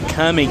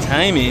Comic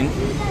Timing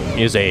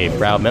is a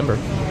proud member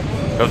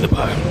of the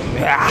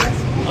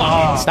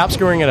Stop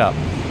screwing it up.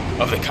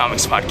 Of the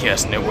Comics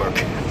Podcast Network.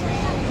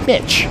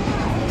 Bitch.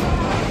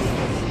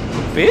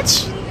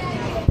 Bitch?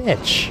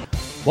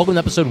 Welcome to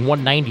episode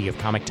 190 of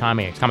Comic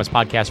Timing, a comics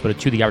podcast but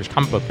to the Average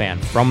Comic Book Fan.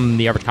 From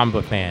the Average Comic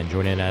Book Fan,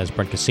 join in as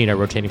Brent Casino,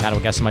 rotating panel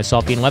guest, and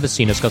myself, Ian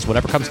Levesine, discuss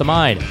whatever comes to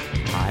mind,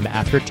 time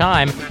after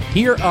time,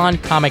 here on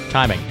Comic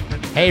Timing.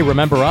 Hey,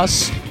 remember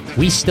us?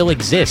 We still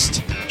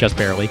exist, just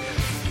barely.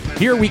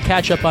 Here we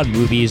catch up on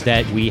movies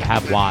that we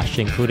have watched,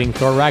 including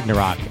Thor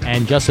Ragnarok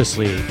and Justice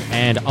League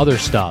and other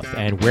stuff,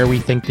 and where we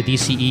think the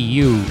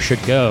DCEU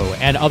should go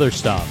and other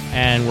stuff.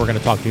 And we're going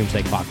to talk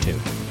Doomsday Clock too.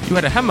 You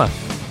had a hammer.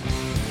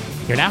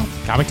 Here now,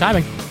 Comic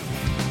Timing.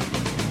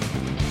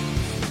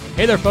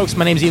 Hey there, folks.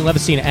 My name's Ian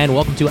Levesine, and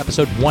welcome to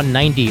episode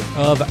 190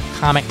 of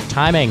Comic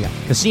Timing.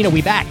 Casino,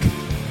 we back.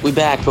 We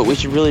back, but we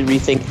should really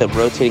rethink the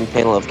rotating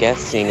panel of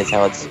guests, seeing as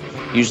how it's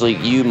usually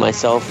you,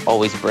 myself,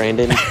 always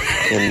Brandon,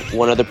 and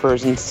one other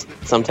person,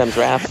 sometimes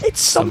Raph. It's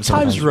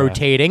sometimes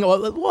rotating.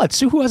 What?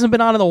 Suhu hasn't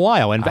been on in a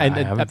while. And I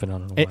haven't been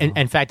on in a while.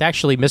 In fact,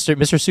 actually, Mr.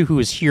 Suhu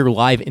is here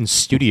live in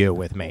studio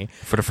with me.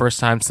 For the first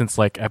time since,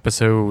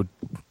 episode...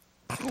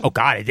 Oh,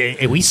 God,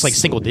 at least,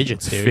 single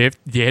digits, dude.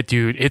 Yeah,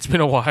 dude, it's been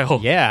a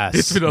while. Yes.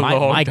 It's been a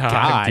long my time,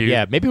 God, dude.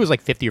 yeah. Maybe it was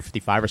 50 or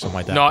 55 or something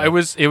like that. No, it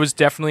was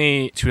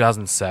definitely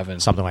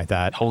 2007. Something like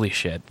that. Holy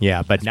shit.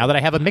 Yeah, but now that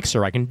I have a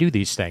mixer, I can do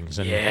these things.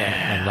 And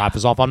Raph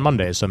is off on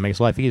Mondays, so it makes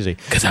life easy.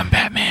 Because I'm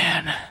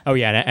Batman. Oh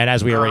yeah, and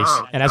as we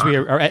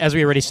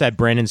already said,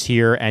 Brandon's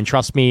here, and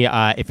trust me,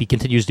 if he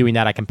continues doing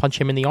that, I can punch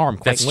him in the arm.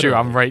 That's true.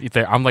 I'm right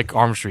there. I'm like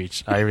arms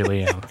reach. I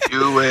really am.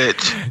 Do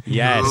it.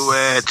 Yes. Do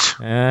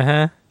it.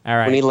 Uh-huh. All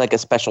right. We need a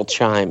special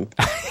chime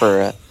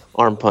for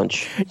arm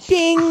punch.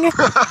 Ding.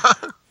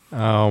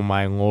 Oh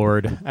my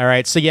lord! All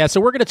right, so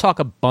we're going to talk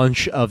a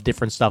bunch of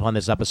different stuff on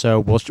this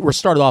episode. We'll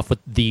start off with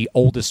the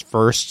oldest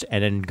first,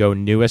 and then go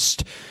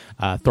newest.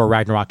 Thor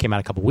Ragnarok came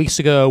out a couple weeks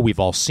ago. We've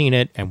all seen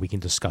it, and we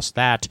can discuss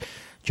that.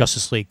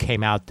 Justice League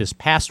came out this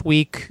past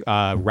week.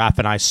 Raph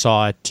and I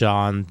saw it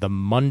on the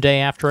Monday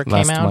after it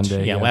came out.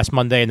 Last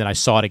Monday, and then I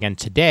saw it again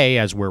today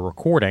as we're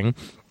recording.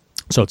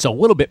 So it's a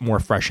little bit more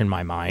fresh in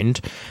my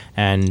mind,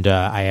 and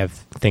I have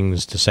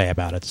things to say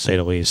about it, to say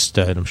the least.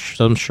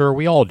 I'm sure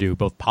we all do,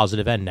 both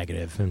positive and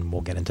negative, and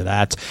we'll get into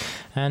that.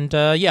 And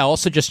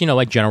also just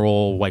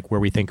general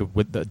where we think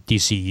the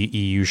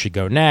DCEU should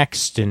go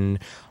next, and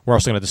we're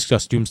also going to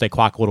discuss Doomsday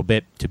Clock a little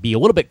bit to be a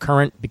little bit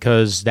current,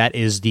 because that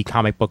is the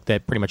comic book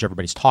that pretty much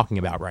everybody's talking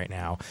about right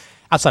now,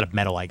 outside of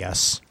metal, I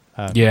guess.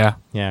 Yeah,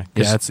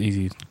 it's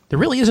easy. There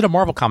really isn't a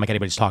Marvel comic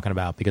anybody's talking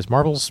about, because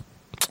Marvel's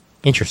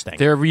interesting.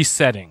 They're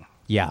resetting.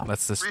 Yeah.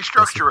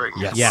 Restructuring.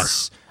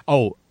 Yes.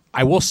 Oh,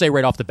 I will say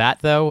right off the bat,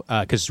 though,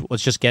 because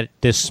let's just get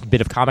this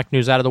bit of comic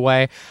news out of the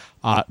way.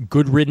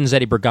 Good riddance,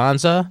 Eddie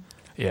Berganza.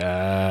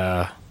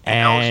 Yeah.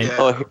 And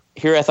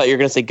here I thought you were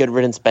going to say good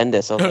riddance,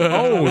 Bendis.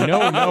 Oh,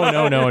 no.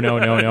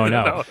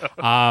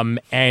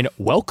 And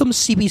welcome,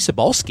 CB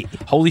Cebulski.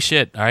 Holy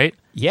shit, all right?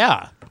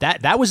 Yeah.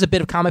 That was a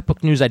bit of comic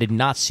book news I did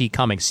not see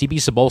coming. CB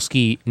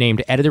Cebulski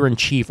named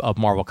editor-in-chief of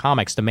Marvel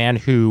Comics, the man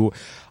who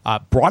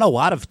brought a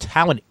lot of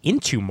talent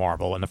into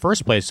Marvel in the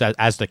first place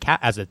as a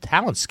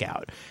talent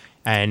scout.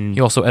 And he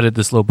also edited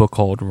this little book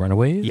called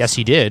Runaways. Yes,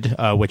 he did,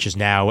 which is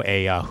now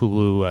a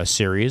Hulu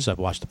series. I've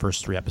watched the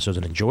first 3 episodes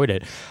and enjoyed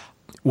it.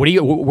 Where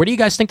do you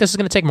guys think this is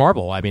going to take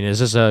Marvel? I mean, is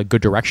this a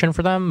good direction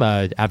for them?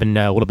 Having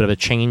a little bit of a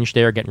change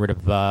there, getting rid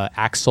of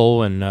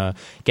Axel and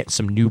getting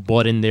some new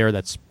blood in there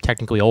that's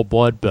technically old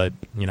blood, but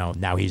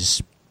now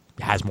has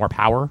more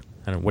power.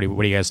 And what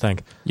do you guys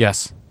think?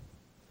 Yes.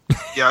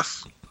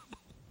 Yes.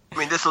 I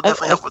mean, this will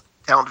definitely help with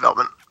talent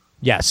development.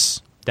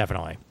 Yes,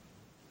 definitely.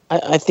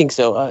 I think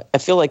so. I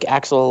feel like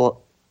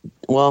Axel.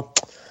 Well,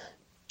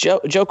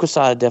 Joe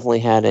Quesada definitely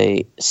had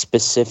a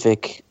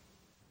specific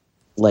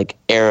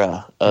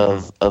era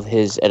of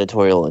his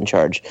editorial in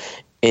charge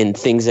and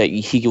things that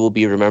he will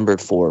be remembered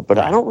for. But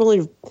I don't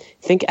really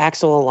think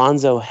Axel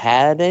Alonso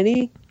had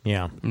any.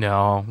 Yeah.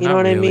 No. You know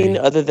what really. I mean?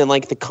 Other than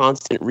the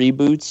constant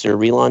reboots or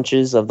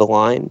relaunches of the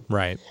line.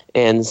 Right.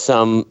 And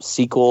some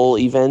sequel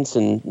events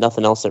and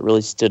nothing else that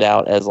really stood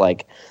out as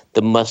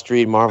the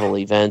must-read Marvel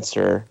events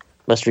or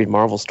must-read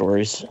Marvel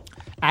stories.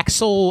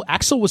 Axel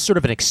was sort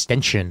of an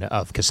extension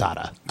of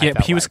Quesada. Yeah,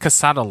 he was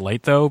Quesada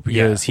light, though,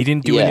 because he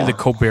didn't do any of the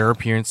Colbert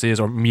appearances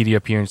or media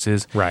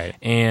appearances. Right.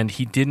 And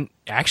he didn't...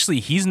 Actually,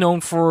 he's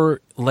known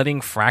for letting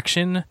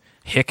Fraction,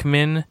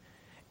 Hickman,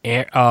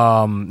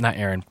 not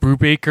Aaron,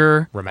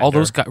 Brubaker, Remender. all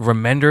those guys...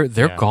 Remender,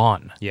 they're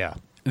gone. Yeah.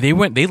 They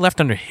left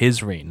under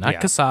his reign,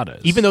 not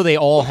Quesada's. Even though they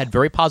all had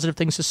very positive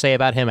things to say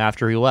about him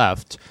after he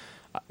left...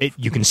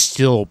 you can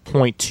still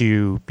point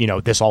to,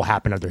 this all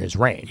happened under his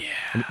reign,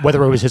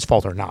 whether it was his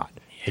fault or not.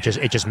 It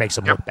just makes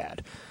him look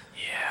bad.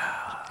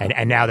 Yeah.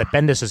 And now that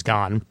Bendis is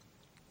gone,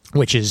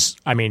 which is,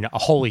 a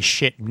holy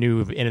shit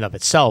move in and of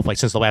itself.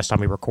 Since the last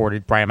time we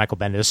recorded, Brian Michael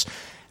Bendis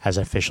has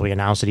officially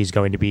announced that he's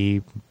going to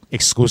be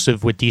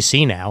exclusive with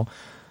DC now.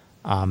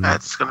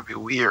 That's going to be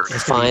weird.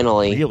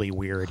 Finally. Really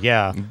weird,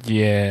 yeah.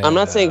 Yeah. I'm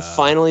not saying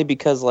finally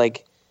because,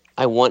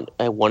 wanted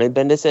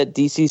Bendis at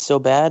DC so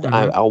bad.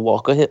 I'll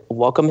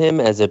welcome him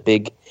as a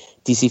big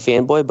DC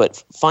fanboy,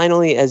 but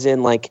finally, as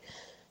in like,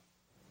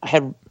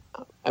 I've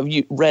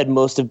read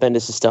most of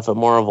Bendis' stuff at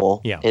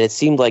Marvel, and it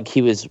seemed like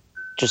he was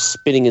just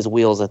spinning his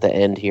wheels at the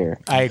end here.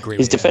 I agree.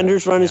 His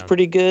Defenders run is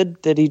pretty good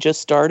that he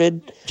just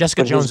started.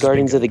 Jessica Jones, his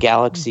Guardians of the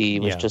Galaxy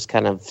was just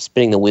kind of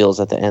spinning the wheels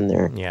at the end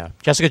there. Yeah,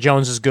 Jessica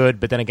Jones is good,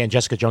 but then again,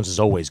 Jessica Jones is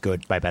always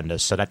good by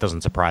Bendis, so that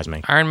doesn't surprise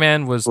me. Iron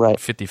Man was Right.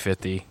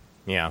 50-50.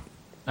 Yeah,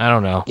 I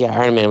don't know. Yeah,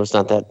 Iron Man was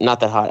not that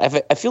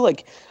hot. I feel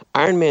like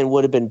Iron Man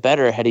would have been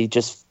better had he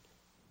just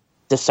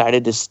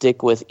decided to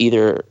stick with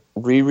either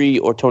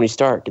Riri or Tony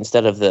Stark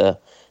instead of the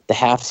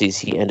halfsies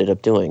he ended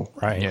up doing.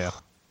 right. Yeah.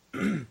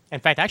 In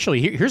fact,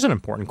 actually, here's an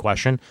important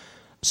question.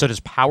 So,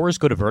 does Powers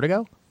go to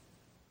Vertigo?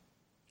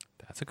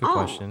 That's a good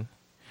question.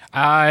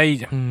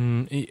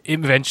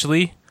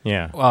 Eventually,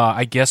 Yeah.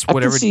 I guess can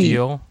whatever see-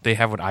 deal they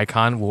have with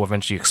Icon will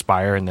eventually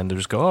expire, and then they'll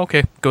just go,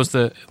 okay, goes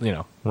to,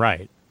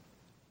 Right.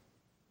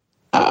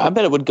 I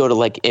bet it would go to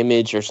like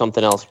Image or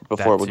something else before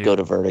That it would too. go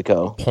to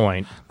Vertigo.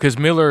 Point. because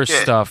Miller's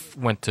Yeah. stuff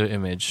went to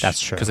Image.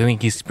 That's true. Because I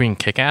think he's bringing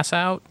Kick-Ass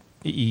out.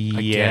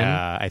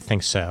 Yeah, I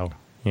think so.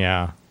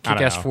 Yeah. I don't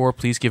Kick-Ass know. 4,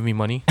 please give me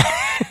money.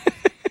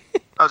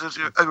 I was just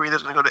gonna agree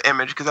that's going to go to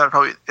Image because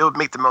it would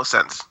make the most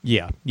sense.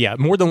 Yeah.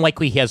 More than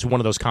likely, he has one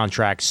of those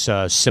contracts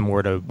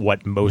similar to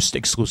what most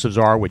exclusives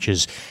are, which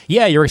is,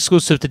 you're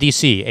exclusive to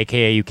DC,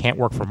 aka you can't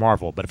work for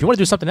Marvel. But if you want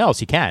to do something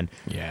else, you can.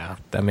 Yeah,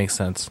 that makes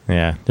sense.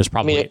 Yeah. There's I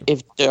probably mean,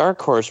 if Dark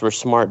Horse were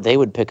smart, they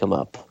would pick him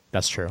up.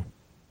 that's true.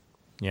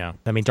 Yeah.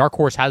 I mean, Dark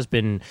Horse has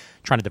been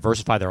trying to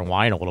diversify their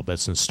line a little bit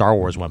since Star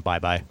Wars went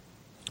bye.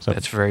 So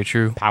That's very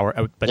true. power,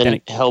 but And then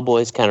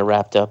Hellboy's kind of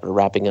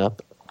wrapping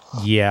up.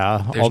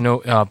 There's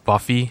no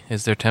Buffy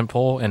is their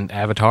tentpole, and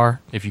Avatar,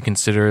 if you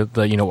consider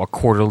the a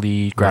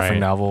quarterly graphic Right.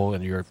 novel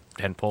and your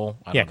tentpole.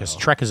 I yeah, don't because know.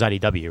 Trek is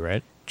IDW,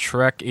 right?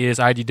 Trek is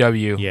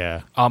IDW.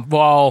 Yeah.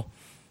 Well,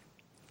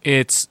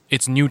 it's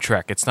new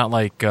Trek. It's not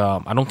like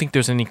I don't think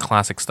there's any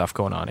classic stuff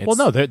going on. It's Well,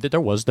 no,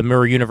 there was the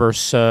Mirror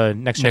Universe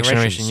Next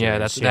Generation. Yeah,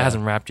 series. that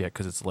hasn't wrapped yet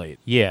because it's late.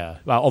 Yeah,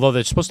 although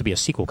there's supposed to be a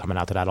sequel coming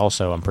out to that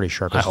also, I'm pretty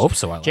sure. 'cause I hope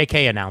so, I like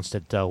JK announced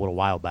it a little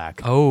while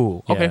back.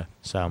 Oh, okay. Yeah,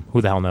 so who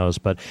the hell knows?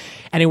 But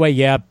anyway,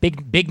 yeah,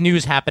 big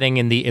news happening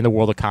in the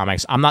world of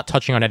comics. I'm not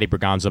touching on Eddie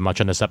Berganza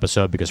much on this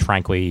episode because,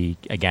 frankly,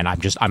 again,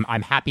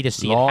 I'm happy to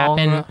see it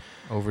happen.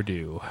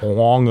 Overdue.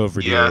 Long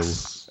overdue.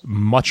 Yes.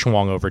 Much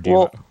long overdue.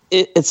 Well,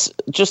 it's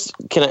just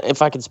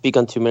if I can speak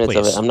on 2 minutes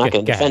of Please. it, I'm not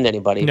going to Go ahead. defend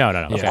anybody. No.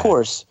 Of Okay.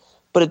 course.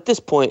 But at this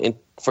point, and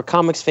for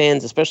comics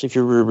fans, especially if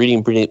you were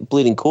reading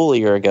Bleeding Cool a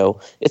year ago,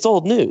 it's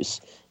old news.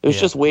 It was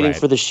just waiting right.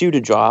 for the shoe to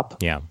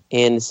drop. Yeah.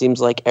 And it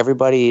seems like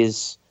everybody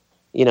is,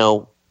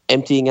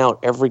 emptying out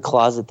every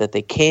closet that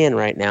they can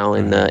right now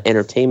in the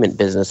entertainment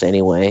business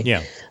anyway.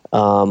 Yeah.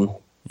 You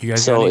guys got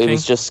So anything? it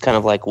was just kind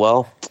of like,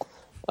 well,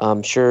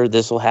 I'm sure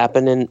this will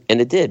happen, and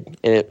it did.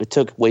 And it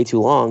took way too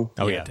long.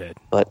 Oh, Yeah, yeah. it did.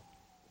 But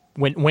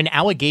When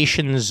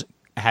allegations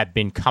have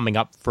been coming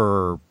up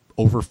for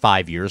over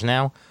 5 years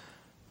now,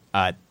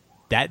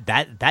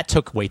 that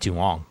took way too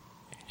long.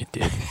 It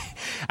did.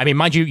 I mean,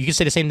 mind you, you can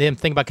say the same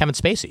thing about Kevin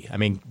Spacey. I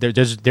mean,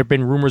 there've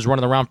been rumors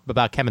running around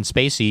about Kevin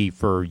Spacey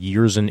for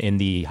years in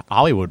the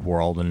Hollywood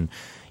world, and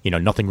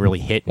nothing really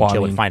hit Well, I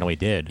until it mean, finally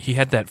did. He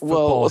had that well,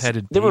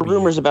 football-headed there were baby.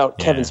 rumors about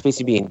Yeah. Kevin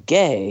Spacey being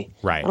gay.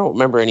 Right. I don't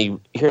remember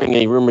hearing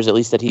any rumors, at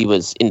least that he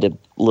was into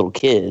little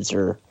kids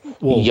or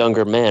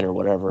younger men or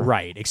whatever.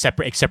 Right, except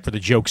for the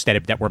jokes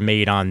that were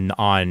made on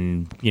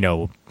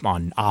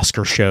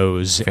Oscar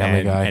shows,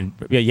 Family Guy.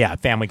 and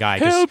Family Guy.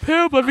 Help!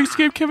 I've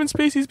escaped Kevin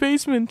Spacey's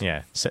basement.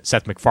 Yeah,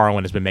 Seth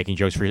MacFarlane has been making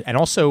jokes for, and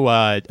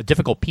also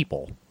Difficult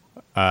People,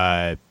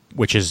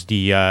 which is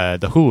the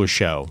Hulu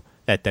show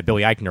that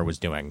Billy Eichner was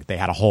doing. They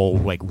had a whole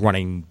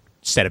running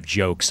set of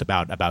jokes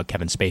about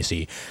Kevin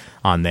Spacey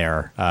on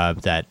there.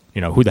 That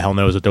who the hell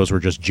knows if those were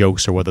just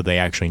jokes or whether they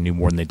actually knew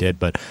more than they did.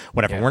 But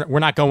whatever, Yeah. we're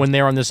not going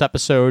there on this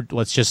episode.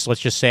 Let's just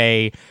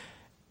say,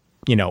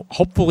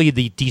 hopefully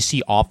the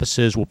DC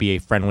offices will be a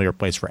friendlier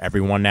place for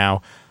everyone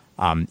now.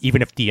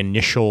 Even if the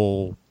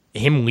initial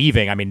him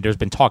leaving, I mean, there's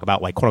been talk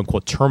about quote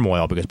unquote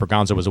turmoil because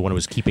Berganza was the one who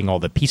was keeping all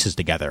the pieces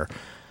together.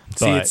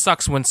 See, But- it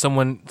sucks when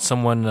someone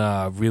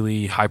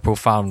really high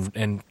profile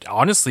and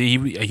honestly,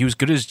 he was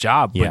good at his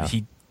job, Yeah. but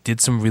he did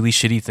some really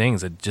shitty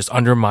things. It just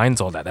undermines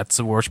all that. That's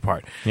the worst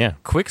part. Yeah.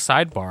 Quick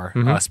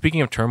sidebar.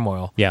 Speaking of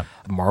turmoil, Yeah.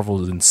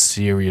 Marvel is in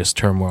serious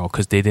turmoil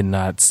because they did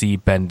not see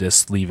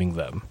Bendis leaving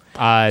them.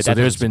 That So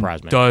there's doesn't been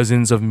surprise me.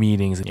 dozens of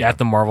meetings at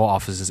the Marvel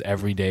offices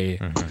every day,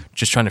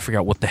 just trying to figure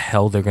out what the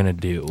hell they're gonna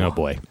do. Oh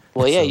boy.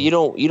 Well, yeah, you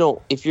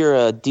don't. If you're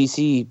a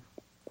DC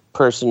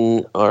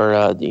person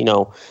or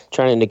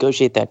trying to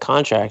negotiate that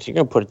contract, you're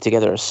going to put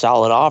together a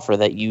solid offer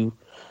that you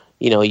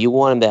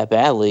want him that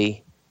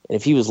badly. And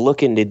if he was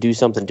looking to do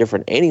something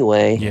different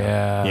anyway,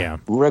 Yeah.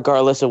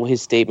 regardless of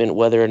his statement,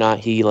 whether or not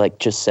he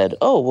just said,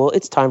 "Oh, well,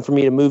 it's time for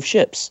me to move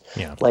ships."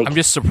 Yeah. I'm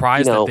just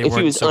surprised that they if he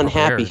weren't was so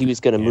unhappy, prepared. he was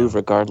going to move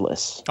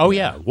regardless. Oh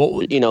yeah. Well,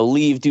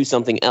 Leave, do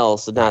something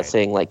else. I'm not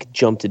saying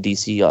jump to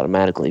DC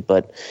automatically,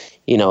 but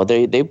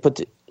they put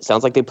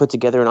sounds like they put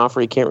together an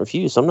offer he can't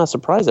refuse. So I'm not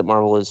surprised that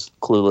Marvel is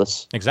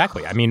clueless.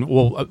 Exactly. I mean,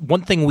 well,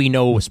 one thing we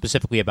know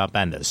specifically about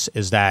Bendis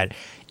is that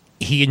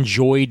he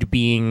enjoyed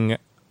being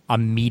a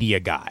media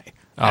guy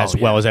as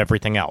well as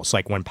everything else.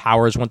 Like when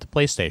Powers went to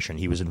PlayStation,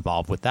 he was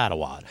involved with that a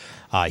lot.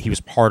 He was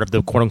part of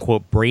the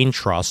quote-unquote brain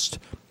trust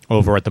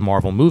over at the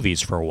Marvel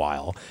movies for a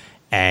while.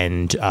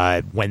 And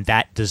when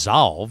that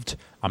dissolved,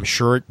 I'm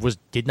sure it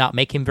did not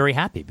make him very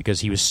happy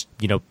because he was,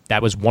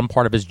 that was one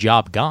part of his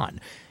job gone.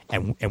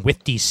 And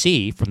with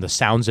DC, from the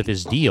sounds of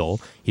his deal,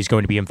 he's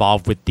going to be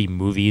involved with the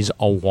movies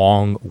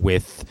along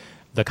with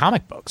the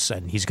comic books.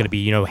 And he's going to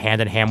be,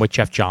 hand in hand with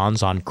Jeff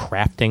Johns on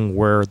crafting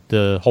where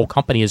the whole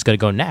company is going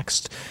to go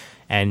next.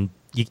 And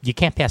you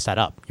can't pass that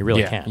up. You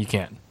really can't. You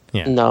can't.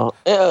 Yeah. No.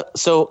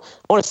 So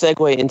I want to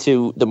segue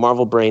into the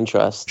Marvel Brain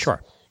Trust.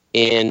 Sure.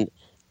 And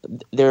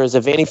there is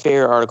a Vanity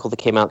Fair article that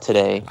came out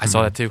today. I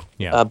saw that too.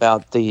 Yeah.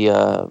 About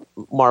the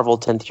Marvel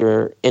 10th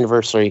year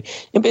anniversary.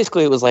 And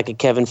basically it was like a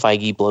Kevin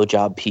Feige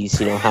blowjob piece,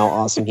 how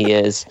awesome he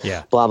is,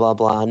 Yeah. blah, blah,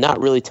 blah. Not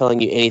really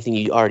telling you anything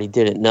you already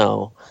didn't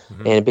know.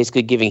 And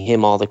basically giving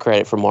him all the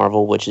credit for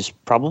Marvel, which is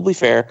probably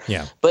fair.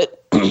 Yeah.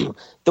 But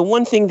the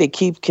one thing they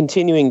keep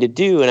continuing to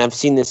do, and I've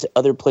seen this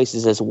other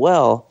places as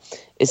well,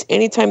 is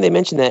anytime they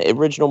mention that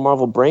original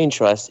Marvel Brain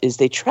Trust is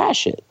they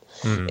trash it.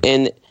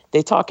 And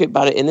they talk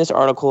about it in this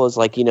article as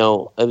like, it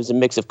was a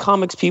mix of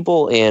comics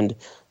people and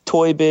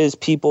Toy Biz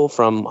people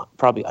from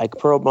probably Ike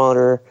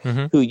Perlmutter,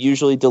 who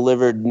usually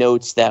delivered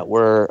notes that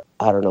were,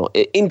 I don't know,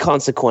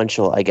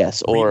 inconsequential, I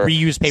guess, or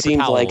reuse paper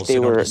seemed towels like they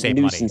in order were to save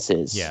money.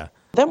 nuisances. Yeah.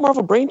 That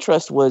Marvel Brain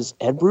Trust was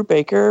Ed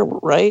Brubaker,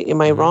 right? Am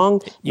I wrong?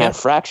 Yeah. Matt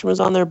Fraction was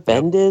on there,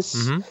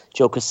 Bendis,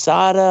 Joe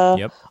Quesada,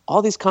 Yep.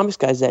 all these comics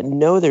guys that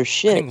know their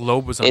shit. I think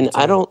Loeb was on and it, too.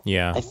 I don't.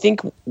 Yeah. I think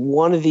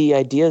one of the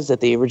ideas that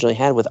they originally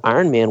had with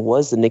Iron Man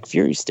was the Nick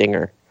Fury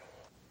stinger.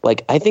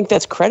 Like, I think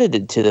that's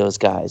credited to those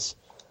guys.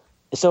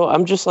 So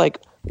I'm just like,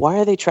 why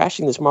are they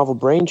trashing this Marvel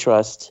Brain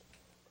Trust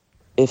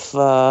if,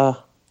 they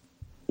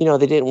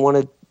didn't want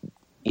to,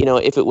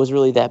 if it was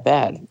really that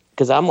bad?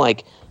 Because I'm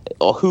like,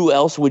 who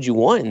else would you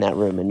want in that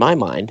room, in my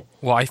mind?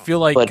 Well, I feel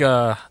like But-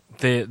 the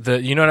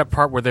that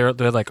part where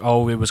they're like,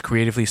 oh, it was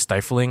creatively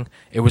stifling.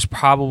 It was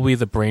probably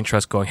the brain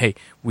trust going, hey,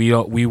 we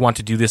want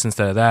to do this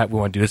instead of that. We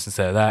want to do this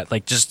instead of that.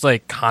 Like just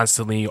like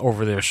constantly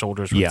over their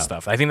shoulders with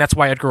stuff. I think that's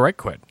why Edgar Wright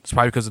quit. It's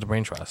probably because of the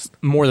brain trust.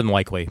 More than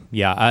likely,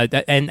 yeah,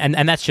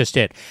 and that's just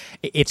it.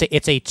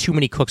 It's a too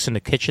many cooks in the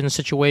kitchen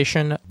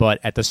situation, but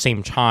at the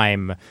same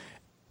time,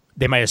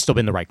 they might have still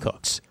been the right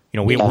cooks.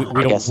 We don't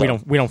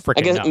freaking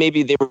I guess know.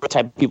 maybe they were the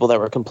type of people that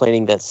were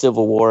complaining that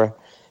Civil War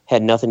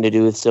had nothing to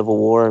do with Civil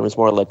War and was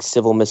more like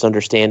civil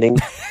misunderstanding.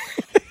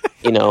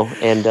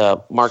 And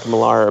Mark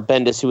Millar or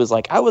Bendis, who was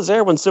like, I was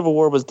there when Civil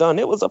War was done.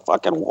 It was a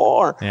fucking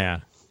war.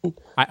 Yeah.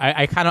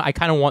 I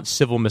kind of want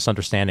civil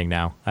misunderstanding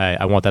now.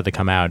 I want that to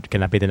come out.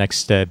 Can that be the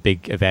next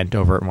big event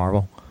over at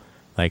Marvel?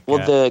 Like,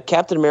 Well, the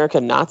Captain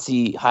America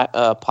Nazi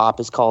pop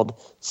is called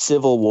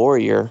Civil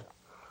Warrior.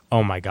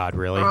 oh my God,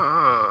 really?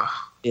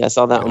 Yeah, I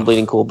saw that on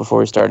Bleeding Cool before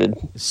we started.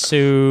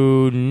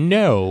 So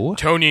no.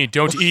 Tony,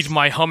 don't eat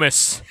my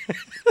hummus.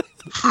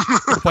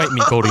 Bite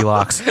me,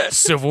 Goldilocks.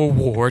 Civil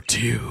War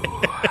 2.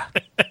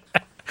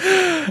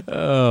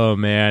 Oh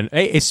man.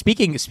 Hey,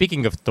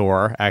 speaking of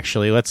Thor,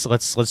 actually, let's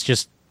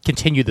just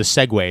continue the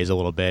segues a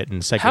little bit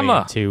and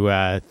segue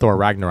into Thor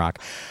Ragnarok.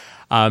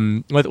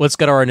 Let's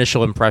get our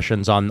initial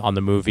impressions on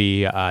the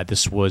movie.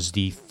 This was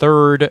the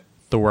third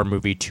Thor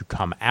movie to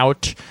come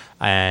out,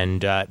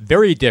 and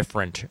very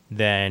different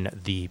than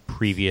the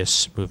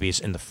previous movies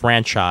in the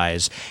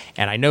franchise.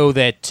 And I know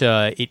that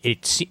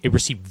it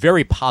received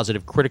very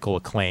positive critical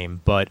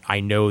acclaim, but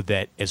I know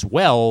that as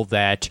well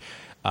that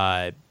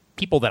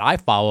people that I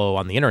follow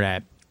on the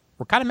internet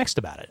were kind of mixed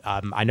about it.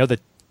 I know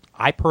that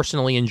I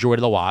personally enjoyed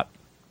it a lot,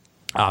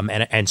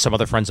 and some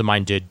other friends of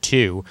mine did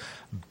too,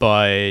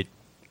 but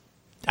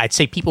I'd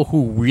say people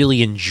who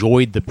really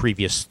enjoyed the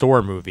previous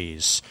Thor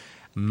movies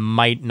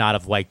might not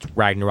have liked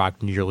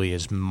Ragnarok nearly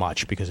as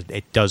much because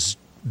it does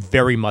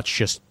very much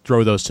just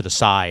throw those to the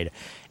side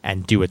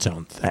and do its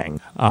own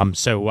thing.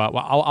 So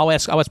I'll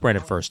ask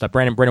Brandon first.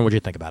 Brandon, what did you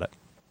think about it?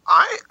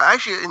 I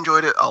actually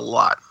enjoyed it a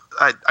lot.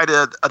 I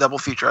did a double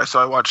feature. So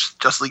I watched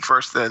Justice League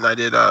first, then I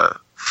did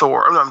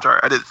Thor. Oh, no, I'm sorry.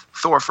 I did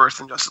Thor first,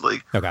 then Justice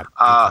League. Okay.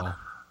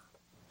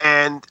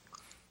 And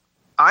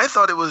I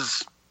thought it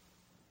was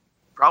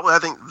probably, I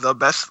think, the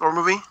best Thor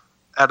movie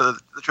out of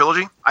the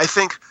trilogy. I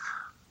think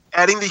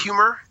adding the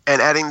humor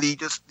and adding the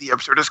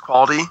absurdist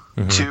quality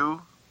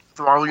to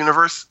the Marvel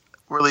Universe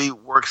really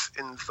works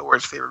in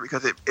Thor's favor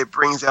because it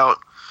brings out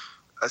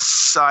a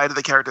side of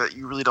the character that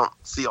you really don't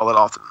see all that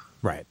often.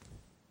 Right.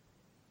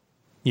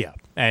 Yeah,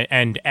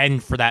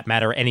 and for that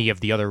matter, any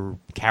of the other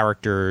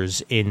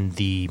characters in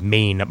the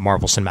main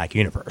Marvel Cinematic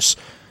Universe.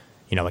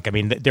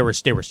 There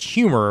was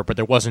humor, but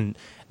there wasn't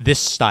this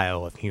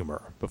style of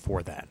humor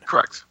before then.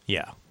 Correct.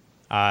 Yeah.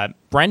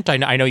 Brent,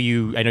 I know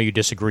you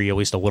disagree at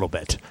least a little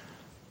bit.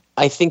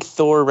 I think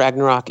Thor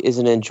Ragnarok is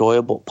an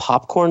enjoyable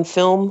popcorn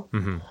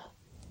film.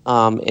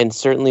 And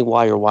certainly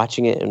while you're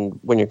watching it and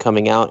when you're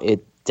coming out,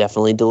 it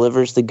definitely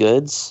delivers the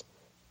goods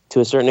to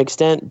a certain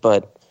extent,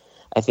 but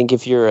I think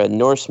if you're a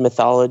Norse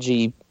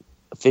mythology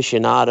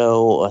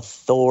aficionado, a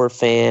Thor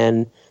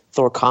fan,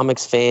 Thor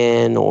comics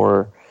fan,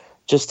 or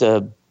just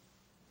even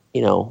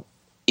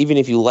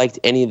if you liked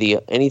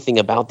anything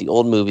about the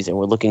old movies and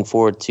were looking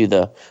forward to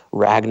the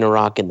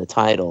Ragnarok in the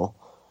title,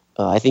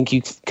 I think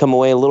you come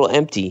away a little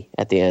empty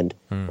at the end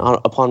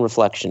upon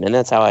reflection, and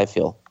that's how I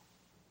feel.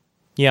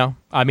 Yeah,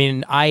 I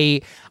mean,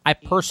 I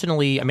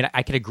personally,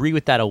 I could agree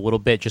with that a little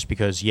bit, just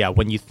because,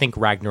 when you think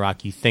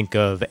Ragnarok, you think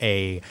of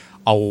a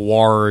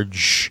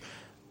large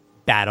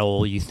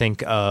battle, you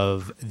think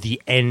of the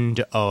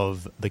end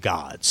of the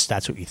gods.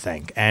 That's what you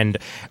think, and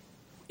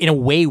in a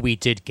way, we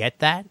did get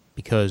that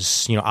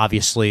because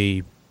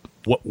obviously,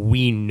 what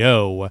we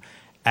know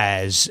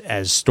as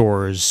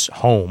Thor's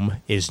home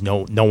is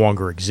no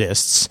longer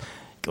exists.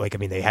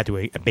 They had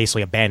to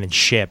basically abandon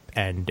ship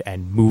and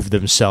move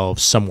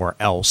themselves somewhere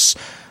else.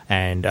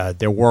 And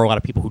there were a lot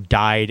of people who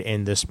died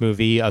in this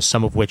movie,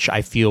 some of which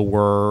I feel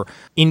were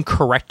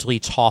incorrectly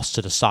tossed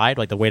to the side,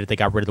 like the way that they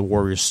got rid of the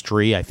Warriors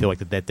 3. I feel like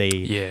that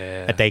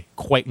they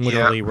quite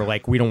literally were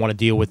like, we don't want to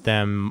deal with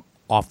them.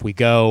 Off we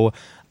go.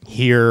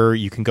 Here,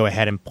 you can go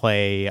ahead and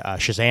play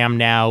Shazam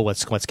now.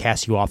 Let's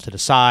cast you off to the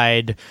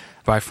side.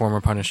 By former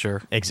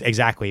Punisher.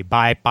 Exactly.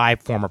 By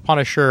former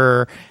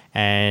Punisher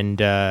and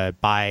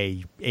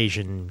by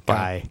Asian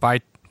guy.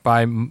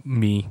 By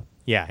me.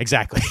 Yeah,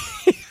 exactly.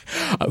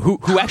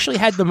 who actually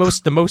had the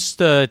most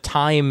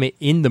time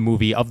in the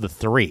movie of the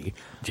three.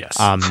 Yes.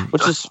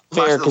 Which is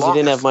fair because he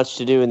didn't have much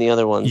to do in the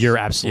other ones. You're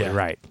absolutely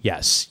right.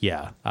 Yes.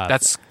 Yeah.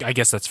 I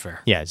guess that's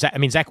fair. Yeah.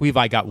 Zach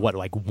Levi got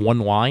one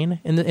line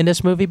in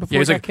this movie before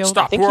he got killed?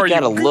 Stop. I think he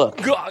got a look.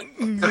 He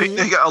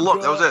got a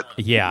look. That was it.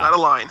 Yeah. Not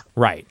a line.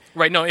 Right.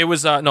 Right. No, it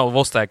was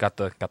Volstagg got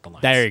the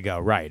lines. There you go.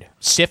 Right.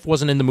 Sif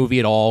wasn't in the movie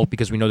at all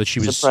because we know that she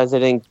was surprised they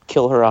didn't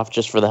kill her off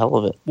just for the hell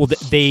of it. Well,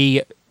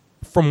 they.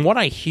 From what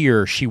I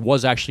hear, she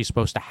was actually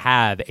supposed to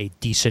have a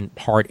decent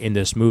part in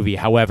this movie.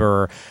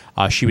 However,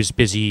 she was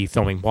busy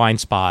filming Blind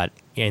Spot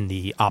in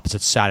the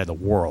opposite side of the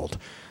world,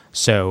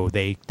 so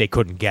they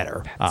couldn't get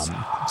her.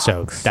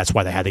 So that's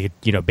why they had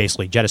to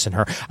basically jettison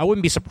her. I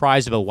wouldn't be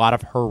surprised if a lot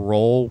of her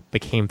role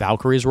became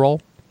Valkyrie's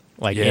role.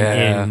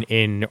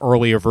 In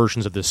earlier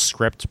versions of the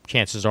script,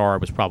 chances are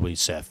it was probably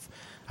Sif.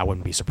 I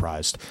wouldn't be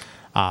surprised.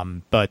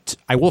 But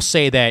I will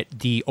say that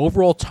the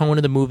overall tone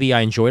of the movie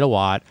I enjoyed a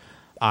lot.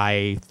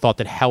 I thought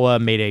that Hela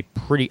made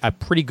a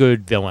pretty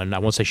good villain. I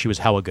won't say she was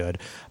hella good,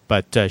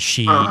 but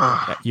she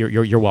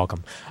you're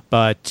welcome.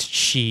 But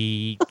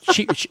she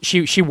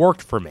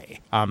worked for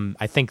me.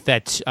 I think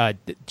that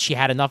she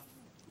had enough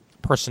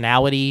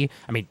personality.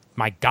 I mean,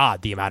 my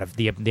God, the amount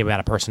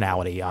of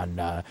personality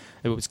on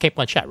it was Cate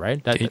Blanchett,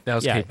 right? That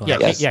was Cate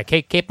Blanchett.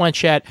 Cate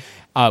Blanchett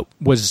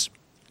was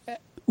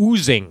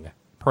oozing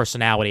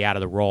personality out of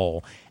the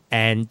role.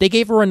 And they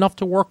gave her enough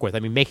to work with. I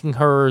mean, making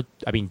her...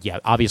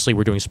 obviously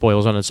we're doing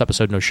spoilers on this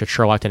episode. No shit,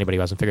 Sherlock, to anybody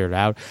who hasn't figured it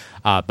out.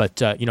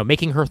 But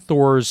making her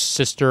Thor's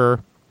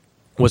sister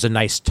was a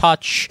nice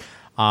touch.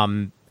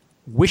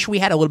 Wish we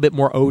had a little bit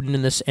more Odin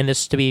in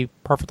this, to be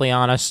perfectly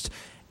honest.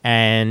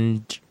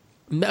 And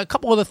a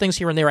couple other things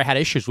here and there I had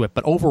issues with.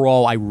 But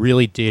overall, I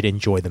really did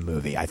enjoy the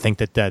movie. I think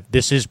that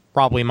this is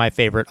probably my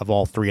favorite of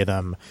all three of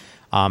them.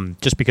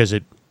 Just because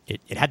it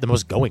had the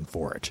most going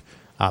for it.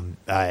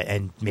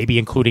 And maybe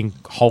including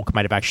Hulk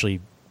might have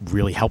actually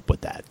really helped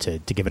with that to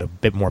give it a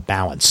bit more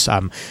balance.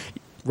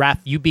 Raph,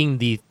 you being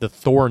the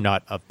Thor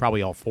nut of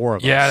probably all four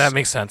of us. Yeah, that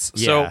makes sense.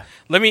 Yeah. So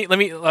let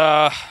me.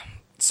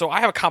 So I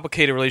have a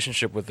complicated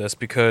relationship with this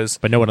because.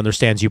 But no one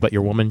understands you but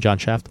your woman, John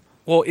Shaft.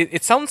 Well,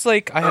 it sounds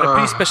like I had a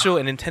pretty special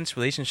and intense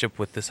relationship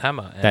with this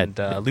Hema,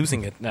 and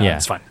losing it,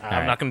 it's fine.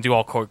 I'm not going to do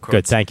all Korg quotes.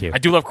 Good, thank you. I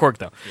do love Korg,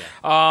 though.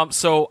 Yeah.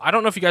 So I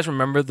don't know if you guys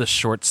remember the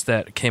shorts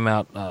that came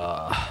out,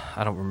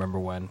 I don't remember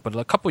when, but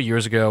a couple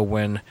years ago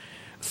when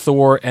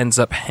Thor ends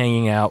up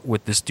hanging out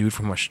with this dude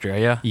from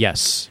Australia.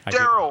 Yes.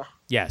 Daryl.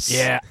 Yes.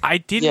 Yeah, I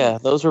didn't. Yeah,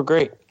 those were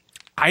great.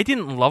 I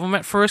didn't love him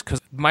at first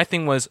because my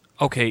thing was,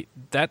 okay,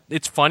 that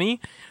it's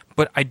funny,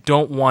 but I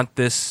don't want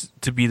this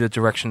to be the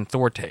direction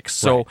Thor takes.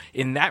 So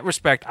in that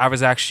respect, I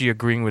was actually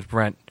agreeing with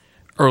Brent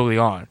early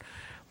on.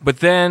 But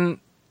then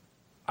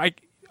I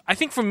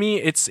think for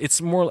me, it's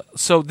more...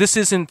 So this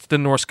isn't the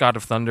Norse God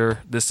of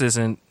Thunder.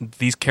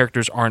 These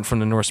characters aren't from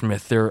the Norse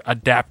myth. They're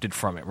adapted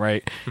from it,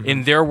 right? Mm-hmm.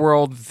 In their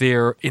world,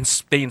 they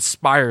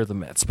inspire the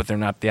myths, but they're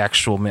not the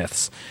actual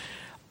myths.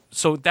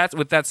 So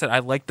with that said, I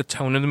like the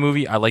tone of the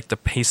movie. I like the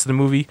pace of the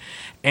movie.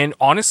 And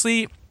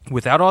honestly,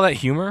 without all that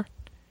humor...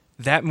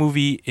 That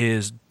movie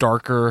is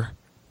darker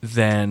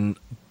than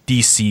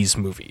DC's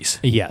movies.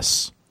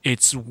 Yes.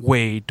 It's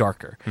way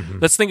darker.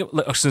 Mm-hmm.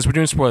 Since we're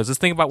doing spoilers, let's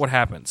think about what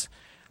happens.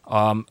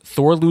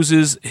 Thor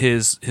loses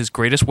his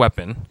greatest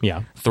weapon.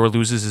 Yeah. Thor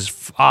loses his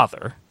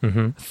father.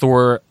 Mm-hmm.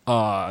 Thor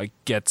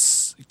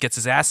gets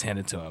his ass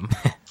handed to him.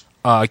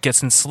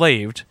 Gets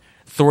enslaved.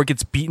 Thor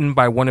gets beaten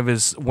by one of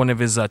his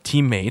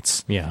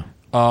teammates. Yeah.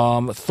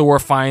 Thor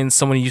finds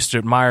someone he used to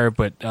admire,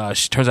 but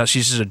she turns out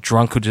she's just a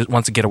drunk who just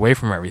wants to get away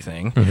from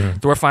everything.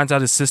 Thor finds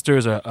out his sister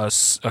is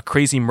a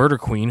crazy murder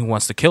queen who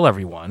wants to kill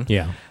everyone.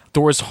 Yeah.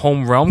 Thor's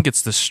home realm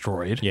gets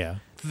destroyed. Yeah.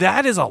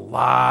 That is a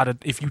lot of,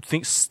 if you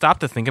stop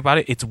to think about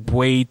it, it's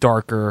way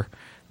darker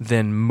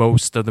than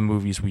most of the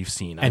movies we've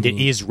seen. And it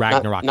is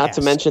Ragnarok. Not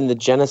to mention the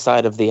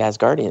genocide of the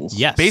Asgardians.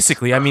 Yes.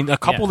 basically, I mean, a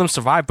couple Yeah. of them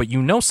survived, but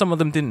some of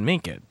them didn't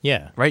make it.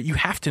 Yeah. Right? You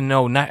have to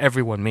know not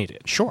everyone made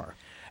it. Sure.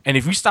 And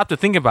if you stop to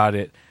think about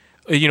it,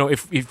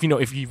 if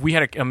we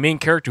had a main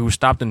character who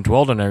stopped and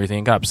dwelled on everything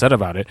and got upset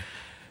about it,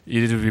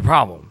 it would be a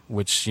problem.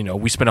 Which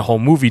we spent a whole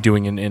movie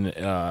doing in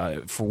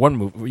for one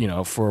movie.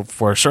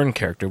 For a certain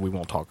character,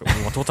 we'll talk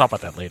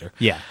about that later.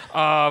 Yeah.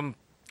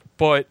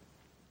 But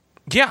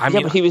yeah, I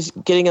mean, but he was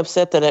getting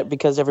upset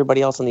because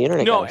everybody else on the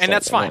internet. no, got upset and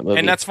that's in that fine, movie.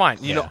 and that's fine.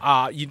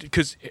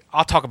 Because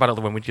I'll talk about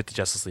it when we get to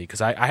Justice League,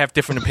 because I have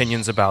different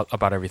opinions about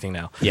everything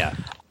now. Yeah.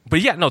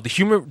 But yeah, no, the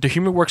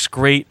humor works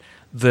great.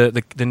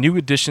 The new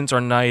additions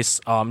are nice.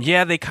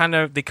 They kind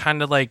of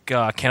like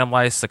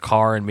cannibalized the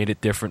car and made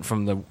it different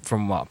from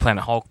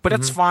Planet Hulk, but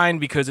that's fine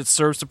because it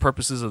serves the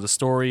purposes of the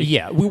story.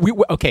 Yeah,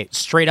 okay,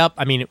 straight up.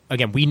 I mean,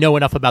 again, we know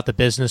enough about the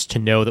business to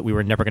know that we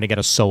were never going to get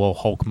a solo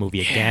Hulk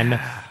movie again,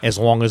 as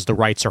long as the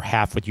rights are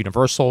half with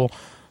Universal.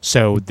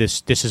 So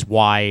this is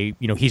why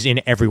he's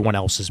in everyone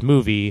else's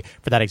movie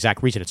for that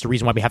exact reason. It's the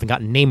reason why we haven't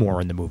gotten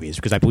Namor in the movies,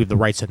 because I believe the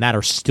rights in that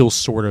are still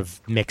sort of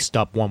mixed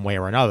up one way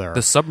or another. The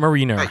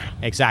Submariner.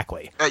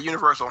 Exactly. At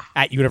Universal.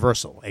 At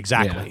Universal,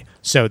 exactly. Yeah.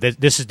 So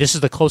this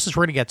is the closest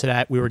we're going to get to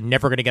that. We were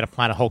never going to get a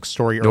Planet Hulk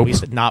story, or Nope. at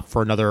least not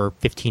for another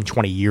 15,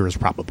 20 years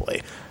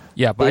probably.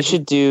 Yeah, but They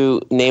should do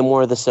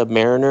Namor the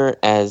Submariner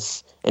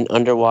as an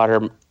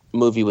underwater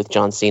movie with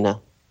John Cena,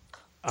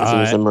 because he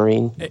was a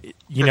Marine.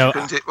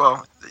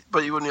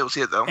 But you wouldn't be able to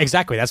see it though.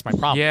 Exactly, that's my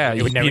problem. Yeah,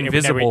 it would he'd be never,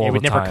 invisible all it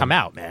would the never time. come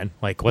out, man.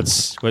 Like, I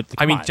mean,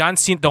 come on. John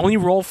Cena. The only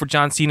role for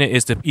John Cena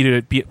is to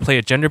either play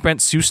a gender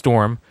bent Sue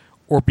Storm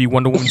or be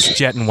Wonder Woman's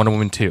jet in Wonder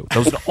Woman 2.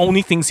 Those are the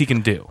only things he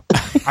can do.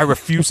 I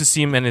refuse to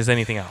see him in as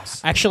anything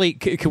else. Actually,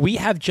 could we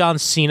have John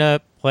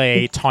Cena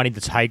play Tawny the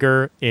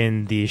Tiger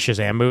in the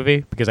Shazam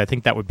movie? Because I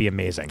think that would be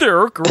amazing.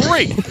 They're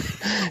great.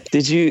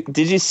 Did you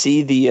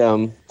see the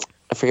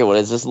I forget what it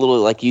is, this little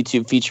like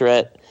YouTube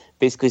featurette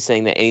basically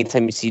saying that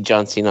anytime you see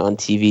John Cena on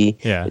TV,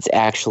 it's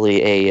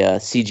actually a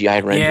CGI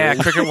rendering. Yeah,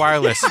 Cricket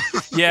Wireless.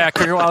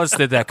 Cricket Wireless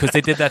did that because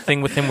they did that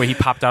thing with him where he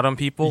popped out on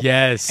people.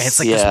 Yes. And it's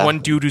like this one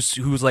dude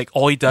who's like,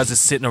 all he does is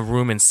sit in a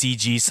room and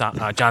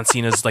CG John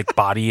Cena's like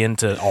body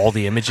into all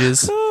the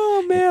images.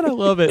 Oh man, I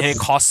love it. And it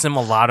costs him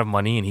a lot of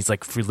money, and he's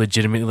like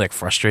legitimately like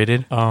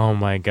frustrated. Oh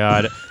my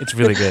god, It's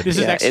really good. This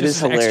is Yeah, extra, it is this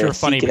is extra hilarious.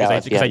 funny Seek it out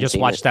if you because I haven't just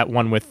seen watched it. that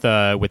one with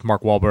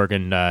Mark Wahlberg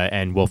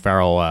and Will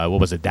Ferrell.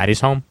 What was it, Daddy's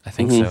Home? I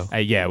think so.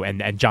 Yeah,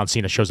 and John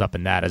Cena shows up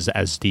in that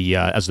as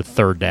the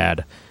third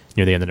dad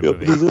near the end of the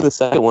movie. He's in the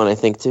second one, I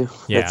think, too.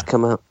 Yeah. That's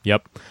come out.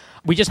 Yep.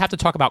 We just have to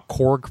talk about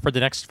Korg for the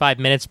next 5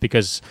 minutes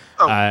because.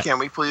 Can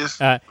we please?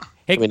 Hey,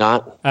 Can we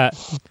not?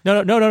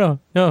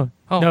 No.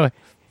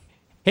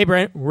 Hey,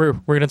 Brent, we're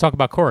going to talk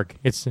about Korg.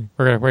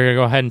 We're gonna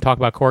go ahead and talk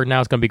about Korg now.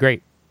 It's going to be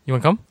great. You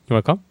want to come? You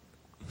want to come?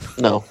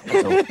 No.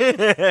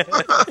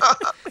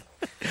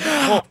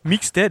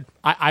 Meek's dead.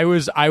 I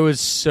was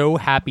so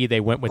happy they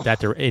went with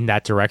that in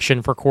that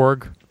direction for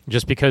Korg,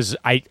 just because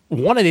I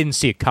didn't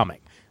see it coming.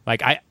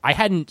 Like I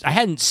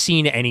hadn't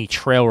seen any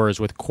trailers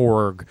with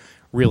Korg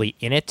really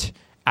in it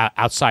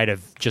outside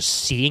of just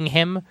seeing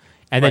him,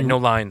 and then no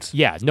lines.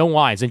 Yeah, no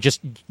lines, and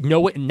just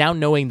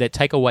knowing that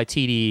Taika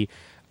Waititi,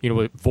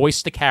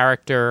 voiced the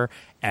character,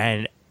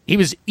 and he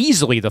was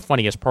easily the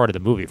funniest part of the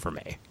movie for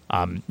me.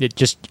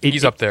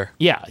 He's up there.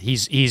 Yeah,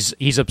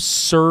 he's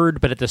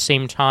absurd, but at the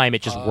same time,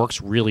 it just works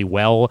really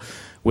well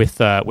with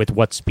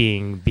what's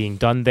being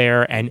done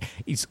there, and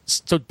he's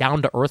so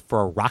down to earth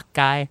for a rock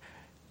guy.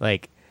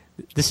 Like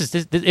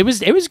it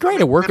was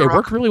great. It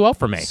worked really well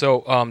for me.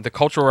 So the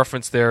cultural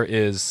reference there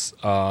is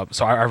so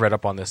I read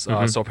up on this.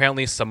 So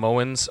apparently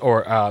Samoans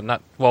or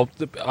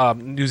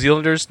New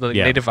Zealanders, the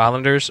native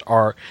islanders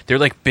they're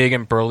like big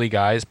and burly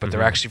guys, but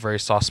they're actually very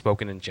soft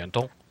spoken and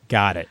gentle.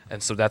 Got it.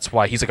 And so that's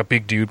why he's like a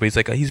big dude, but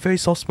he's very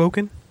soft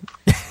spoken.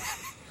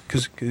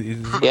 Because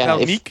Yeah,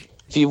 meek.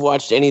 if you've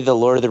watched any of the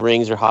Lord of the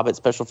Rings or Hobbit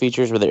special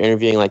features where they're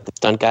interviewing like the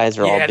stunt guys,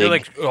 are all they're big,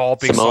 like all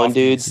big Samoan softies.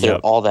 dudes. They're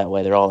Yep. all that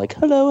way. They're all like,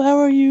 "Hello, how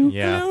are you?"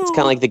 Yeah. It's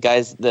kind of like the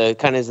guys, the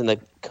kind of in the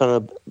kind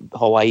of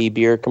Hawaii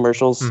beer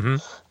commercials.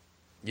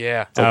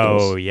 Yeah.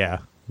 Oh yeah,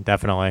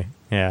 definitely.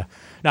 Yeah.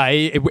 No,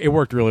 it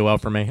worked really well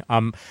for me.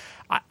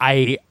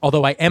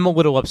 Although I am a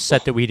little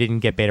upset that we didn't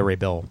get Beta Ray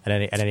Bill at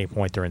any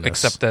point during this.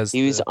 Except as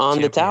He was on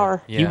the champion.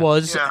 tower. Yeah. he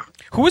was Yeah.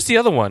 Who was the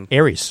other one?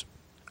 Ares.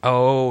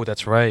 Oh,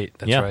 that's right.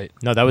 That's Yeah. right.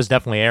 No, that was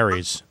definitely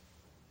Ares.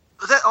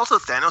 Was that also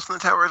Thanos in the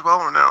tower as well,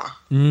 or no?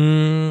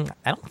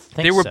 I don't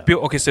think They were so.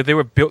 built. Okay, so they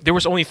were built. There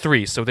was only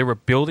 3, so they were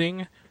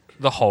building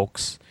the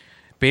Hulks.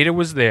 Beta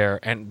was there,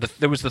 and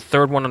there was the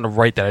third one on the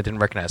right that I didn't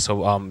recognize.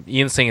 So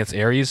Ian's saying it's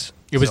Ares.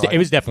 It was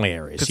definitely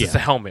Ares. Because Yeah. it's the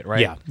helmet,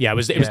 right? Yeah. It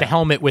was the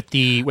helmet with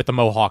the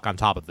mohawk on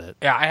top of it.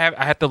 Yeah,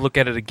 I had to look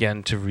at it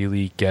again to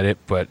really get it,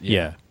 but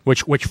Yeah.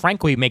 Which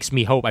frankly makes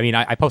me hope. I mean,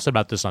 I posted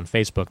about this on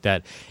Facebook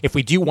that if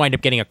we do wind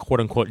up getting a quote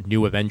unquote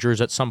new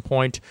Avengers at some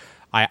point,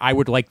 I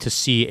would like to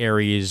see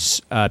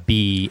Ares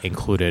be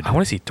included. I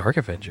want to see Dark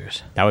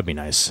Avengers, That would be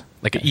nice.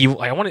 like an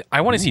evil. I want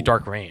to see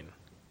Dark Reign.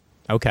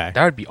 Okay.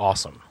 That would be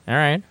awesome. All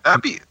right.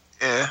 That'd be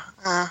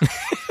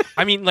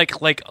I mean, like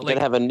Gonna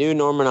have a new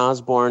Norman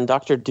Osborn.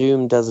 Doctor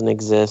Doom doesn't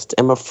exist.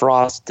 Emma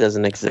Frost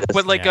doesn't exist.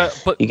 but like Yeah.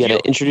 but you gotta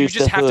introduce you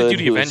just the have Hood, to do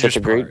the who is Avengers such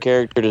a great part.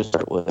 character to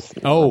start with.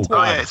 Oh, Oh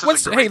God. yeah. It's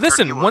Once, such a hey, great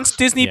listen. 31. Once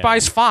Disney Yeah.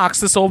 buys Fox,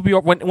 this will be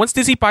once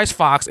Disney buys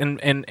Fox and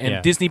Yeah.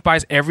 Disney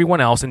buys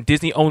everyone else, and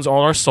Disney owns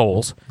all our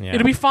souls. Yeah.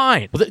 It'll be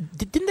fine. Well,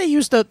 didn't they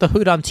use the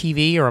Hood on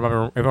TV,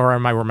 or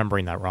am I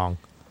remembering that wrong?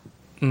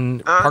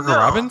 Parker no.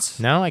 Robbins?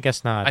 No, I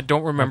guess not. I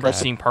don't remember Okay.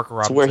 seeing Parker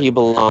It's Robbins. where he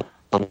belongs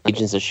on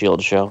Agents of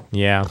S.H.I.E.L.D. show.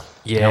 Yeah.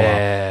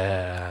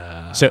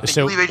 Yeah. So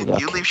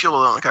You leave Shield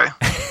alone, okay?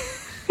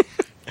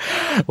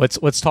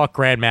 let's talk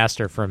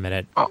Grandmaster for a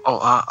minute. What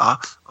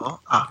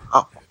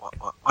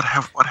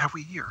have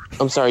we here?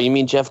 I'm sorry, you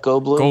mean Jeff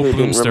Goldblum, who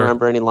didn't Goldblumster.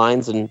 remember any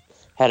lines and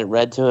had it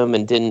read to him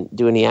and didn't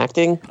do any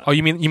acting? Oh,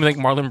 you mean like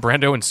Marlon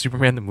Brando in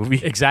Superman the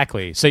movie?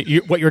 Exactly. So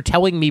what you're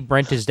telling me,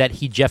 Brent, is that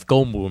he Jeff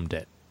Goldblumed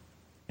it.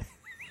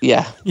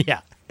 Yeah.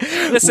 Yeah.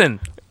 Listen,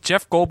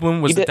 Jeff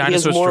Goldblum was the He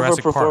has dinosaur's more of a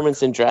Jurassic Park,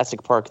 performance in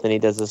Jurassic Park than he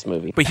does this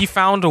movie. but he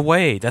found a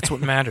way. That's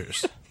what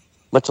matters.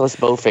 Much less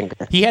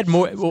Bowfinger. He had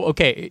more. Well,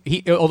 okay.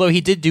 Although he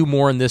did do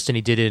more in this than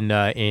he did in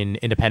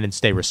Independence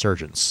Day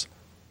Resurgence.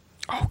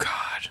 Oh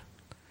God.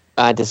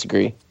 I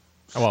disagree.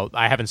 Well,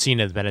 I haven't seen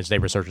Independence Day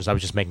Resurgence. I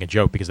was just making a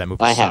joke because that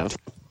movie. I sucked.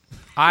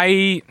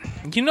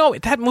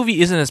 have. That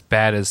movie isn't as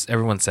bad as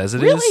everyone says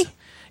it is. Really?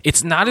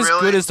 It's not as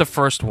Really? good as the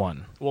first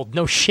one. Well,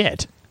 no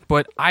shit.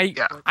 But I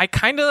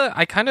kind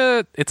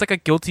of, it's like a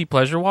guilty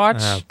pleasure watch.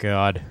 Oh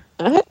God.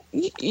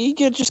 You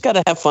just got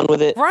to have fun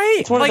with it. Right?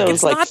 It's one like of those,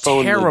 it's like, not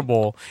phone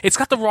terrible. It's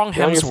got the wrong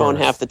You're on your phone Hemsworth.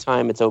 half the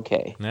time. It's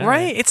okay.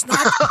 Right? It's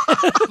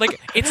not like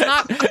it's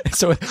not.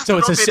 So it's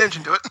Don't a pay si-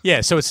 attention to it.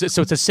 yeah. So it's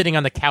a sitting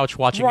on the couch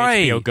watching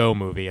Right. HBO Go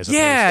movie. As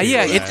Yeah, opposed to,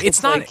 yeah.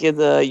 It's not.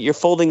 Like you're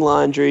folding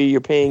laundry.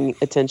 You're paying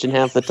attention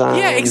half the time.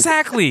 Yeah,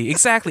 exactly.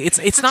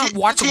 It's not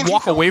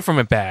walk away from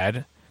it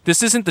bad.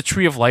 This isn't the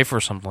Tree of Life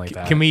or something like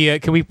that. Can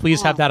we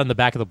please have that on the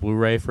back of the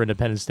Blu-ray for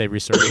Independence Day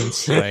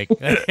Resurgence? Like,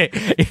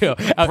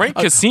 Frank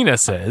Casina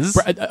says.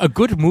 a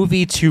good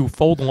movie to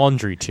fold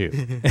laundry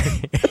to.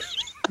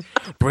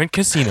 Brent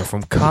Casino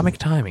from Comic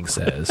Timing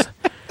says.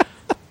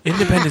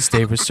 Independence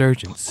Day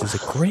Resurgence is a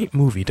great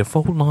movie to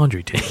fold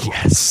laundry to.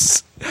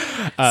 Yes.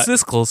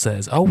 Siskel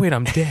says, "Oh wait,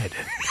 I'm dead."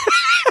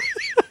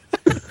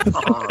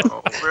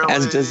 Oh, really?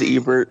 As does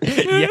Ebert.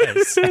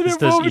 Yes. As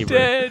does Ebert.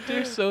 dead.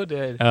 They're so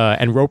dead.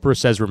 And Roper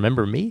says,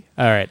 "Remember me."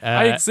 All right.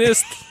 I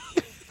exist.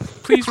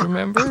 Please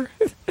remember.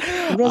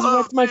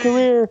 Resurrect my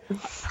career.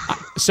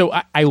 So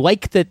I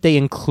like that they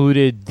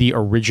included the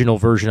original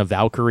version of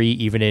Valkyrie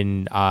even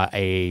in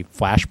a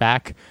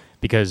flashback,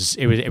 because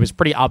it was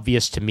pretty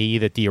obvious to me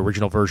that the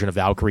original version of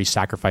Valkyrie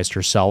sacrificed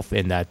herself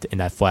in that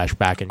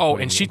flashback. Oh,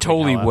 and she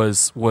totally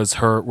was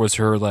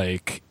her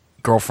like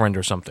girlfriend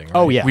or something. Right?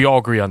 Oh, yeah. We all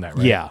agree on that,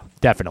 right? Yeah,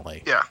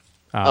 definitely. Yeah.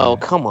 Oh,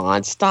 come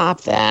on.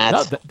 Stop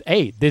that. No,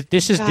 hey,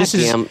 this is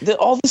Goddamn.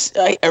 All this.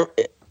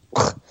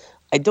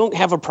 I don't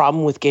have a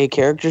problem with gay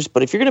characters,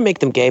 but if you're gonna make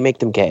them gay, make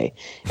them gay.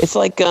 It's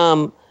like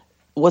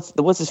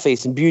what's his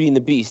face in Beauty and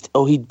the Beast?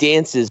 Oh, he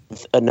dances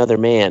with another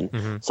man,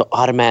 so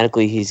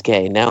automatically he's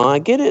gay. Now I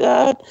get it.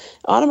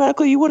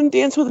 Automatically, you wouldn't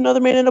dance with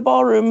another man in a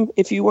ballroom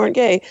if you weren't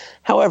gay.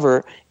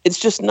 However, it's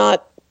just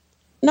not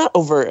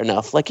overt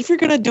enough. Like, if you're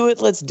gonna do it,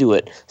 let's do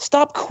it.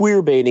 Stop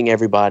queer baiting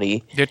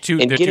everybody They're too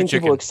and getting people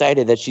chicken.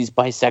 excited that she's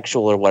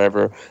bisexual or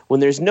whatever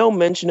when there's no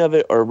mention of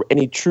it or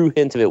any true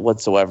hint of it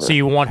whatsoever. So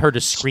you want her to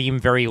scream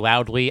very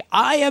loudly,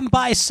 "I am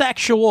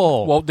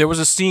bisexual." Well, there was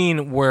a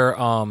scene where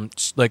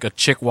like a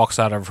chick walks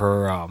out of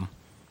her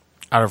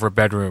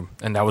bedroom,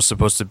 and that was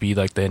supposed to be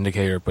like the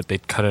indicator, but they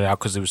cut it out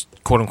because it was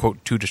quote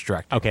unquote too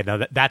distracting. okay,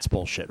 now that's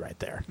bullshit right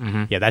there.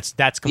 Yeah, that's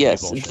complete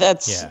yes, bullshit.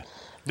 that's. Yeah.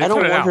 They I don't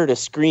cut it want out. her to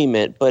scream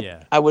it, but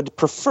Yeah. I would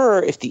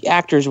prefer if the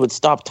actors would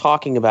stop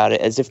talking about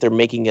it as if they're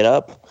making it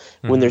up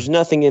when there's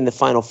nothing in the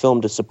final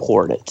film to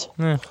support it.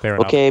 Fair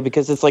enough. Okay,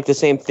 because it's like the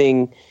same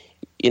thing.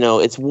 You know,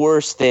 it's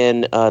worse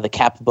than the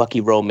Cap Bucky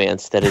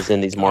romance that is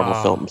in these Marvel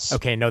films.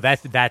 Okay, no,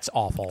 that's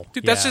awful.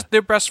 Dude, that's Yeah. just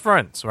they're best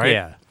friends, right?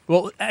 Yeah.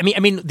 Well, I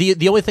mean,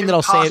 the only thing that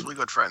I'll say, Possibly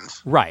good friends.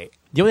 right?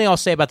 The only thing I'll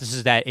say about this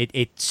is that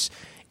it's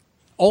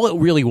all it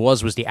really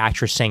was the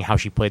actress saying how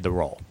she played the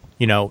role.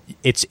 You know,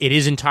 it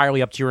is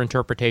entirely up to your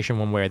interpretation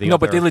one way or the other. No,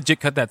 but they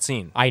legit cut that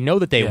scene. I know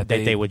that they Yeah,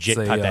 they legit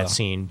say, cut that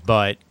scene,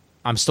 but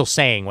I'm still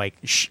saying like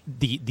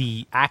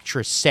the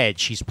actress said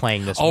she's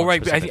playing this. Oh, one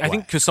right. But I specific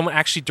think way. because someone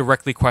actually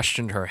directly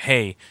questioned her,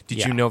 hey, did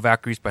Yeah. you know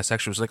Valkyrie's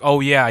bisexual? She's like,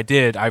 oh, yeah, I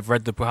did. I've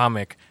read the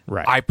comic.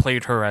 Right. I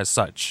played her as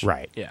such.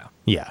 Right. Yeah.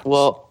 Yeah.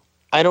 Well,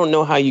 I don't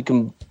know how you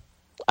can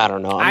I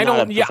don't know. I I'm not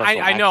don't- a yeah,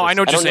 professional I know actress. what I you're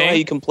don't know how saying.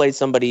 you can play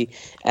somebody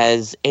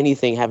as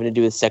anything having to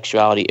do with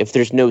sexuality if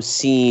there's no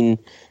scene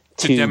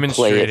To to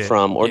demonstrate play it it,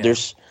 from, or yeah.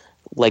 there's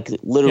like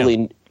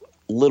literally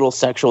little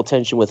sexual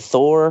tension with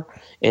Thor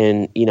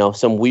and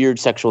some weird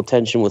sexual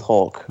tension with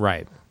Hulk.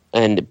 Right.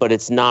 But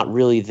it's not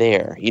really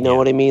there. You know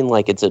what I mean?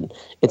 Like it's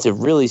a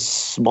really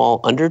small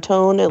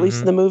undertone, at least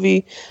in the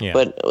movie. Yeah.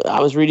 But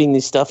I was reading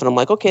these stuff and I'm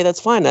like, okay, that's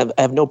fine. I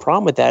have no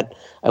problem with that.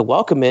 I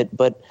welcome it.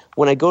 But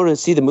when I go to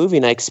see the movie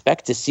and I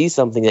expect to see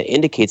something that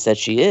indicates that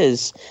she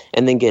is,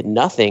 and then get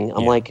nothing,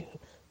 I'm like,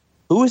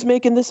 who is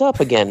making this up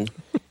again?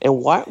 And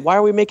why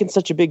are we making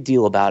such a big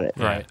deal about it?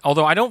 Right.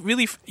 Although I don't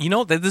really,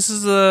 that this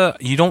is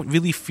you don't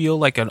really feel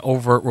like an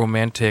overt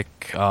romantic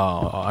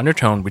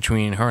undertone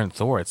between her and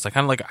Thor. It's like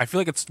kind of like I feel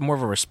like it's more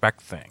of a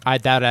respect thing.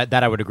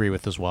 That I would agree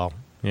with as well.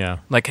 Yeah.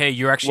 Like, hey,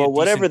 you're actually Well, a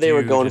whatever decent they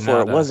were dude going and for,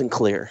 not it a- wasn't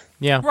clear.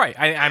 Yeah. Right.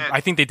 I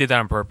think they did that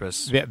on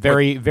purpose.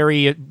 Very,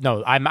 very.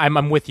 No,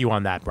 I'm with you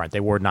on that, Brent. They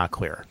were not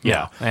clear.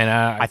 Yeah. And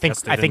I think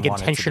guess they I think didn't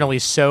want it to be. intentionally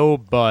so,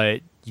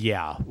 but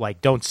yeah,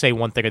 like don't say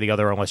one thing or the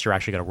other unless you're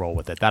actually going to roll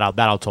with it. That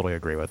I'll totally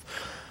agree with.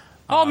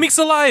 Oh, Meek's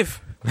alive.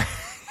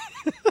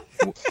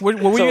 What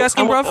were you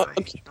asking, bruv?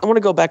 I want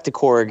to go back to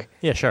Korg.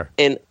 Yeah, sure.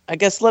 And I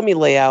guess let me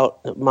lay out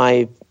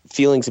my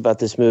feelings about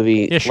this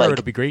movie. Yeah, sure. Like,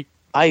 It'll be great.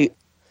 I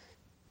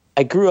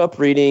grew up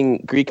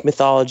reading Greek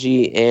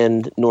mythology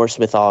and Norse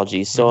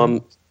mythology, so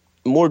I'm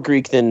more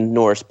Greek than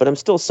Norse, but I'm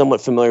still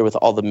somewhat familiar with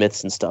all the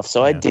myths and stuff.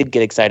 So I did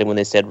get excited when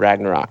they said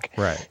Ragnarok.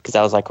 Right. Because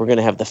I was like, we're going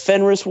to have the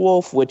Fenris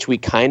wolf, which we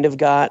kind of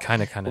got.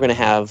 Kind of. We're going to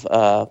have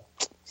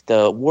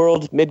the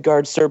world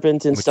Midgard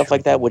serpent and stuff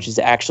like that, which is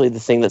actually the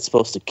thing that's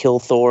supposed to kill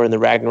Thor in the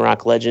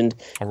Ragnarok legend.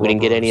 We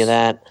didn't get any of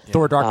that.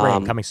 Thor: Dark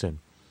Reign coming soon.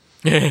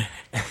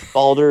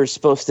 Balder's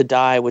supposed to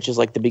die, which is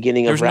like the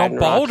beginning There's of no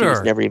Ragnarok. He was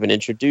Balder. never even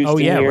introduced Oh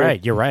in yeah, here.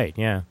 right. You're right.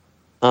 Yeah.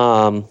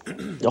 A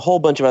whole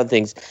bunch of other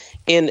things.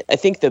 And I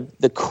think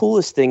the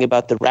coolest thing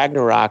about the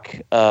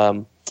Ragnarok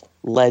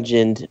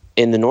legend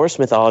in the Norse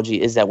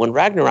mythology is that when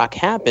Ragnarok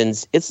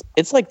happens, it's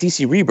like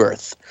DC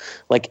Rebirth.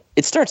 Like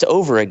it starts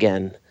over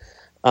again.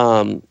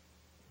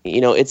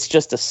 It's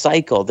just a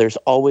cycle. There's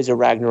always a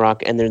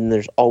Ragnarok, and then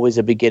there's always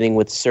a beginning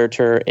with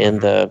Surtur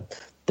and the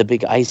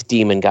big ice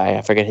demon guy.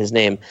 I forget his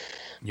name.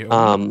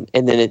 And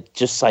then it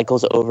just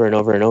cycles over and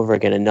over and over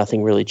again, and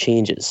nothing really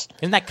changes.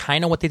 Isn't that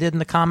kind of what they did in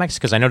the comics?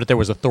 Because I know that there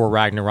was a Thor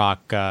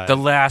Ragnarok. The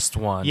last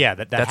one. Yeah,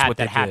 That's what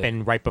they did.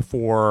 happened right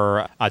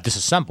before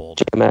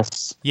Disassembled.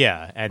 MS.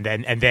 Yeah, and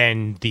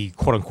then the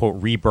quote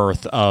unquote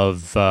rebirth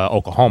of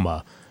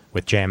Oklahoma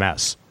with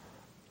JMS.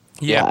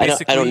 Yeah, I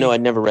basically. don't know. I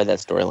never read that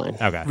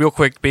storyline. Okay. Real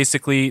quick,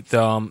 basically,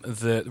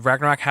 the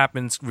Ragnarok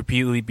happens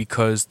repeatedly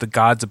because the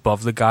gods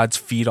above the gods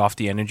feed off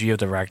the energy of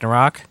the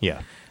Ragnarok.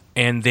 Yeah.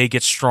 And they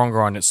get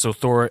stronger on it. So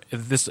Thor,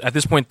 at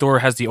this point, Thor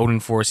has the Odin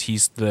Force.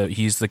 He's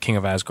the king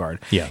of Asgard.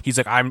 Yeah. He's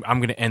like, I'm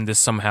going to end this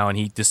somehow, and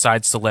he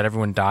decides to let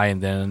everyone die,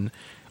 and then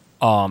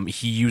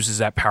he uses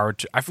that power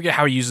to. I forget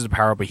how he uses the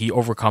power, but he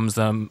overcomes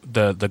them,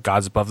 the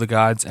gods above the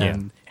gods,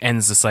 and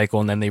ends the cycle.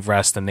 And then they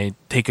rest, and they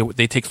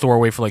take Thor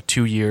away for like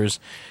 2 years,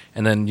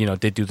 and then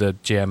they do the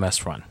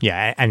JMS run.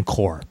 Yeah, and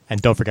Clor,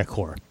 and don't forget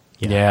Clor.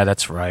 Yeah,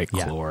 that's right,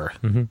 Yeah. Clor.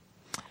 Mm-hmm.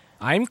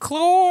 I'm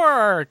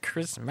Clor,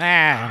 Chris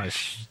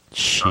Mash.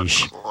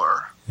 Sheesh.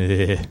 Or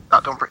Eh.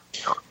 don't break.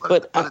 Don't let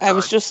But it- let it I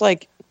was die. just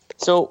like,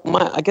 so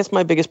I guess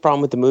my biggest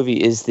problem with the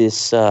movie is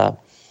this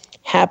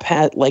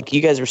like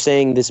you guys were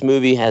saying, this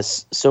movie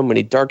has so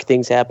many dark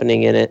things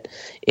happening in it,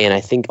 and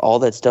I think all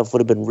that stuff would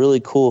have been really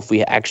cool if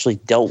we actually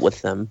dealt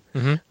with them.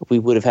 Mm-hmm. We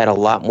would have had a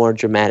lot more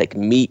dramatic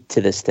meat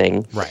to this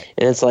thing. Right.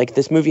 And it's like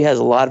this movie has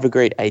a lot of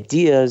great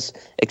ideas,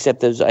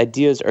 except those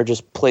ideas are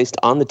just placed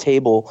on the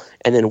table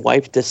and then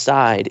wiped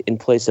aside in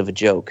place of a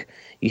joke.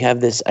 You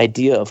have this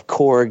idea of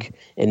Korg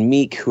and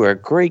Meek, who are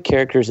great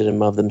characters in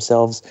and of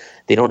themselves.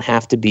 They don't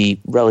have to be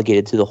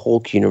relegated to the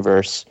Hulk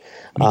universe.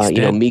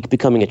 dead. Meek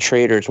becoming a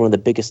traitor is one of the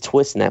biggest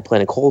twists in that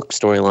Planet Hulk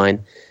storyline.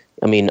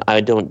 I mean,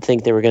 I don't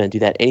think they were going to do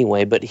that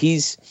anyway, but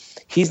he's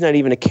not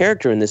even a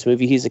character in this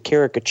movie. He's a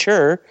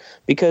caricature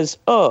because,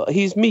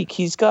 he's Meek.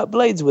 He's got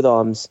blades with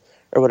arms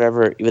or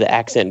whatever the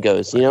accent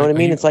goes. You know what I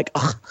mean? It's like,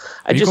 I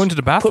you just going to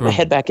the put my bathroom?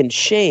 head back in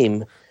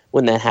shame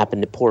when that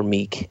happened to poor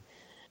Meek.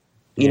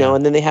 You know,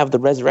 and then they have the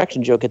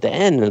resurrection joke at the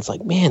end, and it's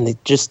like, man,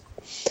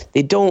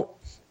 they don't.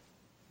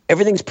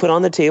 Everything's put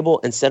on the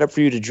table and set up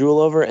for you to drool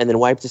over, and then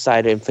wiped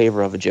aside in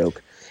favor of a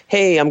joke.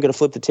 Hey, I'm going to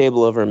flip the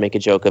table over and make a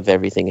joke of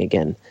everything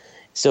again.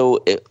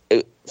 So it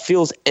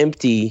feels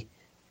empty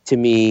to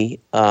me.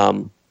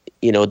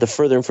 The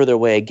further and further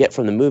away I get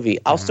from the movie,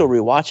 I'll still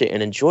rewatch it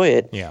and enjoy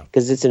it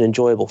because it's an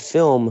enjoyable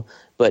film.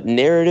 But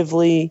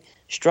narratively,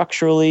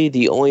 structurally,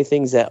 the only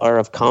things that are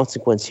of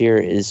consequence here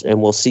is,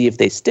 and we'll see if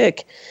they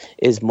stick,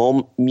 is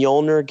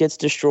Mjolnir gets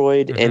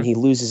destroyed and he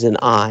loses an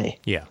eye.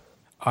 Yeah.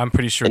 I'm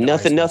pretty sure. And the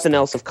ice nothing is-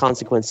 else of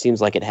consequence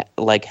seems like it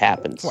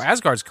happens. Well,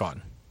 Asgard's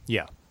gone,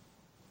 Yeah.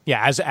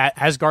 Yeah.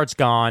 Asgard's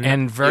gone,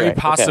 and very Right,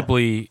 okay.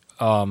 possibly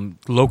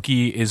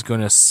Loki is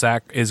going to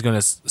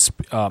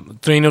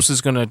Thanos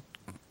is going to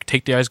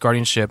take the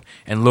Asgardian ship,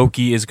 and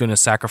Loki is going to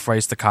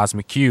sacrifice the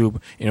cosmic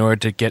cube in order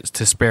to get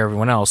to spare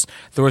everyone else.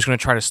 Thor's going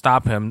to try to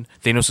stop him.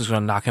 Thanos is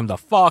going to knock him the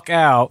fuck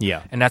out.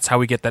 Yeah. And that's how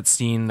we get that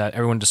scene that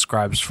everyone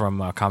describes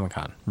from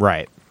Comic-Con.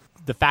 Right.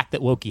 The fact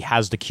that Loki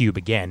has the cube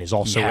again is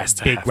also He has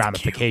to big have the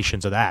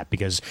ramifications of that,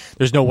 because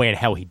there's no way in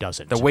hell he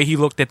doesn't. The way he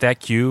looked at that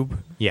cube,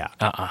 yeah.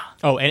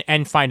 Oh,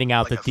 and finding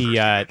out that the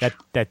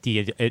that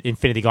the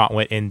Infinity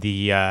Gauntlet in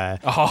the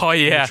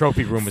the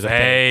trophy room was fake. a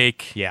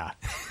fake. Yeah.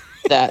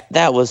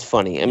 That was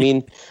funny. I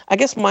mean, I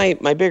guess my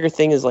bigger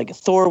thing is like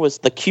Thor was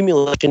the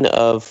accumulation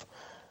of,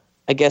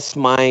 I guess,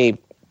 my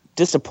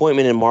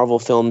disappointment in Marvel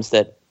films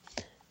that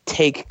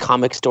take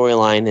comic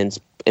storyline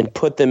and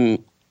put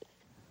them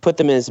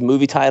as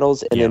movie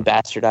titles and then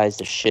bastardize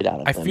the shit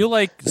out of them. I feel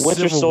like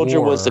Winter Civil Soldier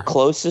War- was the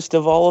closest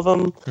of all of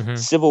them. Mm-hmm.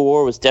 Civil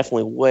War was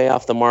definitely way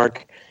off the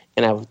mark,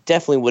 and I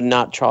definitely would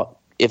not try.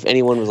 If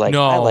anyone was like,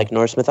 No. I like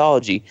Norse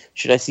mythology,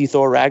 should I see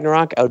Thor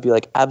Ragnarok? I would be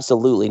like,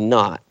 absolutely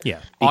not. Yeah.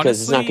 Because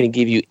it's not Honestly- going to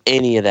give you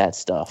any of that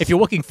stuff. If you're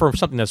looking for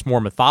something that's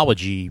more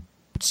mythology,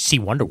 see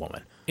Wonder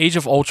Woman. Age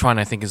of Ultron,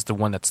 I think, is the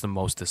one that's the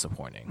most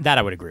disappointing. That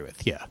I would agree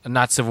with. Yeah.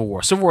 Not Civil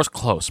War. Civil War's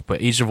close,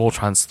 but Age of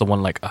Ultron's the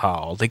one like,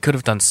 oh, they could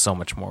have done so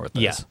much more with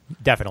this. Yeah,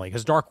 definitely.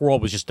 Because Dark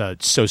World was just a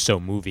so-so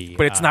movie,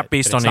 But it's not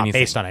based but it's on not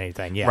anything. Based on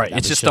anything, yeah. Right. that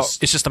It's was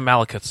just a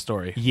Malekith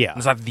story. Yeah.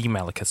 It's not the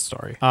Malekith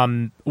story.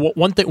 One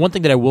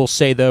thing that I will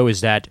say though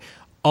is that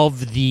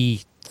of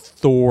the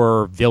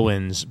Thor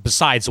villains,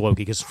 besides Loki,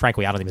 because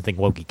frankly I don't even think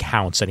Loki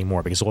counts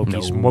anymore, because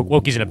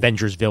Loki's an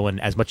Avengers villain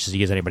as much as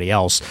he is anybody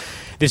else.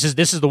 This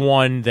is the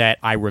one that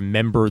I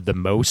remember the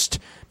most,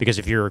 because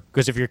if you're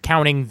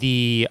counting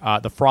the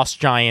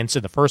Frost Giants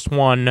in the first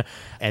one,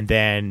 and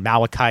then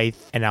Malekith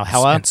and now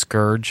Hela. And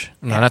Scourge.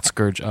 No, not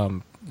Scourge.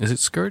 Is it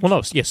Scourge? Well,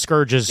 no, yeah,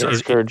 Scourge is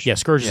Scourge.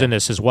 Scourge is in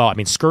this as well. I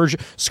mean, Scourge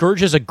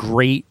is a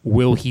great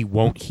will he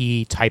won't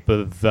he type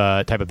of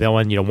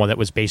villain. You know, one that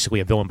was basically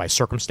a villain by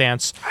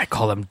circumstance. I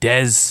call them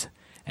Dez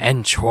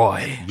and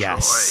Troy.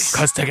 Yes,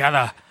 Because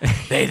together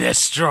they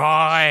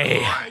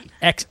destroy.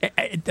 Judge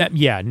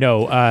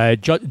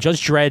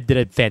Dredd did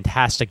a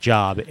fantastic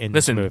job in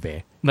Listen, this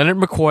movie. Leonard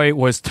McCoy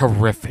was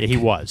terrific.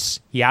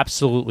 He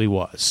absolutely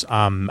was.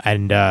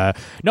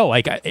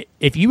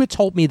 If you had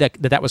told me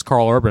that was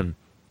Carl Urban,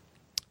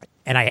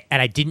 and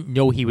I didn't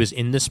know he was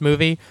in this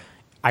movie,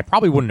 I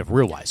probably wouldn't have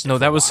realized it. No,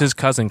 that was his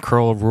cousin,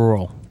 Curl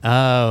Rural.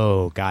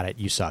 Oh, got it.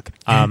 You suck.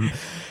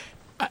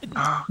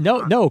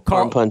 No,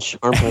 Carl. Arm punch.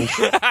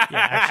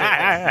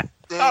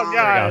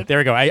 Damn. There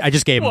we go. I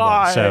just gave him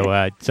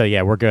one. So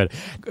yeah, we're good.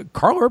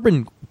 Carl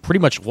Urban pretty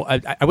much,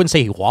 I wouldn't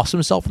say he lost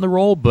himself in the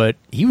role, but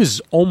he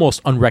was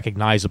almost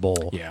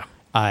unrecognizable. Yeah.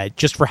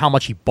 Just for how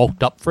much he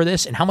bulked up for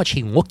this and how much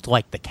he looked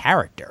like the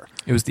character.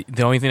 It was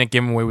the only thing that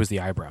gave him away was the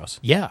eyebrows.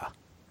 Yeah.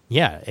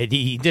 Yeah.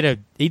 He did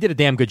a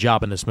damn good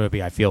job in this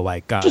movie, I feel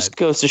like. Just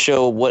goes to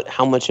show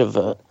how much of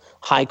a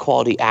high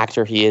quality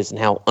actor he is and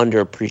how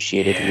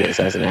underappreciated he is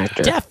as an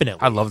actor.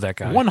 Definitely. I love that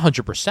guy.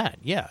 100%.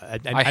 Yeah.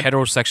 I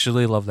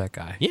heterosexually love that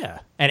guy. Yeah.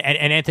 And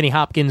Anthony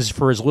Hopkins,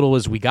 for as little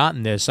as we got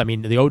in this, I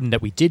mean, the Odin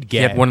that we did He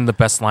get. had one of the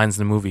best lines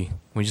in the movie.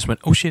 We just went,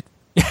 oh shit.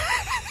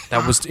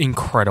 That was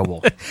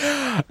incredible.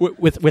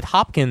 With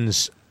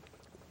Hopkins,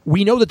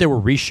 we know that there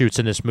were reshoots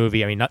in this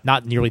movie. I mean,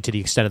 not nearly to the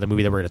extent of the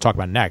movie that we're going to talk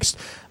about next.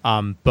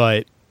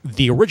 But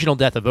the original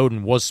Death of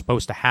Odin was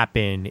supposed to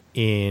happen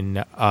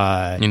in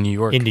In New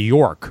York. In New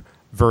York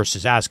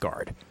versus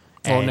Asgard.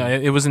 Oh no,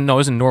 it was in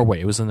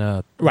Norway. It was in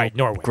a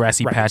Norway,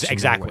 grassy right, patch. in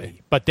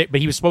exactly. Norway. But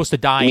he was supposed to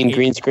die. You mean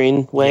green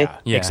screen way?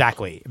 Yeah,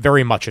 exactly.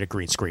 Very much in a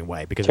green screen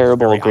way because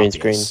Terrible it was very green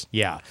obvious. screen.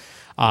 Yeah.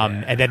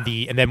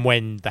 And then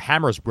when the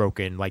hammer's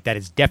broken, like that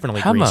is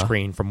definitely green Hammer.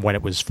 screen from when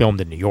it was filmed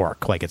in New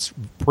York. Like it's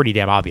pretty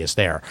damn obvious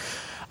there.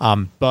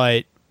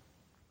 But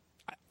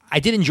I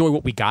did enjoy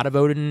what we got of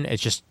Odin.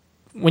 It's just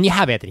when you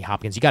have Anthony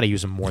Hopkins, you got to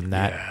use him more than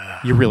that. Yeah.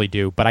 You really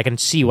do. But I can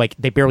see like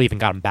they barely even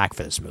got him back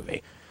for this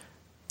movie.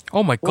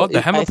 Oh my god,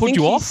 the hammer put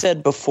you off? He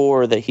said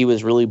before that he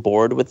was really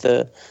bored with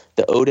the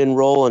Odin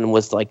role and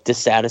was like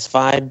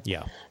dissatisfied.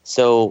 Yeah.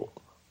 So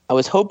I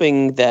was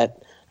hoping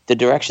that the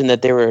direction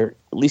that they were,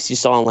 at least you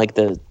saw in like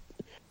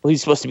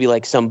he's supposed to be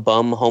like some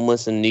bum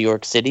homeless in New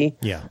York City.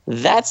 Yeah.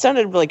 That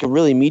sounded like a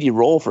really meaty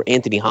role for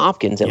Anthony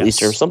Hopkins, at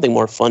least, or something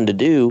more fun to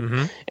do.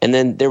 Mm-hmm. And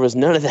then there was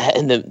none of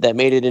that that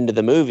made it into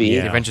the movie.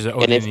 Yeah. The Adventures of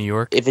Odin in New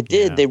York. If it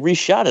did, they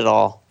reshot it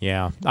all.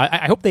 Yeah.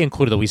 I hope they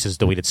included at least his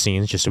deleted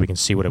scenes just so we can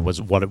see what it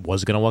was going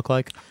to look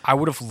like. I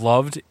would have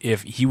loved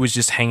if he was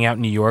just hanging out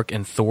in New York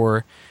and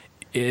Thor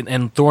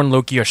and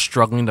Loki are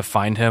struggling to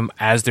find him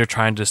as they're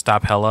trying to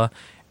stop Hela.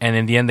 And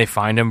in the end, they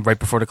find him right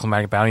before the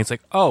climatic battle. And it's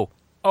like, oh,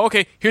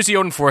 okay, here's the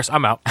Odin Force.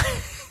 I'm out.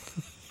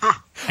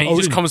 And he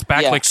just comes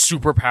back like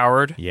super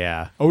powered.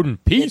 Yeah. Odin,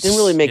 peace. It didn't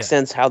really make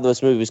sense how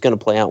this movie was going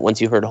to play out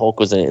once you heard Hulk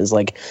was in it. It's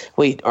like,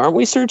 wait, aren't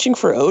we searching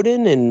for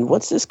Odin? And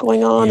what's this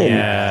going on?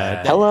 Yeah.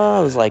 And Hela,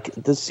 I was like,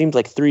 this seems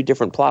like three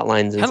different plot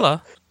lines.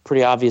 Hela?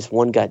 pretty obvious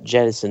one got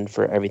jettisoned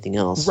for everything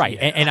else. Right,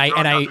 and I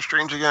Doctor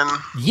Strange again.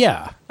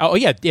 yeah, oh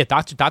yeah.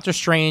 Doctor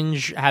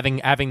Strange having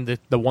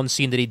the one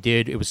scene that he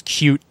did, it was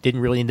cute. Didn't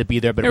really need to be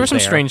there, but There it were was some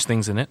there. strange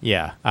things in it.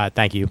 Yeah,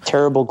 thank you.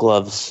 Terrible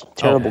gloves.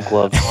 Terrible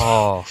gloves.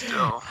 Oh,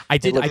 Still. I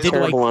did look like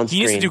terrible on he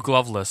needs to screen. do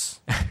gloveless.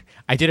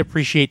 I did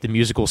appreciate the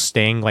musical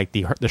sting, like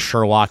the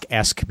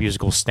Sherlock-esque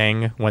musical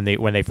sting when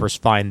they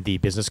first find the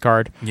business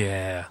card.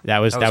 Yeah, That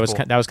was cool.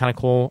 kind of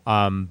cool.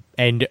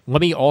 And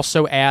let me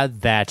also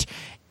add that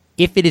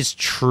if it is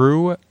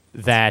true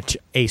that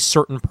a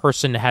certain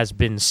person has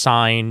been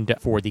signed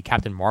for the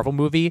Captain Marvel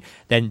movie,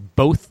 then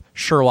both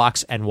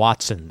Sherlocks and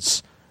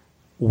Watsons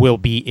will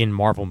be in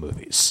Marvel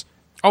movies.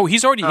 Oh,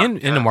 he's already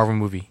in a Marvel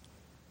movie.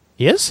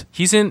 He is?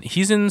 He's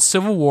in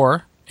Civil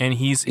War, and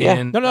he's Yeah.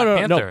 in No, Black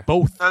Panther.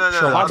 both No,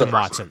 Sherlocks the and first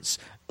Watsons.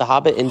 The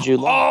Hobbit and Jude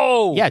Law.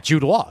 Oh, Yeah,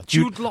 Jude Law.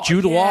 Jude Law,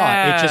 Jude Law.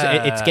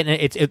 yeah. It's getting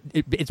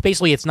it's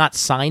basically it's not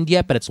signed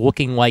yet, but it's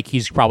looking like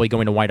he's probably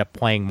going to wind up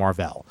playing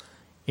Marvel.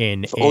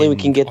 If only we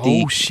can get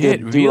the Oh,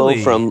 shit, good duo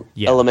really? from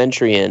Yeah.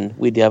 Elementary in.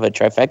 We'd have a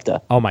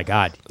trifecta. Oh my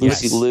God!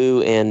 Lucy Yes.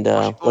 Liu and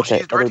what's she's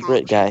that other directing-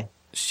 Brit guy?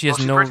 she has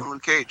She's no. directing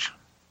Luke Cage.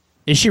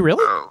 Is she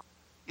really? Oh,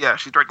 yeah,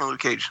 she's directing Luke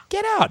Cage.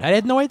 Get out! I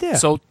had no idea.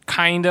 So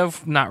kind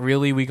of, not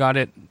really. We got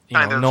it.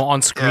 Kind of, No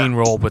on-screen yeah.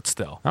 role, but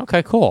still.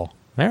 Okay, cool.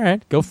 All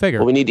right, go figure.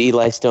 Well, we need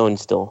Eli Stone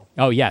still.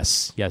 Oh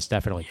yes,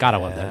 definitely. Gotta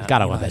love that.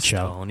 Gotta love that show.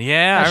 Stone.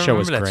 Yeah, That I show remember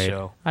was that great.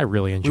 show. I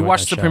really enjoyed. We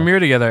watched that the show. premiere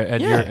together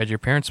at Yeah. your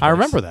parents' place. I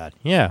remember that.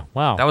 Yeah.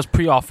 Wow. That was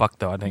pretty all fucked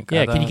though. I think.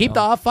 Yeah, can you keep the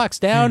off fox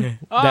down?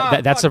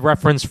 That's a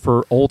reference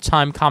for old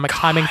time comic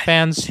timing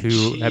fans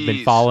who have been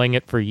Jeez. following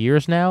it for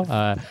years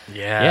now.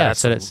 Yeah.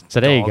 so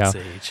there you go. dog's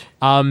age.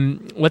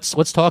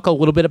 Let's talk a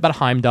little bit about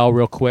Heimdall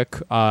real quick.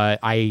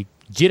 I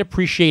did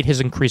appreciate his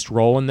increased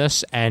role in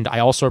this, and I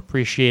also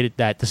appreciated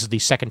that this is the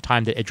second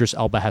time that Idris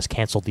Elba has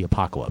canceled the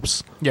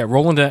apocalypse. Yeah,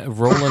 Roland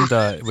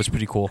was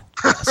pretty cool.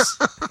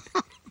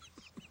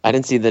 I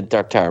didn't see the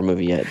Dark Tower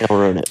movie yet. Don't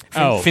ruin it.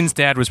 Oh. Finn's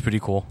dad was pretty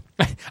cool.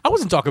 I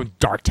wasn't talking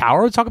Dark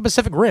Tower. I was talking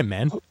Pacific Rim,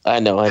 man.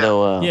 I know.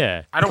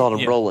 Yeah. I don't Called him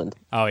yeah. Roland.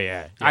 Oh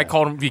yeah. I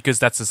called him because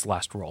that's his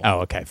last role. Oh,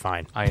 okay,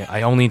 fine.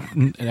 I only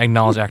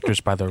acknowledge actors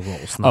by their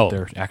roles, not Oh.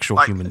 their actual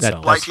Like, human that-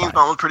 selves. Like That's James fine.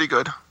 Bond was pretty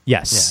good.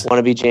 Yes. Want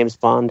to be James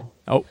Bond?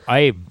 Oh,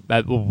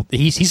 well,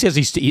 he says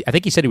I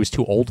think he said he was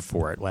too old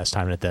for it last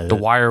time at the The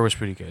Wire was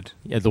pretty good.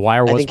 Yeah, the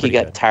Wire was I think he pretty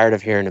got good. tired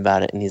of hearing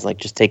about it, and he's like,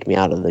 "Just take me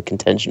out of the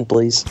contention,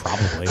 please."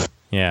 Probably.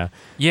 Yeah.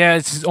 Yeah,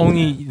 there's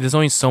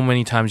only so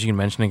many times you can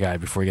mention a guy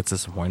before he gets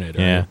disappointed.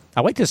 Right? Yeah.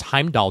 I liked his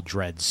Heimdall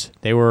dreads.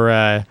 They were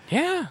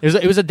Yeah. it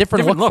was a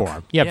different, Different look look. for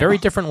him. Yeah, Yeah. very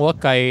different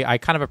look. I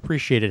kind of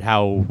appreciated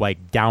how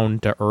like down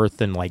to earth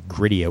and like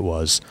gritty it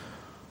was.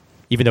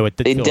 Even though it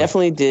did They feel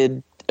definitely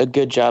did a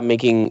good job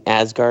making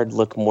Asgard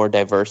look more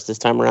diverse this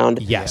time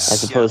around. Yes.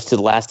 As opposed to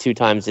the last two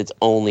times, it's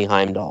only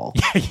Heimdall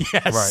like,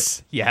 yes.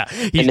 Right. Yeah.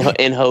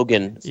 and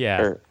Hogan.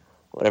 Yeah. Or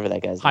whatever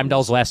that guy's name is.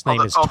 Heimdall's last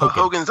name is Although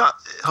Token.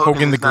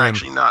 Hogan the Grim.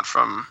 actually not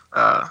from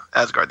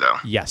Asgard, though.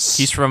 Yes.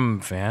 He's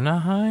from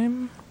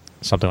Vanaheim.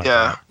 something like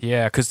Yeah. that.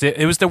 Yeah, because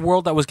it was the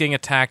world that was getting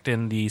attacked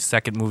in the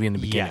second movie in the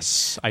beginning.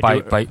 Yes. I by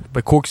do.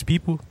 by Cork's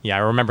people. Yeah, I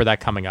remember that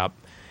coming up.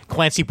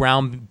 Clancy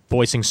Brown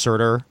voicing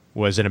Surtur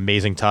was an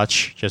amazing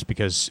touch just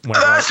because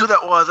whenever That's who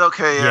that was.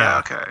 Okay, yeah,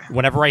 okay.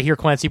 Whenever I hear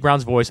Clancy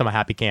Brown's voice, I'm a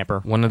happy camper.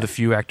 One of the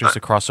few actors to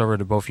cross over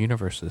to both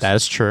universes. That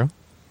is true.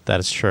 That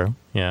is true.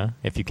 Yeah,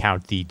 if you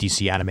count the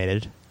DC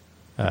animated.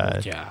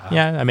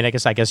 Yeah, I mean,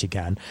 I guess you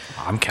can.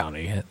 I'm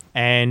counting it.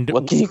 And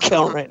What can you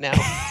count right now?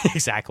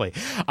 exactly.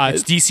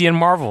 It's DC and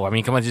Marvel. I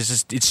mean, come on, it's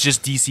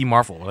just DC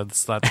Marvel.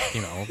 It's not,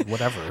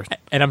 whatever.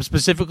 And I'm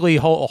specifically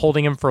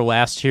holding him for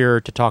last here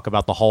to talk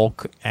about the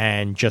Hulk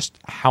and just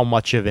how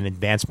much of an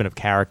advancement of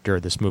character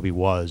this movie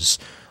was.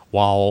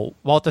 While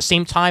at the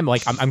same time,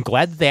 like I'm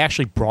glad that they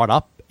actually brought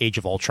up Age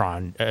of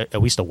Ultron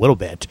at least a little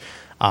bit.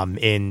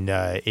 In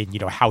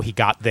how he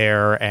got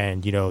there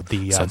and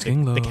Sun's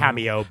getting the low.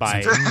 cameo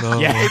by Sun's getting low.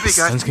 yeah Hey, big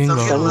guy, Sun's getting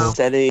sun's getting low. low.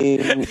 Setting.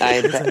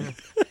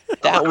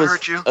 That was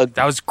hurt you.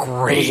 That was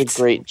great. a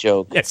great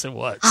joke yes it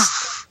was.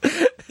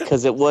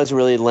 because it was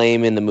really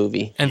lame in the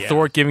movie. And Yeah.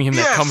 Thor giving him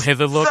that Yes, come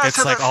hither look. that's It's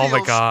how like, that oh my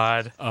feels.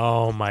 god,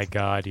 Oh my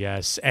god,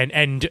 yes. And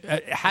I need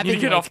having to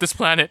get like, off this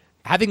planet.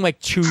 having like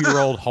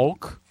 2-year-old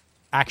Hulk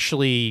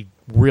actually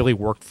really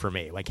worked for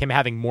me. Like him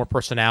having more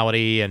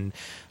personality and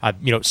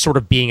sort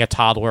of being a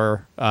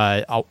toddler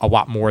a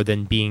lot more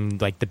than being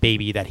like the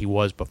baby that he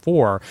was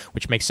before,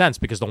 which makes sense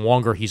because the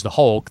longer he's the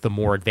Hulk, the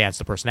more advanced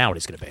the personality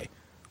is going to be.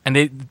 And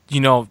they,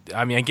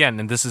 I mean, again,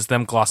 and this is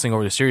them glossing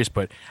over the serious,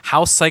 but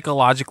how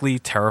psychologically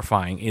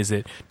terrifying is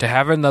it to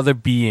have another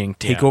being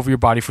take Yeah. over your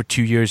body for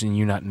 2 years and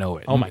you not know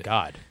it? Oh my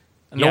god.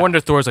 No Yeah.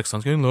 wonder Thor's like,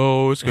 sun's getting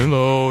low, it's getting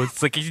low.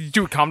 It's like,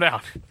 dude, calm down.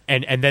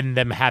 And then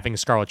them having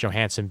Scarlett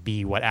Johansson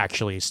be what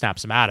actually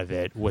snaps him out of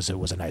it was a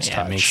nice Yeah, it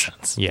touch. makes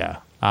sense. Yeah.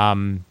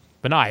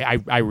 But no,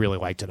 I really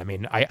liked it. I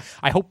mean, I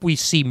hope we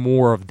see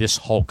more of this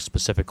Hulk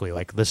specifically.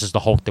 Like this is the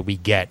Hulk that we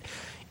get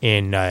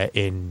in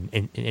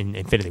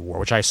Infinity War,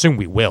 which I assume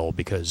we will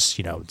because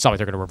it's not like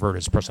they're going to revert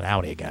his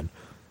personality again.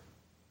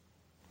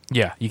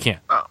 Yeah, you can't.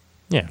 Oh.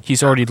 Yeah,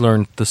 He's already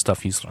learned the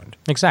stuff he's learned.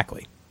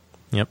 exactly.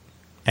 Yep.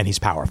 And he's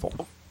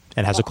powerful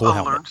and has a cool I'll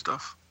helmet. learn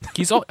stuff.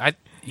 He's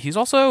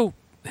also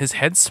his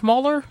head's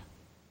smaller.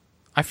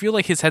 I feel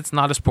like his head's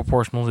not as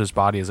proportional to his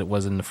body as it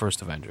was in the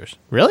first Avengers.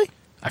 Really?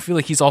 I feel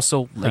like he's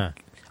also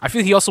I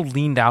feel he also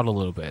leaned out a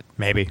little bit.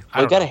 Maybe.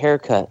 I got a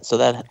haircut, so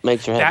that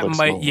makes your head That look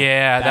might smaller.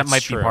 that That's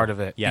might true. be part of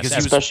it. Yes, because he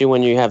was, Especially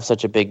when you have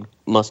such a big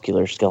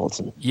muscular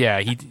skeleton.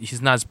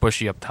 he's not as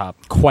bushy up top.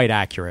 Quite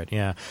accurate.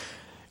 Yeah.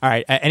 All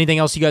right. Anything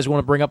else you guys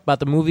want to bring up about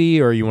the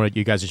movie, or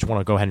you guys just want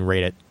to go ahead and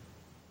rate it?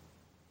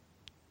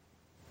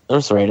 I'll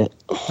just rate it.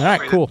 All right.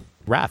 Cool.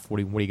 Raph, what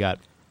do you got?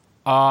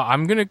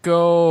 I'm gonna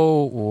go.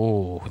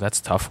 Oh, that's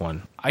a tough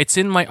one. It's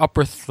in my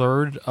upper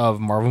third of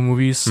Marvel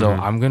movies, so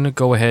I'm gonna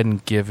go ahead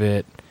and give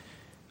it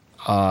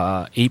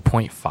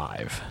 8.5.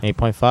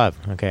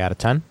 8.5. Okay, out of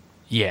 10.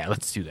 Yeah,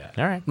 let's do that.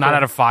 All right, not cool.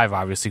 out of 5,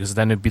 obviously, because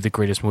then it'd be the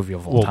greatest movie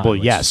of all time. Well,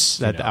 which, yes,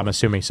 you know, I'm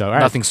assuming so. All right.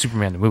 nothing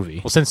Superman the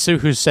movie. Well, since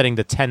Suhu's setting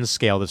the 10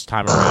 scale this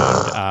time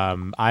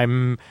around,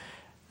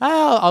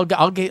 I'll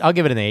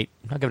give it an 8.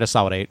 I'll give it a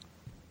solid 8. It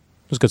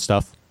was good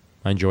stuff.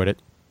 I enjoyed it.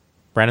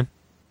 Brandon?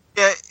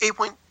 Yeah,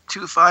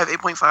 8.25,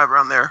 8.5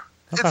 around there.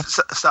 Okay. It's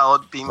a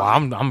solid B movie. Wow,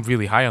 I'm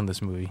really high on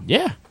this movie.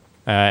 Yeah.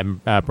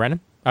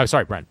 Brandon? Oh,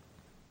 sorry, Brent.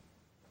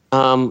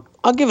 I'll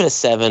give it a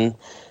 7.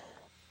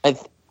 I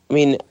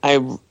mean, I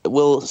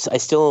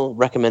still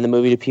recommend the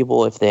movie to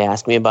people if they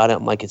ask me about it.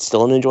 I'm like, it's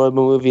still an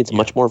enjoyable movie. It's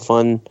much more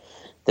fun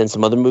than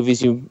some other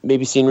movies you've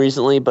maybe seen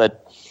recently.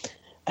 But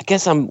I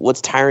guess what's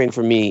tiring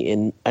for me,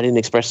 and I didn't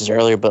express this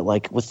earlier, but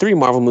like with 3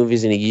 Marvel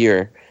movies in a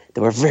year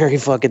that were very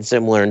fucking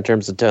similar in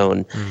terms of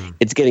tone,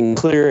 it's getting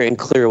clearer and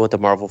clearer what the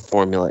Marvel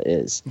formula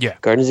is. Yeah.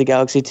 Guardians of the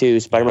Galaxy 2,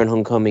 Spider-Man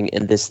Homecoming,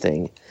 and this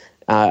thing.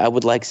 I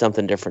would like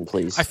something different,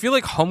 please. I feel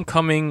like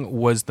Homecoming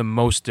was the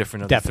most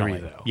different of Definitely.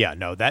 the 3, though. Yeah,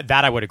 no, that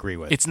I would agree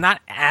with. It's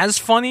not as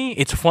funny.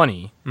 It's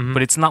funny,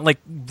 but it's not like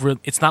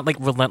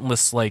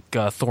relentless like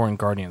Thor and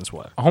Guardians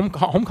was.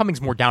 Homecoming's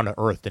more down to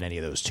earth than any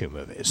of those 2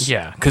 movies.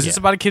 Yeah, because it's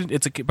about a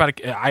kid.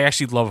 I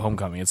actually love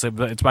Homecoming. It's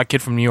about a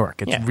kid from New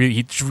York. It's Yeah.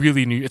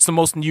 really new. It's the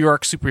most New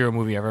York superhero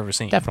movie I've ever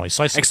seen. Definitely.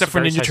 Except for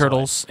very Ninja slice of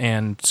Turtles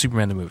and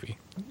Superman the movie.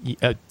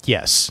 life.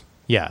 Yes.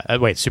 Yeah.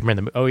 Wait, Superman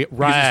the... Oh, yeah, Because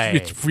right.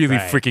 It's really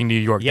right. freaking New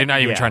York. Yeah, They're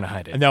not even yeah. trying to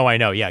hide it. No, I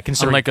know. Yeah,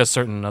 considering... Unlike a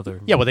certain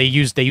other. Yeah, well, they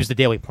use the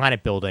Daily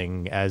Planet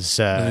building as...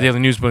 The Daily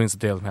News building's the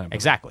Daily Planet building.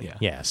 Exactly.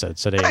 Yeah, so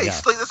there you Hey, go.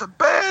 Slade, that's a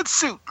bad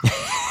suit.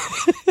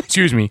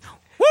 Excuse me.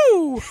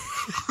 Woo!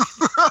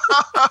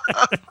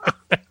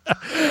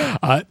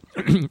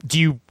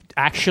 Do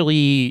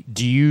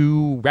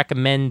you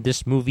recommend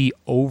this movie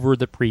over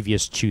the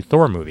previous 2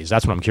 Thor movies?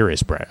 That's what I'm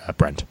curious,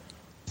 Brent.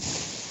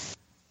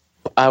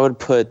 I would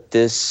put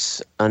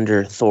this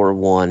under Thor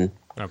 1.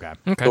 Okay.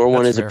 Okay, Thor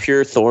 1 that's is fair. a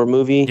pure Thor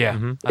movie. Yeah,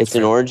 that's It's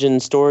an fair. origin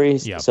story,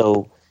 Yeah.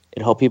 so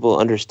it helped people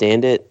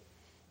understand it.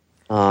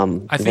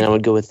 And then think- I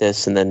would go with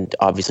this, and then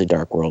obviously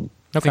Dark World.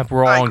 I think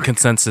we're all in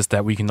consensus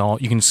that you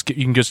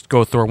can just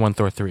go Thor 1,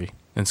 Thor 3,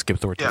 and skip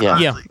Thor 2. Yeah.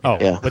 Yeah. Yeah. Oh,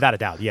 Yeah. without a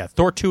doubt. Yeah.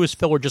 Thor 2 is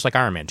filler just like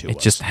Iron Man 2 It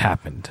was. just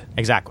happened.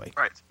 Exactly.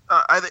 Right.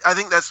 I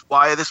think that's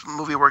why this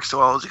movie works so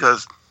well, is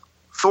because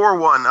Thor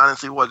 1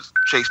 honestly was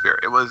Shakespeare.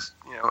 It was,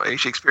 a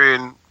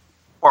Shakespearean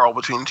quarrel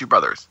between 2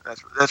 brothers.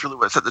 That's really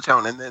what set the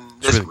tone. And then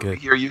this really movie good.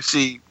 here, you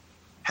see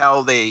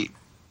how they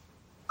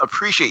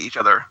appreciate each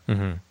other,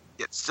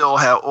 yet still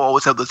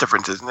always have those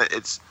differences. And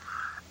it's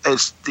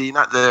the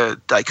not the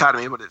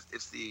dichotomy, but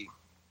it's the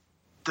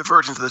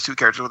divergence of the 2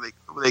 characters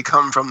where they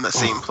come from the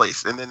same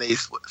place, and then they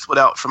split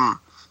out from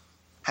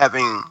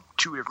having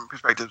 2 different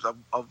perspectives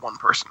of one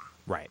person.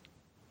 Right.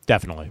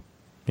 Definitely.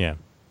 Yeah.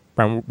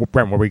 Brent,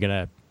 what were we going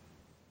to...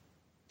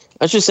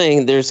 I was just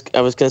saying,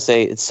 I was going to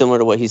say, it's similar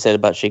to what he said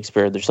about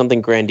Shakespeare. There's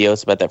something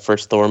grandiose about that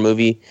first Thor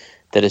movie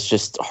that is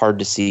just hard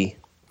to see.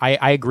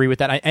 I agree with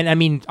that. And I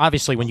mean,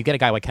 obviously, when you get a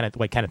guy like Kenneth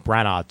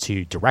Branagh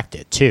to direct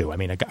it, too, I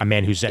mean, a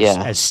man who's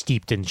as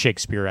steeped in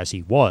Shakespeare as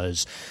he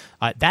was,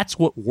 that's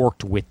what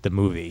worked with the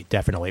movie,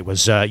 definitely,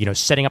 was,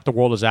 setting up the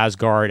world as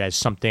Asgard as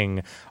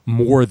something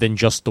more than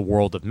just the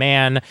world of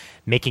man,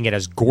 making it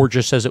as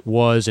gorgeous as it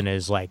was and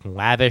as,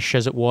 lavish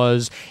as it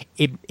was.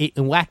 It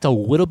lacked a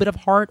little bit of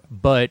heart,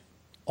 but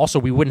also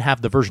we wouldn't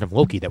have the version of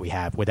Loki that we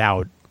have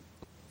without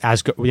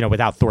Asgard,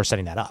 without Thor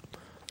setting that up.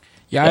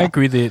 Yeah, I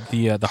agree.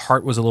 The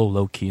heart was a little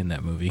low key in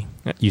that movie.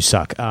 You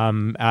suck.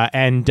 And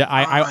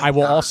I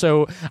will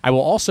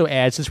also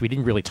add, since we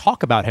didn't really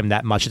talk about him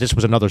that much, this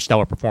was another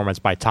stellar performance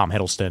by Tom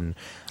Hiddleston.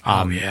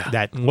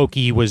 That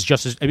Loki was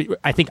just as.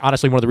 I think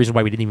honestly, one of the reasons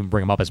why we didn't even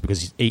bring him up is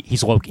because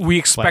he's Loki. We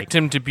expect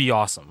him to be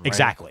awesome. Right?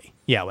 Exactly.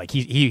 Yeah,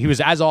 he was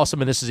as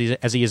awesome in this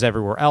as he is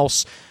everywhere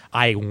else.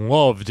 I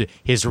loved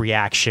his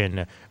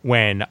reaction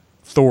when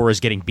Thor is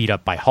getting beat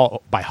up by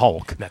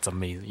Hulk. That's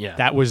amazing. Yeah,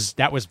 That was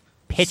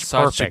pitch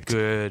such perfect. a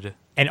good.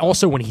 And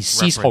also when he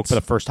sees Hulk reference. for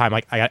the first time,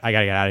 I gotta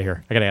get out of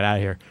here. I gotta get out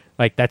of here.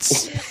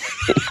 That's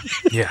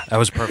Yeah, that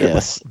was perfect.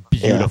 Yes.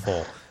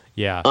 beautiful.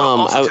 Yeah.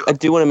 I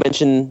do want to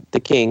mention the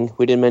King.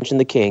 We didn't mention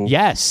the King.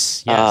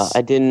 Yes.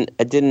 I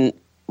didn't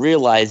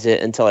realize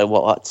it until I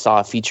saw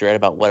a featurette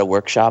about what a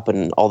workshop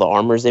and all the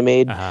armors they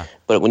made. Uh-huh.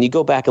 But when you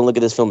go back and look at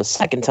this film a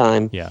second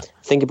time, Yeah.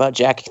 think about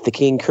Jack the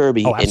King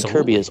Kirby, Oh, and absolutely.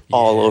 Kirby is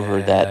all over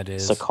Yeah, that it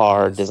is.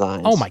 Sakaar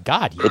design. Oh my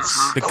God! Yes.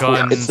 It's The cool.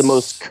 guns. It's the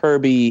most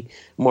Kirby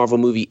Marvel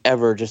movie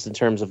ever, just in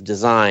terms of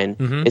design.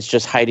 It's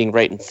just hiding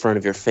right in front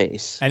of your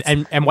face.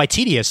 and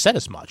Waititi has said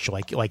as much.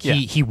 Like Yeah.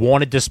 he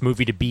wanted this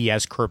movie to be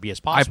as Kirby as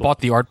I possible. bought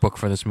the art book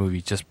for this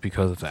movie just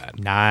because of that.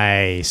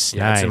 Nice,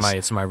 Yeah, nice.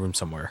 it's in my room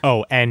somewhere.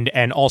 Oh, and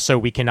also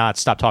we cannot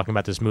stop talking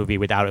about this movie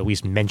without at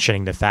least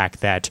mentioning the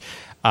fact that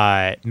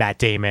Matt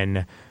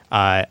Damon,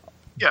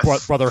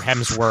 Yes. brother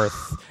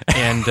Hemsworth,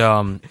 And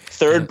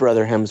Third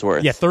brother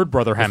Hemsworth. yeah, third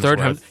brother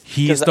Hemsworth.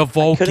 he's 'Cause the I couldn't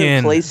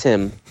Vulcan. place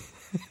him.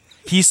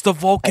 He's the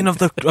Vulcan of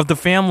the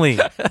family.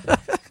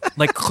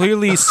 Like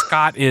clearly,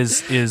 Scott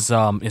is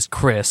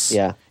Chris.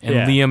 Yeah. and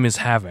Yeah. Liam is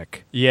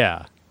Havoc.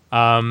 Yeah.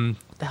 What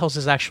the hell's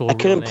his actual? I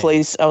couldn't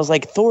place. I was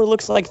like, Thor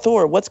looks like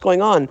Thor. What's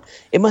going on?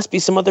 It must be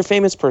some other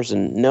famous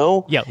person.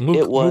 No. Yeah,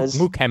 it was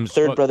Luke Hemsworth.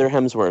 third brother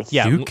Hemsworth.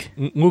 Yeah, Luke?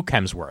 Luke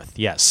Hemsworth.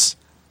 Yes.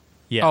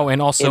 Yeah. Oh,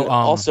 and also And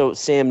also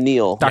Sam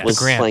Neill Dr. was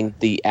Grant. playing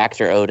the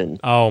actor Odin.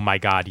 Oh my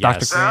God. Dr.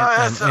 Yes.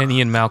 Grant and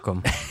Ian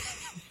Malcolm.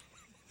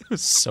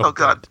 So Oh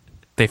God, good.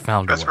 They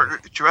found a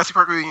Jurassic way.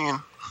 Park reunion.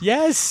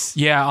 Yes.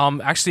 Yeah.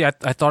 Actually, I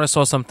thought I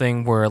saw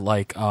something where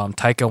like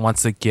Taika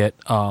wants to get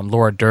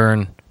Laura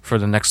Dern for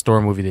the next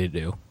Thor movie they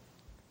do.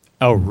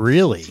 Oh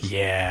really?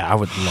 Yeah, I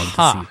would love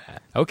to Huh. see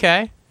that.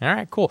 Okay. All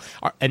right. Cool.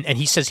 And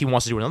he says he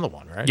wants to do another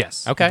one, right?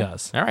 Yes, Okay. he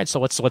does. All right. So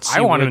let's see.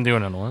 I want where- him to do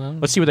another one.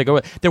 Let's see where they go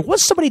with. There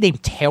was somebody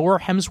named Taylor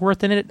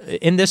Hemsworth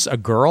in this, a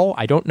girl.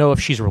 I don't know if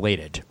she's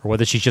related or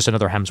whether she's just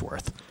another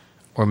Hemsworth.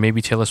 Or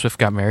maybe Taylor Swift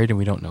got married and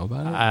we don't know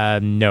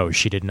about it. No,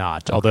 she did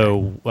not.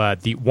 Although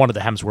the one of the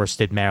Hemsworths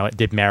did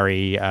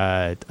marry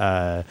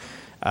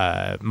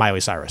Miley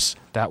Cyrus.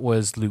 That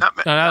was Luke. Not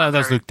ma- No, not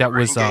that's married. Luke. That We're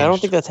was I don't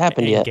think that's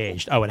happened yet.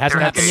 Engaged. Oh, it hasn't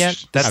They're happened yet.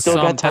 engaged. That's Still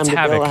got time that's to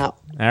Havoc. go out.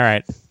 All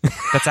right.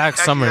 That's Alex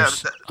Actually,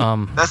 Summers.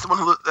 That's the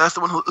one. That's the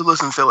one who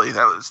lives in Philly.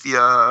 That was the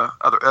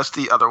other. That's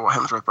the other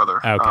Hemsworth brother.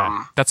 Okay.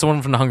 That's the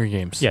one from the Hunger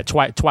Games. Yeah,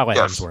 Twilight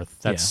Yes. Hemsworth.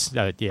 That's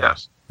yeah.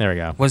 Yes. There we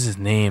go. What's his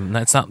name?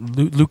 That's not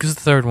Luke. Luke is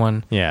the third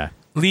one. Yeah.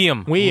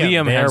 Liam.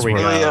 Liam. There we go.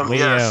 Liam, Liam.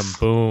 yes.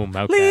 Boom.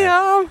 Okay.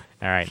 Liam.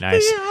 All right.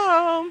 Nice.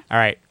 All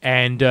right.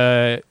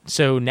 And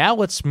so now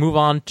let's move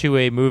on to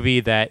a movie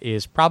that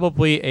is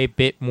probably a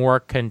bit more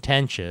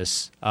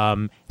contentious.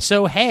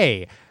 So,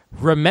 hey,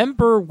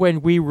 remember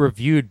when we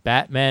reviewed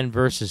Batman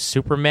versus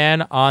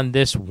Superman on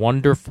this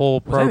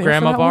wonderful I there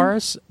program for of that one?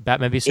 ours?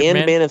 Batman v Superman?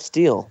 And Man of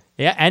Steel.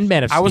 Yeah, and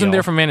Man of Steel. I wasn't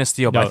there for Man of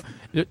Steel, No.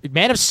 but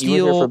Man of You were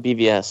Steel. there for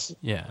BVS.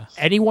 yeah.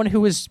 Anyone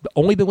who has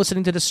only been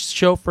listening to this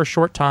show for a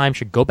short time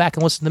should go back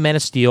and listen to Man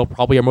of Steel.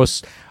 Probably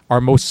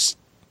our most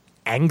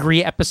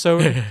angry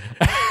episode.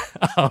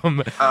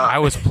 I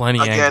was plenty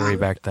Again, angry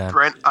back then.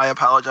 Brent, I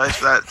apologize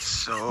for that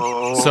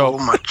so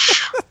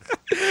much.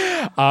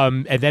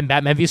 And then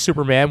Batman v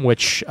Superman,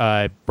 which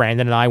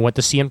Brandon and I went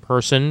to see in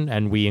person,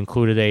 and we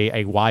included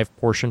a live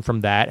portion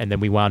from that, and then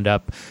we wound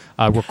up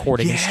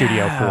recording in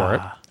studio for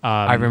it.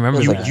 I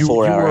remember It was You, like that. a you, you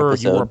 4-hour were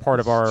episode. part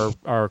of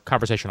our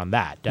conversation on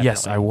that.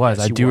 Yes, definitely. I was.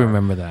 Yes, I you do were.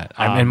 remember that.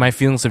 And my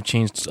feelings have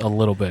changed a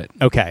little bit,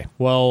 Okay,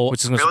 well,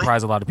 which is going to Really?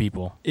 surprise a lot of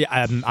people.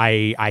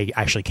 I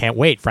actually can't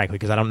wait, frankly,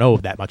 because I don't know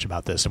that much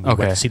about this, and we went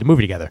Okay. to see the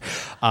movie together.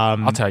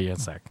 I'll tell you in a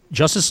sec.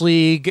 Justice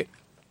League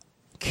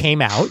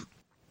came out,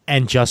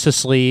 and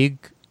Justice League,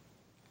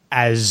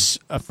 as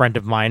a friend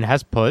of mine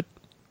has put,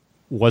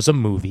 was a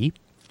movie.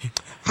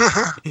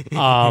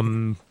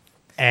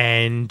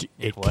 And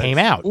it was. came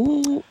out.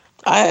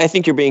 I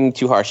think you're being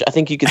too harsh. I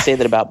think you could say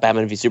that about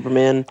Batman v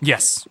Superman.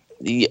 Yes.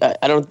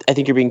 I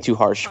think you're being too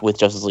harsh with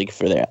Justice League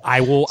for that.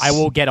 I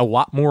will get a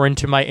lot more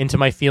into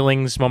my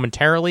feelings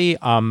momentarily.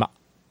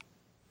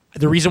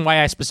 The reason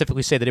why I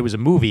specifically say that it was a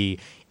movie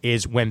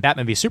is when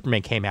Batman v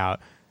Superman came out,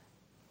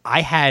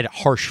 I had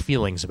harsh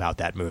feelings about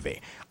that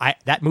movie.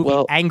 That movie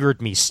Well-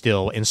 angered me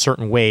still in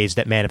certain ways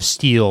that Man of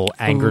Steel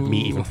angered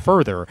me even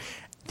further.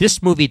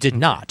 This movie did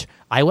not.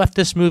 I left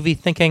this movie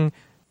thinking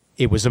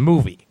it was a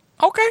movie.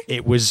 Okay.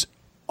 It was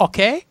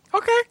okay.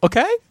 Okay.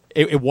 Okay.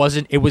 It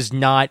wasn't. It was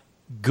not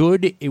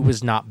good. It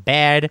was not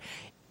bad.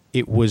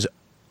 It was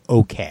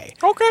okay.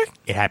 Okay.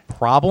 It had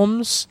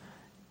problems,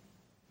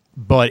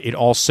 but it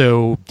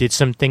also did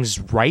some things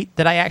right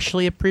that I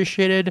actually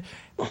appreciated.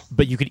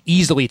 But you could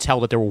easily tell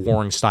that there were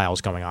warring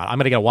styles going on. I'm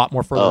going to get a lot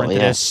more further into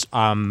yeah. this.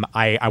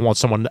 I want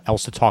someone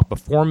else to talk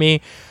before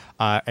me.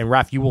 And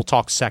Raph, you will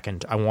talk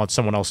second. I want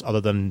someone else other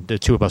than the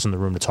two of us in the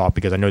room to talk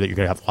because I know that you're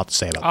going to have a lot to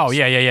say about Oh, this.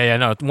 yeah.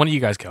 No, one of you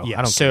guys go. Yeah.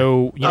 I don't care.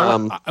 So, you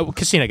know what?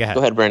 Christina, go ahead.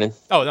 Go ahead, Brandon.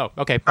 Oh, no.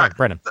 Okay. Fine.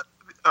 Brennan.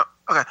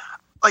 Okay,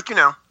 like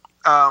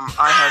I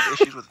have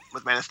issues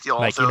with Man of Steel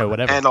Like, also,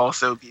 whatever. and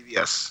also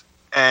BVS,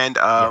 and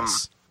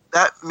Yes.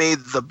 that made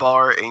the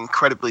bar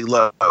incredibly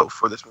low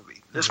for this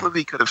movie. This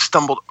movie could have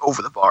stumbled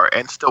over the bar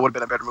and still would have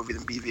been a better movie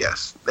than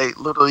BVS. They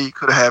literally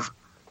could have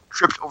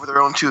tripped over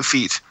their own 2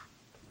 feet,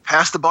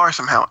 passed the bar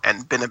somehow,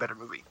 and been a better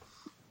movie.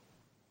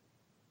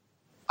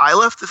 I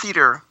left the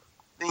theater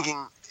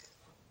thinking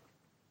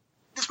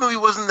this movie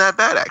wasn't that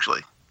bad,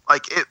 actually.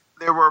 Like,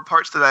 there were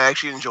parts that I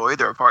actually enjoyed.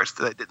 There were parts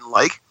that I didn't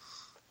like.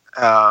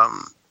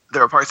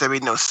 there were parts that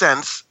made no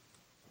sense,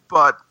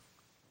 but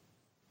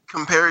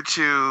compared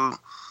to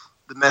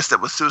the mess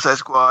that was Suicide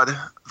Squad,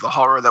 the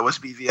horror that was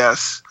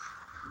BVS,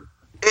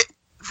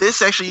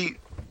 this actually,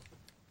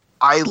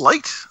 I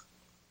liked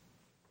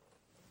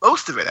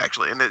most of it,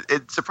 actually, and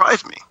it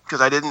surprised me,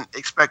 because I didn't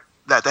expect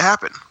that to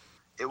happen.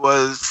 It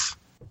was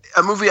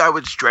a movie I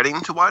was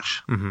dreading to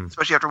watch,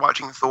 especially after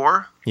watching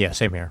Thor. Yeah,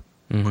 same here.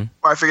 Where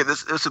I figured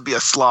this would be a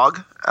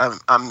slog.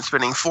 I'm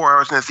spending 4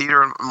 hours in the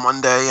theater in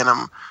one day, and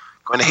I'm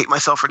going to hate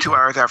myself for 2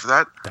 hours after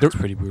that. That's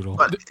pretty brutal.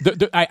 But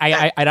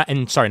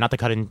And sorry, not to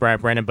cut in,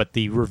 Brandon, but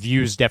the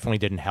reviews definitely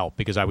didn't help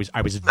because I was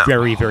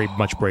very, very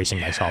much bracing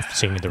myself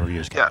seeing the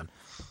reviews come in.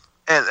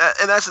 And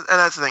that's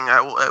the thing.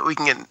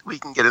 We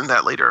can get into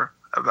that later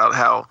about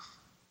how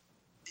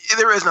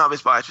there is an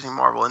obvious bias between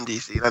Marvel and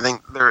DC, and I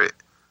think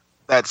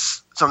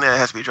that's something that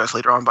has to be addressed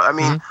later on. But I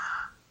mean,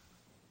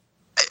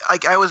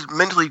 I was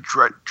mentally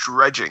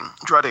dreading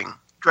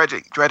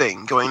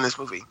going in this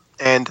movie,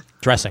 and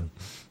dressing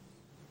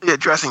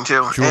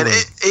too, and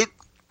it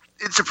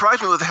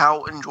surprised me with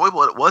how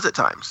enjoyable it was at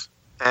times.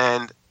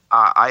 And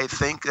I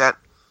think that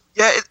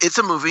it's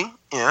a movie.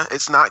 Yeah,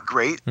 it's not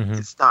great.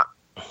 It's not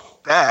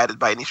bad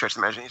by any stretch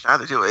of the imagination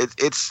either. Too,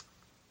 it's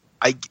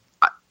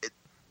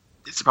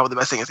probably the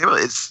best thing I say about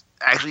it. It's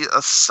actually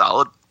a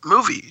solid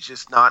movie. It's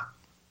just not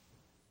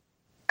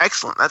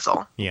excellent. That's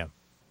all. Yeah.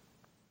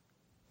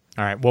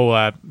 All right.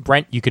 Well,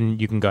 Brent, you can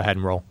go ahead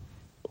and roll.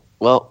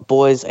 Well,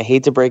 boys, I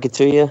hate to break it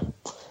to you,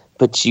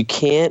 but you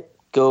can't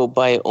go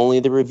by only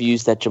the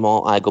reviews that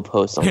Jamal Igle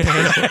posts on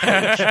Facebook.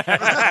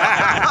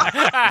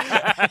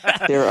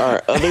 There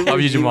are other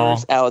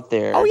reviewers out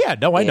there. Oh yeah,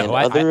 no, I know.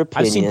 I've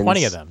seen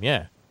plenty of them.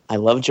 Yeah. I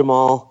love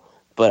Jamal,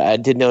 but I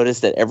did notice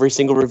that every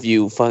single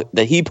review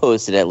that he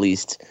posted, at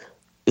least,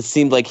 it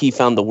seemed like he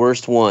found the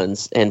worst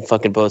ones and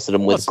fucking posted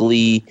them with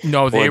glee.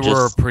 No, they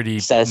were pretty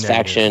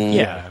satisfaction.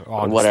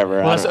 Or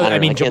whatever. Well, I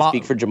can't Jamal,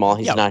 speak for Jamal.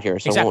 He's not here,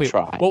 so exactly.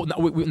 I won't try.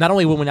 Well, not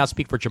only will we not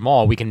speak for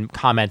Jamal, we can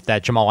comment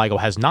that Jamal Igle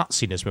has not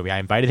seen this movie. I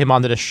invited him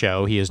onto the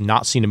show. He has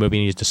not seen the movie,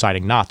 and he's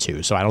deciding not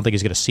to. So I don't think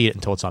he's going to see it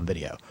until it's on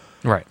video.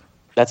 Right.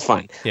 That's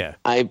fine. Yeah.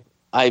 I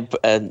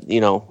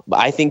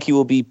think he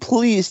will be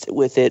pleased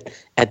with it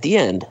at the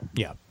end.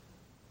 Yeah.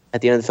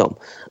 At the end of the film.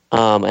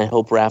 I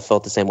hope Raph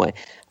felt the same way.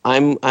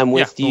 I'm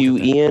with you,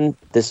 Ian.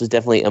 This was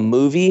definitely a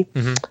movie.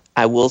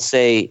 I will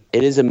say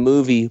it is a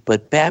movie,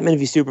 but Batman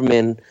v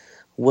Superman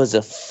was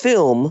a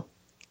film,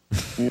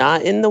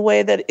 not in the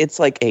way that it's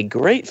like a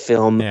great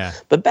film,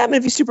 but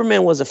Batman v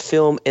Superman was a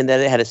film in that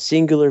it had a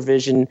singular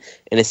vision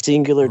and a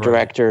singular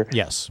director.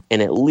 Yes.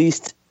 And at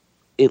least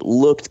it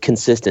looked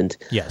consistent.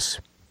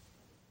 Yes.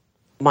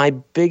 My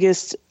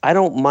biggest, I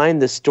don't mind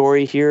the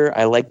story here.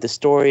 I like the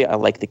story. I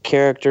like the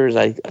characters.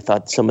 I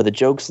thought some of the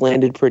jokes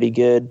landed pretty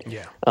good.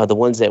 Yeah. The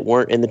ones that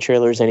weren't in the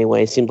trailers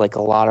anyway, seemed like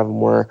a lot of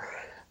them were.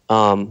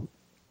 I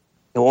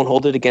won't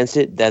hold it against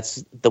it.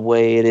 That's the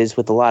way it is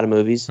with a lot of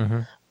movies.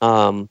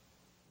 I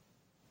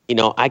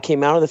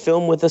came out of the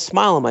film with a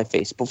smile on my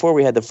face before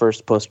we had the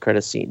first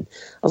post-credit scene.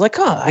 I was like,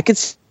 I could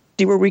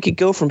see where we could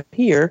go from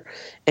here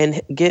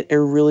and get a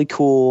really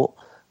cool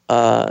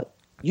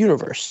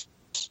universe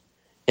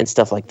and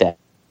stuff like that.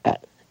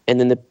 And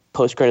then the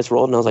post-credits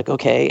rolled, and I was like,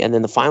 okay. And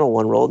then the final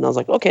one rolled, and I was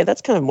like, okay,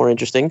 that's kind of more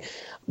interesting.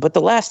 But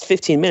the last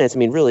 15 minutes, I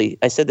mean, really,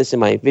 I said this in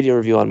my video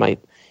review on my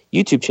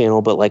YouTube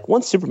channel, but like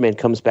once Superman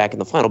comes back in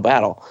the final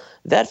battle,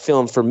 that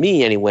film, for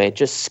me anyway,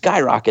 just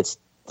skyrockets.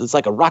 It's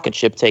like a rocket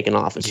ship taking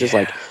off. It's just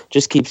like,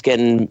 just keeps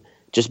getting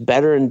just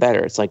better and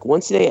better. It's like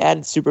once they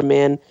added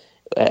Superman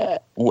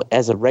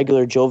as a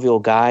regular jovial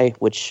guy,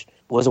 which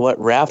was what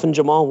Raph and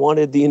Jamal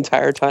wanted the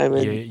entire time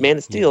in Man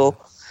of Steel.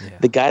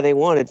 The guy they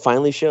wanted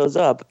finally shows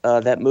up.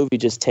 That movie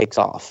just takes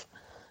off.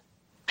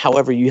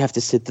 However, you have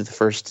to sit through the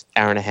first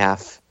hour and a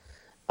half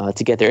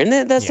to get there.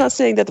 And that's not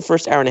saying that the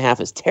first hour and a half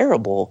is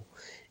terrible.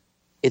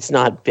 It's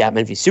not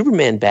Batman v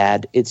Superman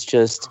bad. It's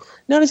just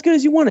not as good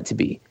as you want it to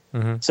be.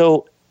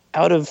 So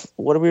out of,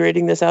 what are we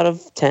rating this out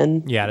of?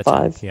 10? Yeah, out of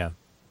 5? 10. Yeah.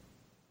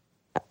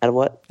 Out of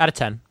what? Out of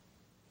 10.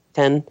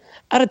 10.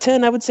 Out of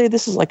 10, I would say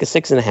this is like a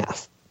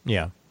 6.5.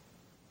 Yeah.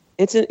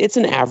 It's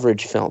an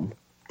average film,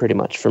 pretty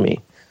much, for me.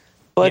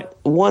 But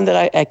one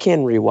that I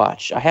can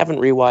rewatch. I haven't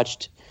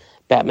rewatched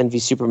Batman v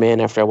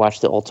Superman after I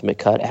watched the Ultimate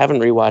Cut. I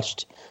haven't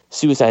rewatched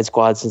Suicide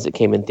Squad since it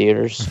came in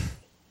theaters.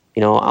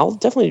 I'll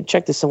definitely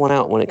check this one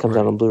out when it comes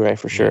out on Blu-ray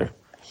for sure.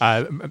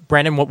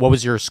 Brandon, what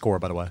was your score,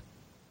 by the way?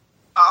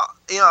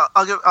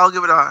 I'll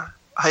give it a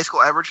high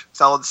school average,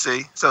 solid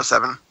C, so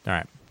 7. All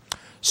right.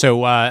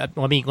 So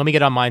let me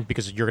get on mine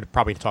because you're going to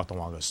probably talk the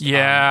longest.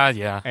 And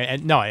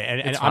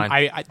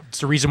it's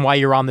the reason why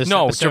you're on this.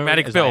 No, episode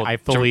dramatic build. I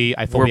fully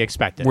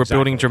expect it. We're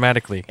building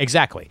dramatically.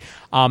 Exactly.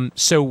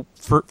 So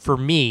for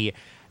me,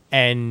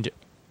 and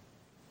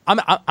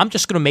I'm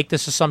just going to make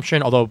this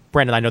assumption. Although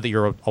Brandon, I know that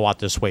you're a lot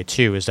this way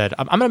too. Is that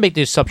I'm going to make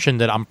the assumption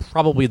that I'm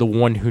probably the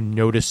one who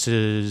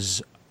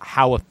notices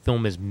how a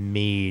film is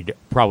made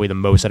probably the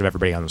most out of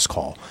everybody on this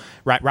call,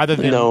 right? Rather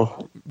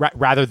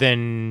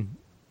than.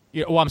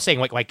 I'm saying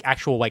like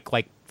actual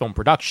like film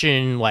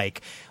production,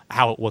 like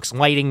how it looks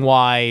lighting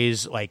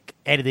wise, like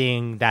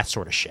editing, that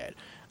sort of shit.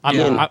 I'm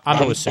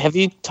have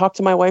you talked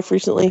to my wife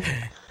recently?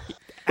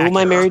 Who am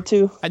I married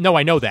to? No,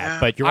 I know that,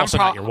 but you're also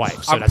not your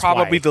wife. So I'm that's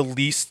probably why. the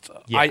least.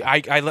 Yeah.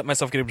 I let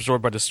myself get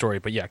absorbed by the story,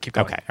 but yeah, keep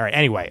going. Okay, all right.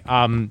 Anyway,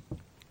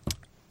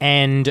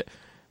 and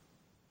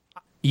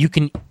you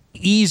can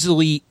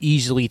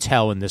easily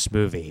tell in this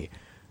movie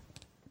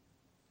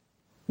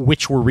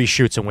which were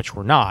reshoots and which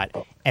were not,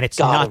 and it's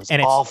God, not, it was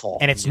and it's awful.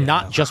 and it's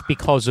not just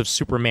because of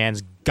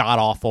Superman's god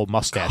awful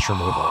mustache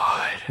removal,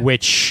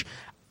 which,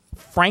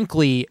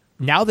 frankly,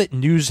 now that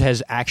news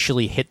has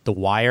actually hit the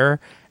wire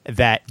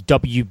that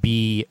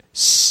WB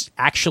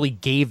actually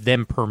gave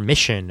them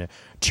permission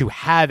to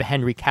have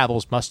Henry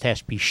Cavill's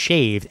mustache be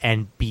shaved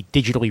and be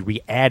digitally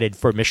re-added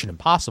for Mission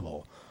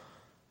Impossible,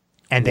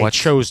 and they What?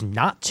 chose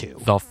not to,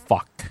 The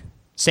fuck.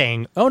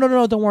 saying, "Oh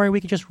no, don't worry, we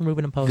can just remove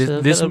it and post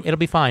it. It'll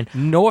be fine."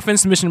 No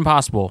offense to Mission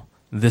Impossible.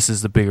 This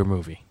is the bigger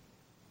movie.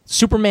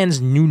 Superman's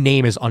new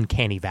name is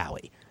Uncanny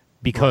Valley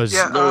because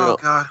Yeah. No. Oh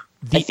God.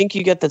 I think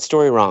you get that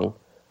story wrong.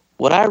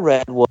 What I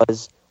read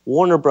was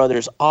Warner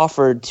Brothers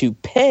offered to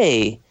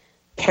pay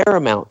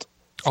Paramount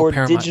for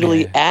Paramount,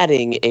 digitally yeah.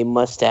 adding a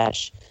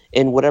mustache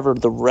in whatever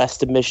the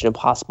rest of Mission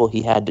Impossible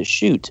he had to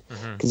shoot,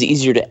 because it's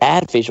easier to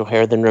add facial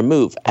hair than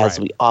remove, as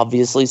Right. we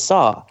obviously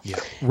saw.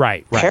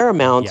 right.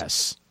 Paramount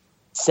yes,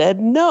 said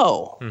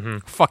no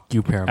Fuck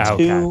you, Paramount. Oh.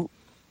 Okay. to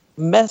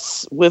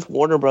mess with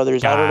Warner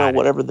Brothers. I don't Got know it.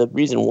 whatever the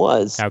reason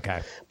was.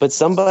 okay. But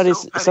So petty.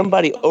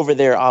 somebody over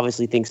there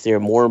obviously thinks they're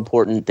more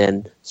important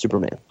than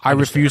Superman. I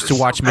refuse to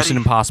watch So Mission petty.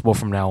 Impossible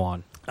from now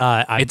on.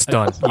 It's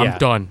done. Yeah. I'm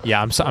done.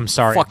 Yeah, I'm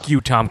sorry. Fuck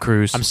you, Tom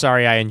Cruise. I'm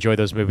sorry. I enjoy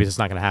those movies. It's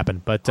not going to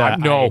happen. But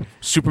No,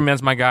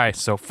 Superman's my guy,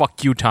 so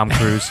fuck you, Tom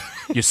Cruise.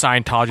 You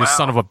Scientologist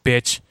son of a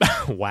bitch.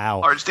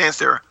 wow. Hard stance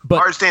there. But-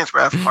 Hard stance,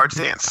 Raph. Hard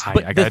stance.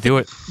 I gotta do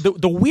it.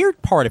 The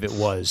weird part of it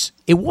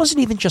wasn't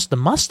even just the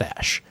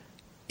mustache.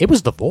 It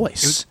was the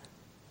voice.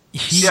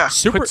 He Yeah.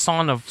 puts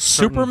on a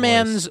certain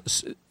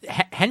voice.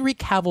 Henry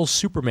Cavill's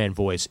Superman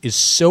voice is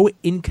so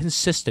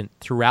inconsistent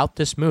throughout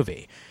this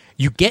movie.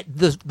 You get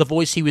the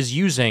voice he was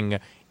using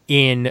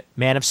in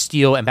Man of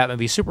Steel and Batman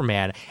v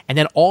Superman, and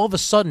then all of a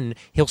sudden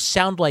he'll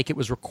sound like it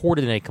was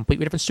recorded in a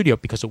completely different studio,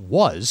 because it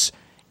was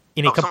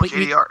in a Oh, so much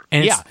completely ADR.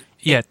 And yeah.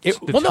 the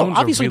Well, no, tones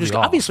obviously are really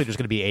obviously off. there's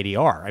going to be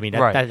ADR. I mean, that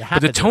Right, but the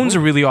happens in tones are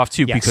movie. really off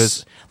too, Yes.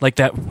 because like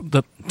that.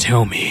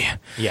 Tell me,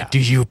 Yeah. do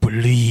you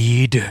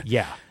bleed?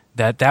 Yeah.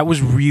 That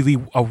was really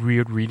a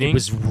weird reading. It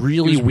was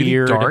really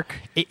weird. dark.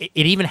 It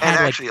even And had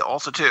like actually,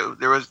 also too,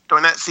 there was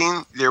during that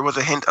scene there was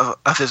a hint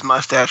of his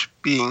mustache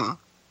being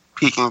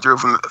peeking through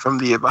from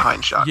the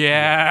behind shot.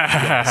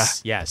 Yeah.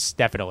 yes,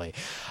 definitely.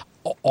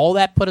 All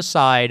that put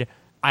aside,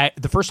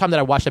 the first time that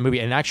I watched that movie,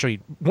 and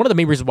actually one of the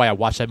main reasons why I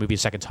watched that movie a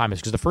second time is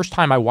because the first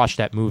time I watched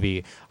that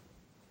movie,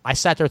 I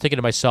sat there thinking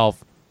to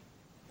myself,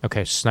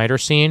 okay, Snyder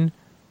scene,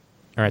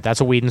 all right,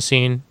 that's a Whedon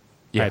scene.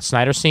 Yeah. All right,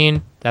 Snyder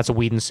scene, that's a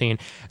Whedon scene.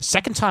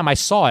 Second time I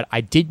saw it, I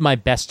did my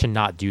best to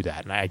not do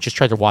that, and I just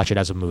tried to watch it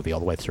as a movie all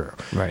the way through.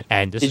 Right.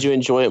 And this Did you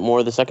enjoy it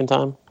more the second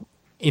time?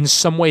 in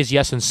some ways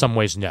yes, in some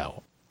ways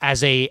no.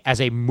 As a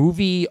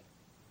movie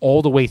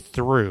all the way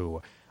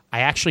through,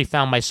 I actually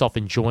found myself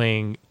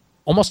enjoying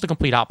almost the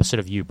complete opposite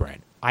of you,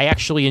 Brent. I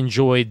actually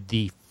enjoyed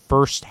the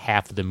first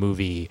half of the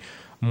movie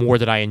more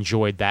than I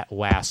enjoyed that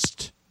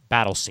last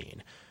battle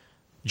scene,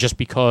 just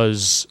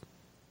because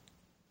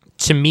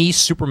to me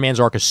Superman's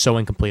arc is so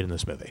incomplete in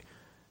this movie.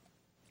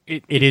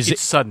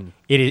 It's sudden.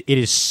 It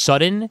is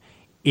sudden.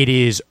 It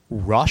is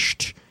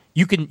rushed.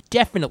 You can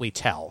definitely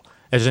tell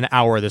there's an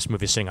hour of this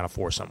movie sitting on a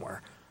floor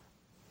somewhere.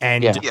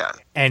 And Yeah. Yeah.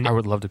 and I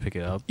would love to pick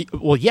it up.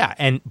 well,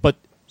 yeah, but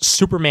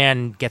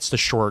Superman gets the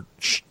short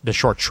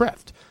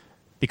shrift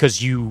because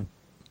he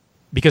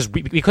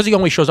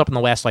only shows up in the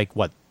last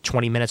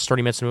 20 minutes,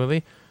 30 minutes of the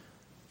movie.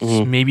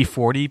 Maybe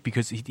 40,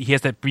 because he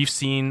has that brief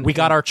scene. We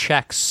got our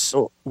checks.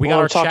 We got Well,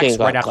 our I'm talking checks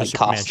right about, after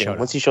Superman costume. showed up.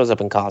 Once he shows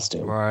up in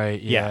costume.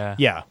 right. Yeah, Yeah.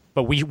 yeah.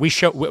 But we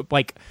show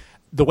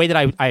the way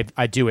that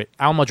I do it.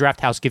 Alamo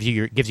Drafthouse gives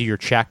you your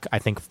check. I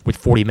think with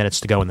 40 minutes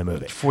to go in the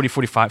movie. 40,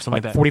 45, something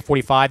like that. 40,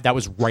 45. That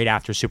was right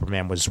after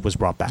Superman was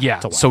brought back. Yeah.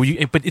 to life. So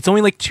but it's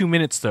only like 2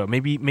 minutes though.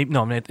 Maybe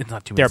no, it's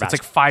not 2 minutes. Thereabouts.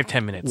 It's like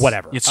 5-10 minutes.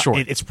 whatever. It's short.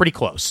 It's pretty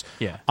close.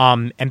 Yeah.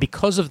 And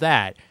because of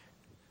that,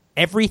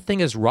 everything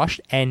is rushed,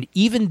 and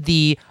even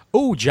the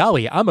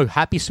jolly, I'm a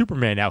happy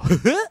Superman now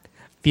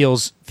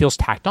feels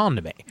tacked on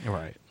to me.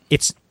 Right.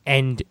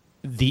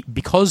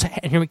 Because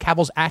Henry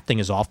Cavill's acting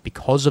is off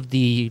because of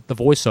the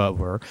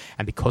voiceover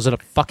and because of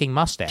the fucking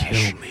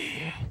mustache.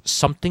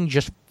 Something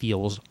just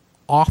feels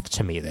off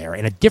to me there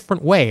in a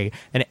different way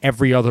than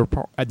every other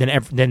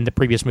than the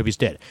previous movies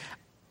did.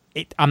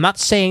 I'm not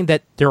saying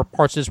that there are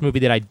parts of this movie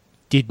that I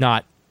did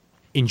not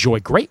enjoy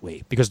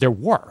greatly, because there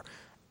were.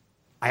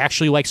 I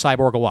actually like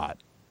Cyborg a lot.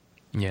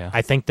 Yeah.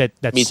 I think that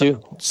Me too.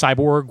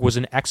 Cyborg was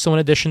an excellent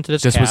addition to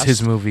this This was cast.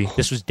 his movie.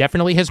 This was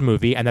definitely his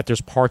movie, and that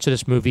there's parts of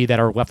this movie that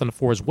are left on the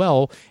floor as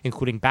well,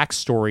 including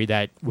backstory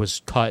that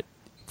was cut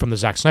from the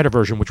Zack Snyder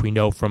version, which we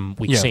know from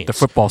leaked scenes. the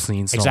football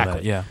scenes. And Exactly. All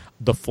that. Yeah.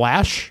 The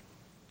Flash,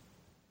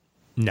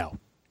 no.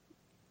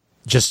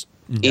 Just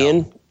no.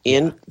 Ian,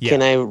 Ian, Yeah.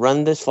 can I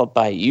run this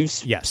by you?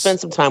 Yes. Spent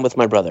some time with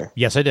my brother.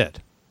 Yes, I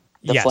did.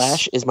 The Yes.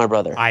 Flash is my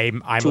brother.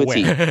 I'm to a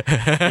T. aware.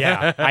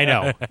 Yeah, I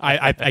know.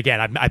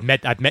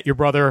 I've met your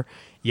brother.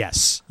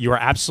 Yes, you are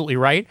absolutely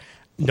right.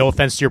 No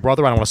offense to your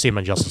brother, I don't want to see him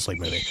in a Justice League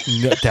movie.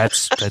 No,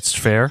 that's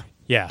fair.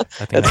 Yeah,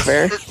 I think That's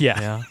fair.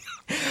 yeah.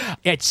 Yeah.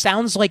 It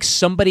sounds like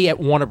somebody at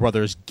Warner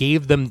Brothers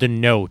gave them the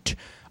note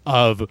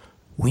of,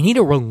 we need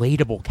a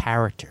relatable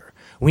character.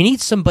 We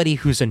need somebody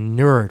who's a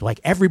nerd like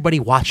everybody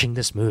watching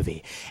this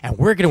movie, and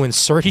we're going to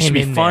insert He him should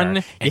be in fun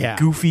there. and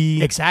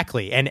goofy.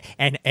 Exactly, and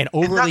And not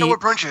overly. know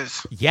what brunch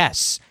is.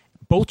 Yes,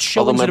 both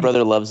Although showings. my of the-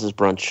 brother loves his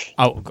brunch.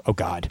 Oh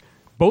God!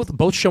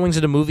 Both showings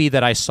of the movie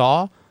that I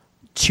saw,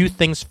 two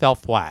things fell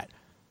flat.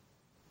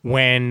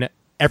 When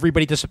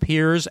everybody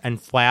disappears and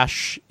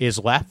Flash is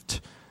left,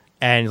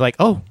 and like,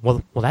 oh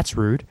well, that's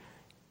rude.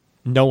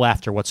 No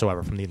laughter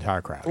whatsoever from the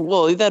entire crowd.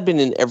 Well, that'd been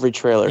in every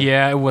trailer.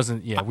 Yeah, it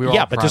wasn't. Yeah, we were.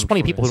 Yeah, all but there's primed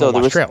plenty of for people it. who So don't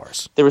there watch was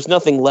trailers. there was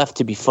nothing left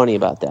to be funny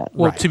about that.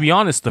 Well, Right. to be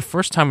honest, the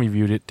first time we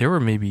viewed it, there were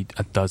maybe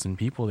a dozen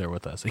people there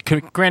with us.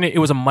 Granted, it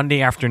was a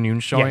Monday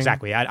afternoon showing. Yeah,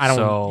 exactly. I don't.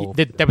 So,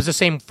 That was the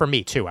same for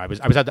me too. I was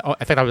at. The,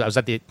 I think I was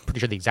at the pretty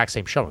sure the exact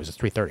same show. It was at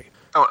 3:30.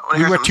 Oh,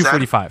 we were at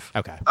 2:45.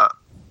 Okay.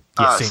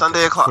 Same Sunday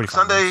thing, o'clock. 45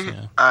 Sunday,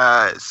 minutes,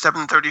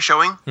 7:30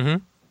 showing. Mm-hmm.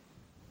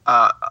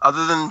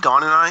 Other than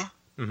Dawn and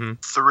I,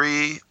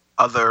 three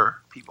other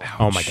people.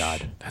 Oh my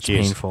God, That's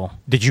Jeez. painful.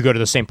 Did you go to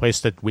the same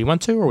place that we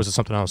went to, or was it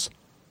something else?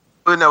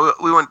 No,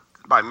 we went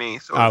by me.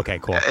 So Okay,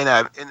 cool. In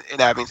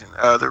Abington,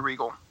 the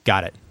Regal.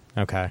 Got it.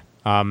 Okay.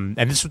 And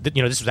this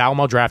was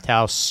Alamo Draft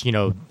House.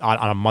 On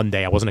a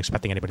Monday. I wasn't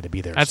expecting anybody to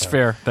be there. That's so.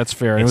 fair. That's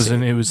fair. It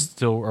It's- was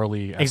still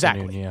early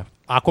Exactly. afternoon.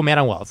 Yeah. Aquaman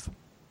I love.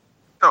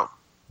 Oh,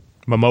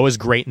 Momoa is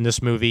great in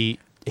this movie.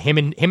 Him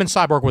and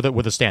Cyborg were the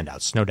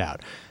standouts, no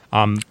doubt.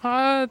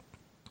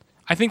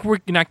 I think we're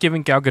not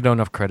giving Gal Gadot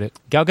enough credit.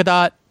 Gal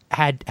Gadot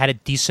had a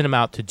decent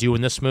amount to do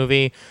in this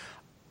movie.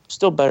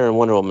 Still better than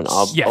Wonder Woman,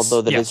 Yes,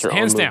 although that yes, is her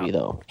hands own down. movie,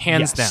 though.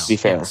 Hands Yes. down. To be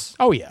fair. Yes.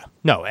 Oh yeah,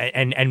 no,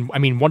 and I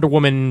mean Wonder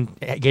Woman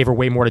gave her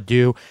way more to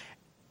do.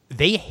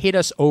 They hit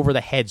us over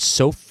the head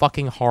so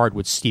fucking hard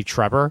with Steve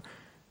Trevor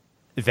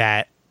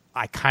that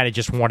I kind of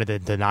just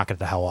wanted to knock it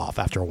the hell off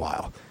after a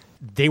while.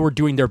 They were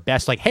doing their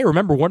best, like, hey,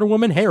 remember Wonder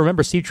Woman? Hey,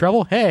 remember Steve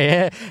Trevor?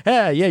 Hey,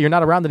 yeah, you're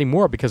not around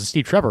anymore because of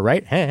Steve Trevor,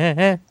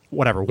 right?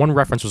 Whatever. One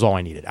reference was all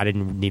I needed. I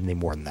didn't need any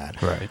more than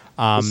that.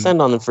 Right.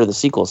 Send on them for the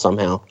sequel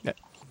somehow.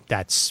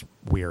 That's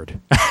weird.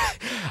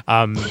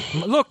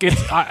 Look,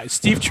 it's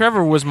Steve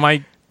Trevor was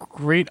my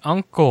great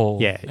uncle.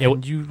 Yeah,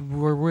 and you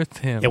were with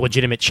him.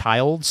 Illegitimate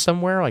child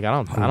somewhere. Like I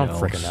don't knows?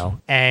 freaking know.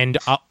 And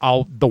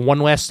I'll the one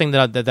last thing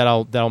that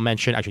I'll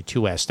mention. Actually,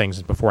 two last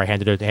things before I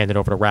hand it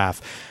over to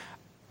Raph.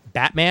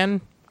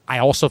 Batman. I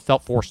also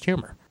felt forced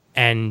humor,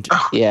 and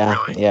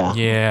Yeah, really? yeah.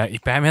 Yeah,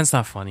 Batman's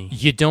not funny.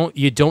 you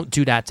don't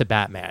do that to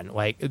Batman.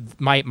 Like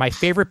my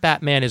favorite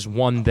Batman is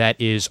one that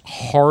is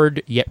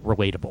hard yet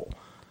relatable,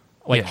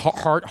 like Yeah.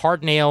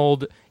 hard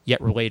nailed yet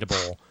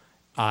relatable.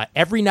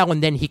 Every now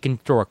and then he can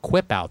throw a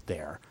quip out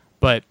there,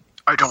 but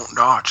I don't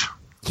not.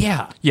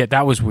 yeah. Yeah,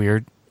 that was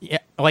weird. Yeah,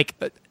 like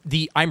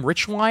the "I'm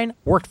rich" line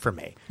worked for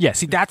me. Yeah,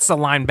 see, that's the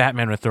line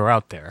Batman would throw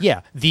out there.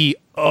 Yeah, the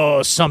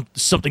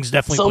something's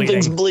definitely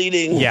Something's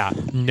bleeding. bleeding. Yeah,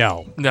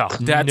 no, No,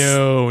 that's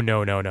no,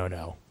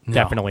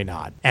 definitely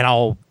not. And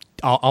I'll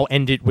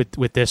end it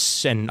with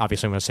this, and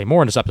obviously I'm going to say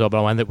more in this episode, but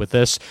I'll end it with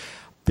this.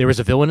 There was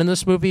a villain in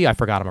this movie. I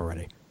forgot him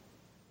already.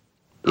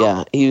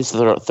 Yeah, he was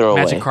throwaway.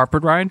 Magic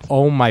Carpet Ride.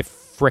 Oh my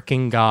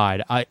freaking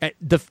god!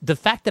 The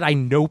fact that I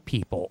know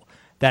people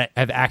that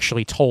have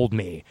actually told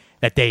me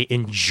that they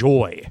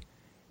enjoy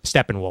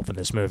Steppenwolf in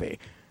this movie.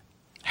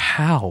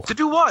 How? To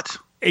do what?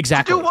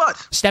 Exactly. To do what?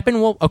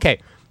 Steppenwolf. Okay,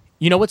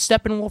 you know what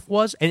Steppenwolf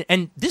was,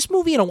 and this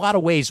movie in a lot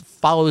of ways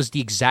follows the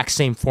exact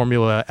same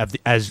formula of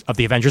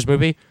the Avengers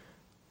movie,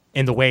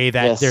 in the way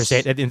that Yes.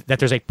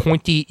 there's a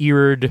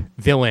pointy-eared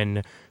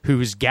villain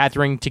who's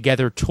gathering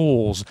together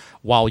tools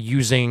while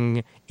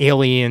using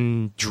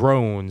alien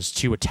drones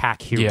to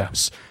attack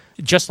heroes.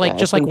 Just like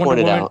it's been Wonder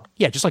pointed Woman. out.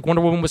 Yeah, just like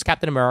Wonder Woman was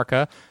Captain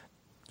America,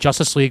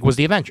 Justice League was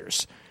the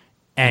Avengers,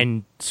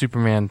 and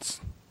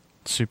Superman's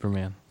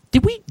Superman.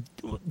 did we?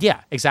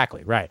 Yeah,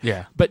 exactly. Right.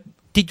 Yeah. But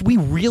did we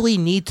really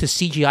need to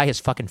CGI his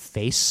fucking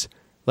face?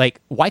 Like,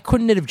 why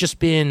couldn't it have just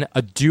been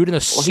a dude in a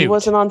Well, suit? he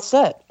wasn't on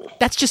set.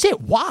 That's just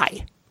it.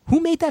 Why? Who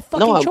made that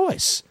fucking I'm-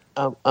 choice?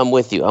 I'm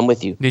with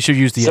you. They should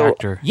use the So,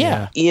 actor.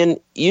 Yeah. Ian,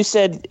 you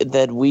said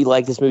that we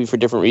like this movie for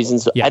different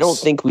reasons. Yes. I don't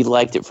think we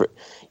liked it for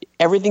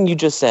everything you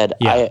just said.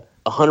 Yeah.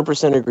 I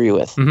 100% agree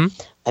with.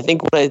 I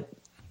think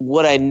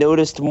what I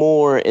noticed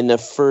more in the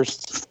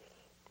first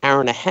hour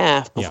and a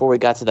half before we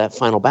got to that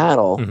final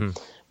battle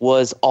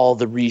was all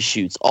the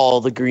reshoots, all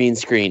the green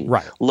screen.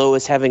 Right.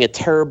 Lois having a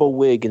terrible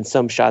wig in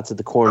some shots of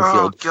the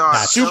cornfield. Oh,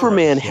 God.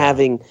 Superman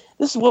having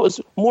this is what was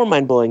more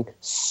mind blowing.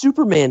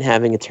 Superman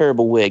having a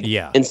terrible wig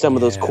in some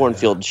of those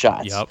cornfield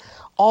shots. Yep.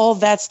 All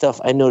that stuff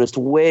I noticed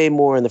way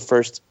more in the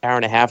first hour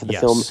and a half of the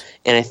Yes. film,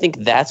 and I think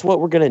that's what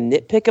we're going to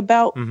nitpick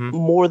about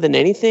more than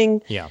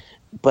anything. Yeah.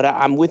 But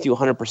I'm with you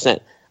 100%.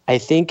 I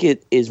think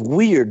it is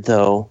weird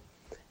though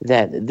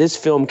that this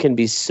film can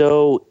be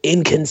so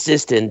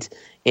inconsistent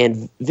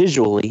and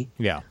visually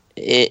Yeah.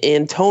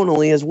 and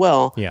tonally as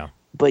well, Yeah.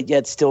 but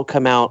yet still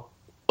come out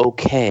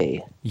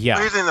okay. Yeah.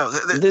 Here's the thing, though.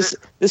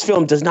 This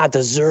film does not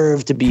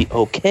deserve to be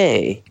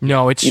okay.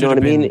 No, it You should know have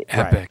what I been mean?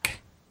 epic.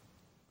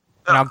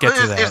 And I'll get to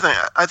Here's the that. thing.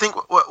 I think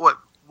what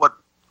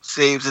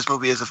saves this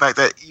movie is the fact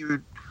that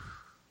you.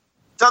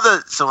 It's not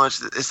that so much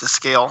it's the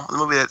scale of the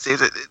movie that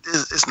saves it.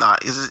 It's not.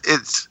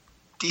 It's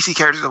DC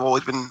characters have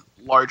always been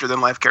larger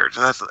than life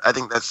characters, and I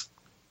think that's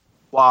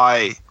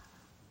why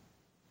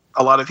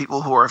a lot of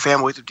people who are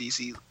fanboys of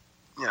DC,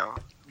 love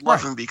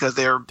Right. them because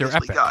they're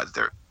basically epic. gods.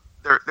 They're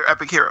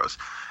epic heroes,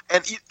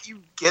 and you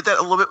get that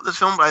a little bit with this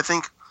film. But I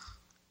think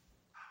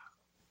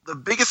the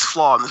biggest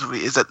flaw in this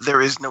movie is that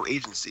there is no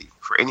agency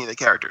for any of the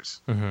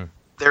characters. Mm-hmm.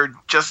 They're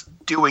just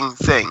doing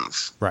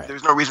things. Right.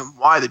 There's no reason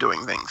why they're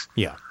doing things.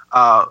 Yeah.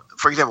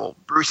 For example,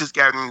 Bruce is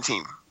gathering the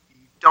team.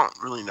 You don't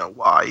really know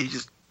why. He's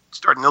just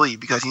starting to leave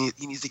because he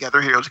needs to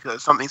gather heroes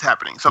because something's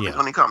happening. Something's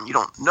Yeah. going to come. You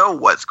don't know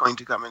what's going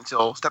to come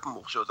until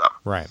Steppenwolf shows up.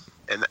 Right.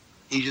 And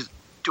he's just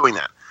doing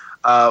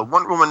that.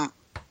 Wonder Woman,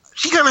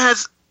 she kind of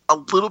has a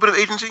little bit of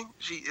agency.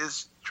 She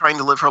is trying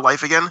to live her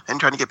life again and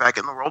trying to get back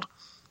in the world.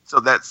 So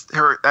that's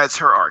her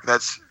arc.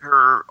 That's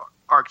her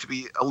arc to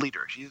be a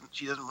leader. She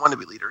doesn't want to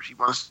be a leader. She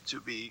wants to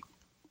be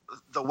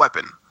the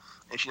weapon.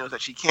 And she knows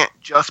that she can't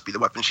just be the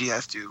weapon. She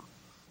has to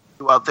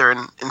go out there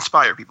and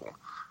inspire people.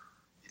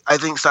 I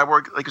think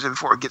Cyborg, like I said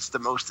before, gets the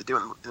most to do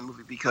in the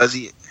movie because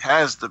he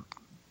has the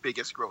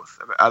biggest growth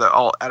out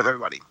of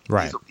everybody.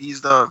 Right.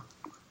 He's the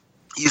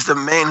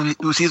man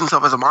who sees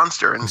himself as a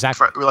monster and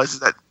Exactly. realizes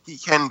that he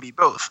can be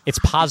both. It's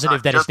positive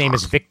not that his just name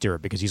is monster. Victor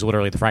because he's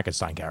literally the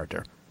Frankenstein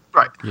character.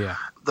 Right. Yeah.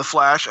 The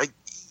Flash, he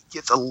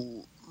gets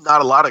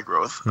not a lot of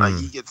growth.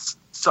 He gets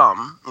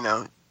some.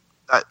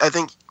 I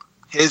think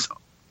his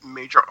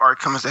major arc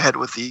comes ahead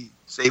with the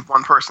save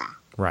one person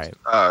Right.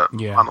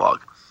 Yeah.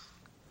 monologue.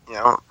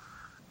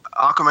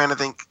 Aquaman, I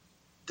think,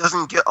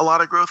 doesn't get a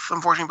lot of growth,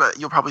 unfortunately, but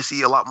you'll probably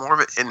see a lot more of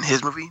it in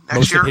his movie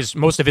next year.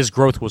 Most of his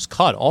growth was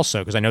cut also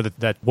because I know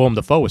that Willem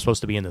Dafoe was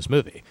supposed to be in this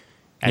movie.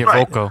 And Yeah,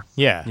 Right. Volko.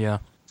 Yeah. Yeah.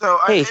 So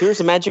Hey, here's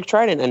a magic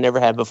trident I never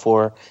had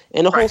before,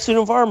 and a whole Right. suit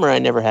of armor I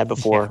never had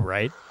before. Yeah,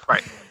 right.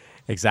 right.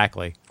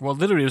 Exactly. Well,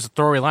 literally, it was a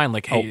throwaway line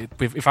like, hey,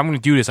 if I'm going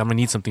to do this, I'm going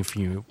to need something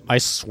from you. I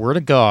swear to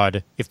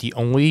God, if the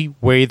only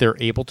way they're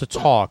able to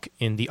talk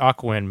in the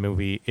Aquaman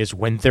movie is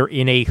when they're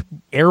in a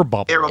air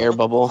bubble, Air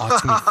bubble. Oh,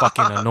 it's going to be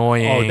fucking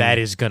annoying. oh, that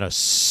is gonna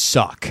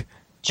suck.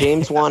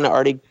 James Wan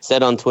already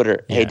said on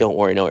Twitter, "Hey, Yeah. don't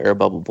worry, no air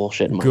bubble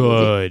bullshit in my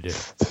movie." Good.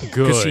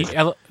 Because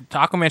Good.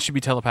 Aquaman should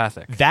be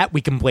telepathic. That we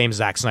can blame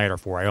Zack Snyder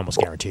for. I almost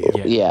guarantee you.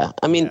 Yeah. Yeah,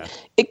 I mean,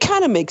 it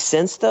kind of makes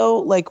sense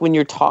though. Like when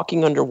you're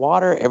talking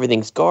underwater,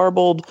 everything's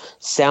garbled.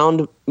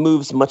 Sound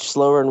moves much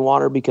slower in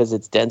water because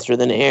it's denser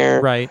than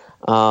air. Right.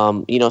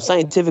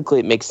 Scientifically,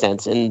 it makes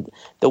sense. And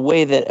the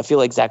way that I feel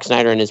like Zack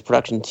Snyder and his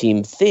production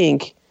team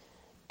think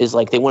is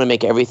like they want to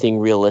make everything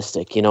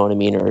realistic. You know what I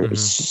mean? Or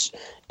it's just,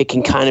 it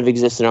can kind of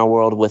exist in our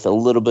world with a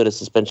little bit of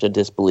suspension of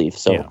disbelief.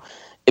 So Yeah.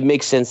 it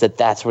makes sense that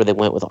that's where they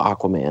went with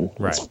Aquaman.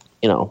 Right.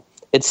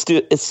 It's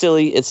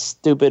silly, it's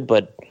stupid,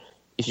 but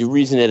if you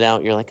reason it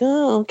out, you're like,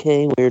 oh,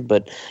 okay, weird.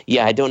 But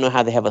yeah, I don't know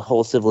how they have a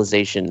whole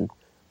civilization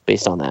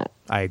based on that.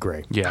 I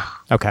agree. Yeah.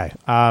 Okay.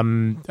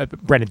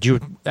 Brendan, did you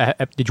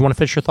want to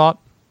finish your thought?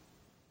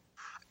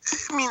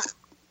 I mean,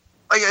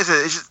 like I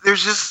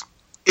said,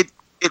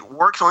 it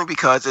works only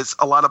because it's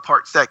a lot of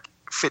parts that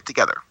fit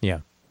together. Yeah.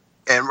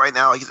 And right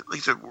now, like I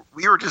said,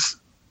 we were just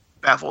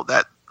baffled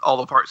that all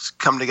the parts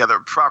come together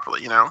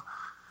properly.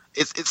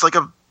 It's like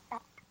I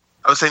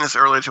was saying this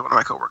earlier to one of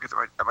my coworkers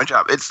at my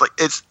job.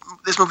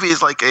 This movie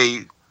is like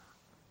a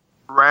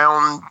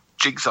round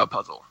jigsaw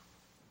puzzle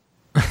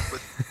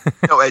with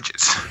no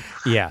edges.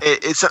 Yeah.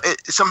 It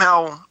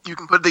somehow you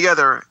can put it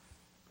together,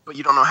 but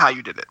you don't know how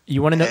you did it.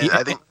 You want to know? And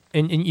I think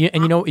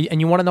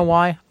and you want to know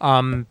why?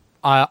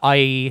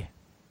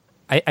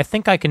 I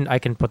think I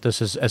can put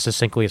this as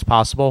succinctly as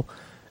possible.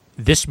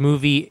 This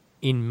movie,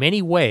 in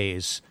many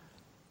ways,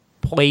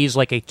 plays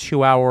like a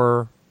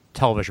 2-hour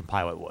television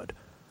pilot would.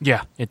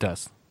 Yeah, it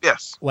does.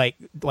 yes, Like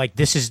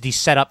this is the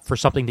setup for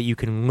something that you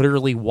can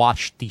literally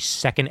watch the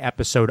second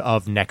episode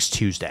of next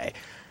Tuesday,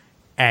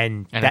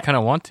 and And I kind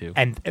of want to.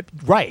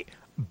 right,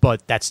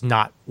 but that's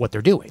not what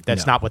they're doing.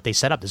 That's No. not what they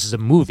set up. This is a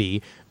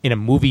movie in a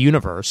movie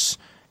universe,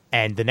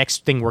 and the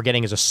next thing we're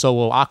getting is a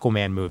solo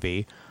Aquaman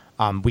movie.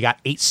 We got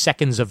 8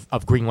 seconds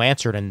of Green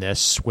Lantern in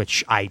this,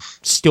 which I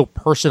still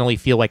personally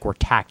feel like were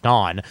tacked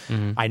on.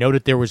 Mm-hmm. I know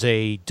that there was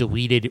a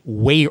deleted,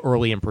 way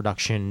early in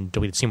production,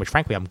 deleted scene, which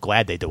frankly I'm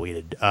glad they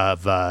deleted,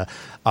 of like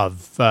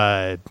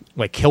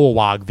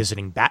Kilowog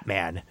visiting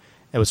Batman.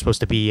 It was supposed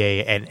to be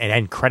an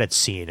end credits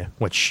scene,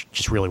 which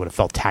just really would have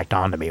felt tacked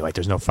on to me. Like,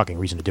 there's no fucking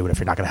reason to do it if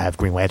you're not going to have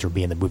Green Lantern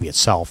be in the movie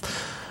itself.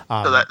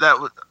 so that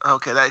would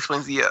that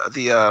explains the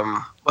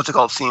what's it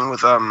called scene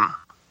with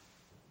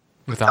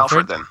With Alfred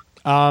Alfred? then.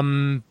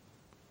 No,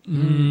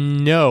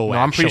 No,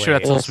 I'm pretty sure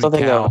actually. that's Yeah, supposed to be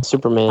something Cal.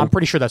 Superman. I'm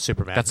pretty sure that's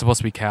Superman. That's supposed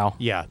to be Cal.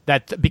 Yeah,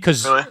 that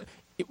because Really?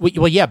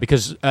 Well, yeah,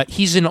 because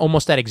he's in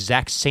almost that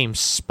exact same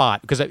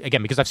spot. Because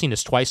I've seen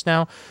this twice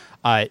now.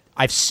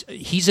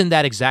 He's in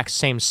that exact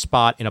same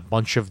spot in a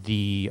bunch of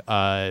the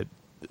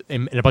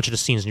in a bunch of the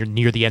scenes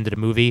near the end of the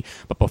movie,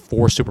 but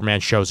before Superman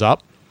shows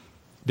up.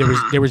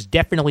 There was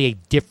definitely a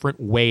different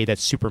way that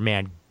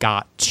Superman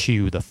got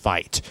to the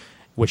fight,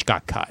 which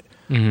got cut.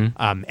 And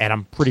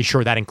I'm pretty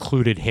sure that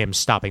included him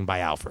stopping by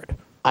Alfred.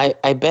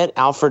 I bet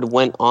Alfred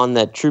went on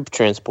that troop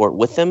transport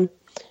with him,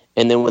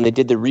 and then when they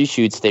did the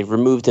reshoots, they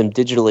removed him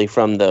digitally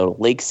from the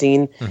lake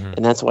scene,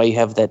 and that's why you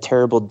have that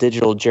terrible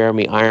digital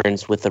Jeremy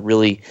Irons with the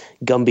really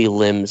Gumby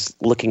limbs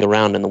looking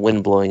around and the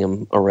wind blowing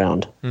him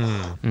around.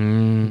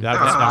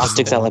 That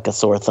Sticks out like a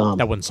sore thumb.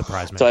 That wouldn't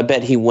surprise me. So I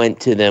bet he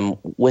went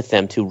with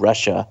them to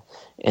Russia,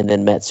 and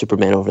then met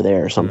Superman over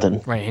there or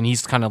something. Right, and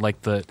he's kind of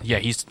like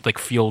he's like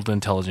field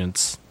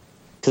intelligence.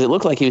 Because it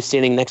looked like he was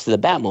standing next to the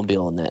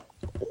Batmobile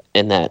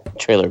in that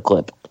trailer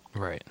clip.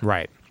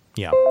 Right.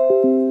 Yeah.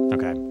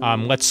 Okay.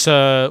 Let's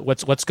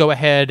go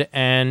ahead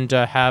and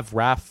have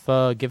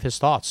Raph give his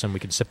thoughts, and we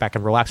can sit back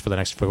and relax for the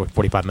next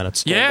 45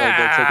 minutes. Yeah.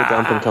 Go take a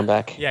dump and come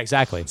back. Yeah.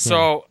 Exactly.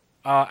 So,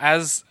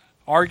 I'm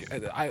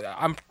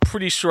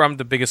pretty sure I'm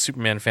the biggest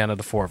Superman fan of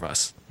the four of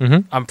us.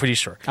 I'm pretty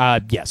sure.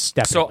 Yes,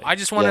 definitely. So I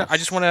just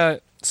want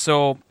to.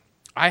 So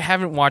I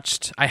hadn't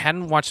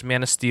watched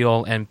Man of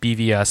Steel and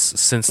BVS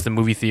since the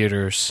movie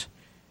theaters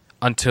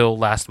until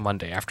last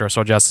Monday after I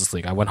saw Justice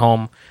League. I went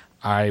home,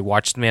 I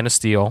watched Man of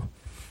Steel.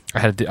 I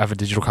have a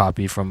digital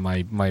copy from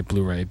my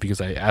Blu-ray because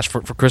I asked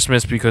for it for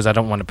Christmas because I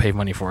don't want to pay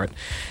money for it.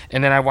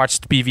 And then I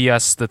watched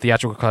BVS, the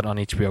theatrical cut on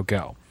HBO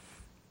Go.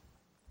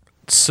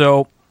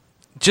 So,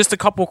 just a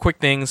couple quick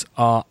things.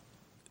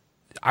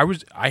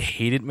 I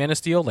hated Man of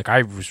Steel. Like,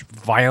 I was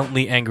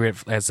violently angry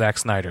at Zack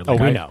Snyder. Like,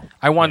 we know.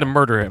 I wanted to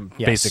murder him,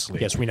 Yes. basically.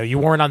 Yes, we know. You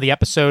weren't on the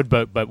episode,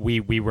 but we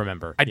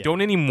remember. I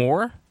don't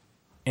anymore,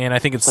 and I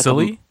think it's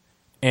silly.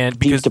 And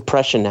Deep because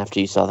depression after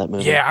you saw that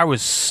movie. yeah, I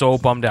was so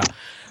bummed out.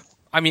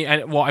 I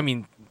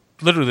mean,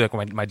 literally,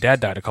 like my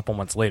dad died a couple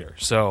months later,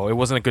 so it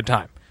wasn't a good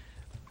time.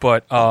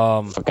 But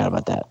Forgot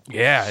about that.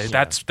 yeah,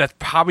 that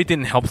probably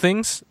didn't help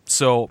things.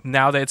 So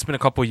now that it's been a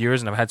couple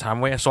years and I've had time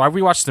away, so I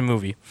rewatched the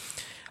movie,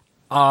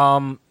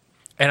 and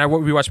I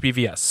rewatched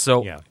BVS.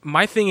 So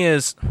my thing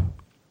is,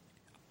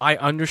 I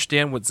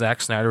understand what Zack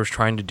Snyder was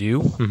trying to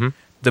do.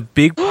 The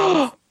big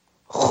problem.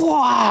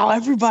 Wow!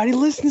 Everybody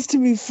listens to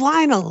me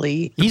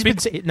finally. He's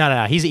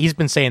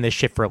been saying this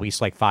shit for at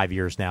least like 5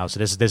 years now. So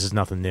this is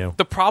nothing new.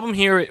 The problem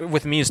here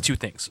with me is two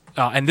things,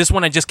 and this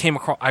one I just came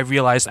across. I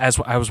realized as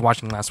I was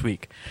watching last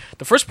week.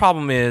 The first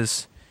problem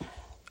is,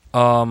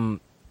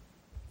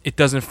 it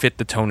doesn't fit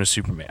the tone of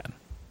Superman,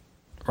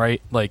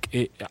 right?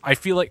 Like, I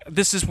feel like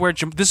this is where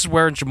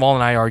Jamal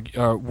and I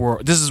argue.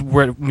 This is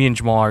where me and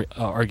Jamal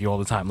argue all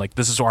the time. Like,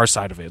 this is our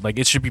side of it. Like,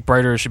 it should be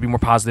brighter. It should be more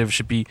positive.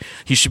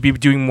 He should be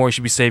doing more. He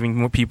should be saving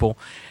more people,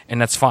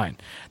 and that's fine.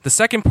 The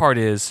second part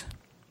is,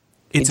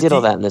 He did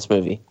all that in this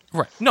movie.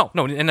 right? No,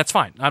 and that's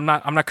fine. I'm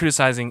not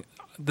criticizing.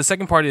 The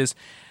second part is,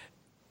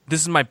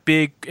 this is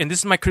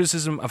my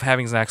criticism of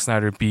having Zack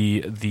Snyder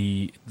be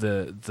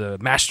the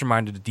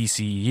mastermind of the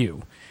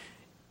DCEU.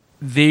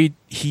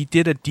 He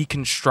did a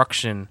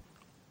deconstruction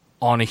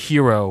on a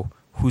hero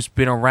who's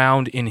been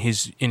around in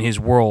his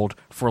world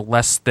for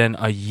less than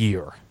a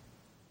year.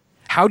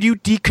 How do you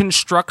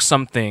deconstruct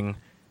something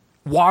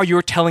while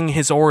you're telling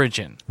his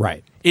origin?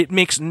 Right. It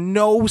makes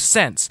no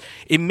sense.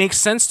 It makes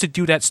sense to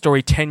do that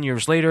story 10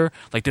 years later.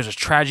 Like, there's a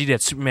tragedy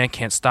that Superman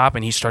can't stop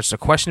and he starts to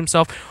question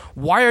himself.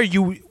 Why are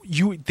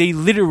they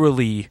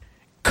literally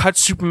cut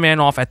Superman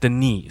off at the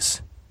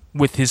knees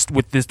with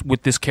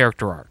this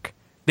character arc.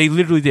 They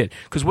literally did.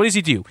 Because what does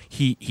he do?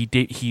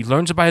 He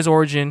learns about his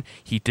origin.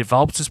 He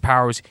develops his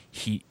powers.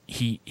 He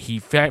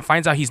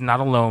finds out he's not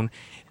alone.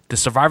 The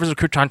survivors of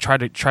Krypton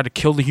try to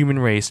kill the human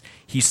race.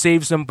 He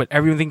saves them, but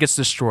everything gets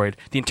destroyed.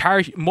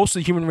 Most of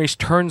the human race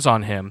turns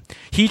on him.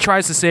 He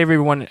tries to save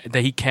everyone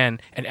that he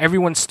can, and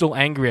everyone's still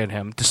angry at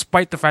him,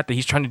 despite the fact that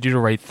he's trying to do the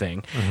right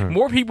thing. Mm-hmm.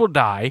 More people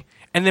die,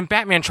 and then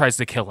Batman tries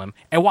to kill him.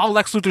 And while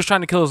Lex Luthor's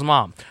trying to kill his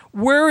mom,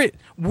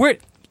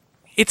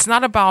 it's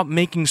not about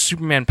making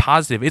Superman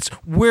positive. It's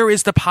where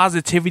is the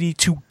positivity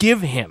to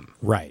give him?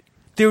 Right.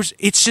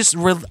 It's just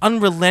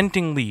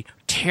unrelentingly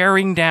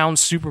tearing down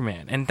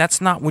Superman, and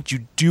that's not what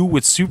you do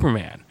with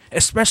Superman,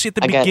 especially at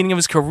the beginning of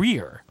his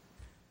career.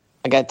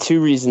 I got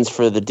two reasons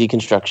for the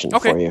deconstruction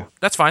for you.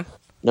 That's fine.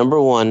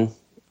 Number one,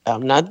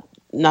 I'm not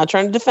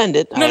trying to defend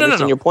it. I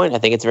understand your point. I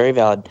think it's very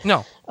valid.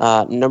 No.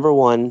 Number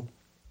one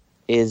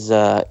is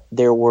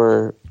there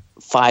were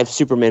 5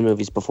 Superman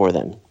movies before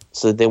then,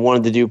 so they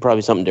wanted to do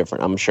probably something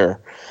different, I'm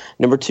sure.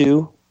 Number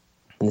two,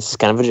 and this is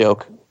kind of a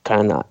joke,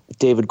 kind of not,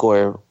 David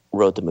Goyer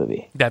wrote the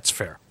movie. That's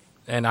fair,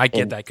 and I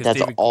get that because that's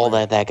David all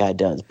Goyer, that guy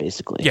does,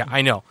 basically. Yeah,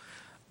 I know.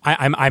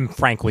 I'm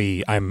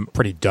frankly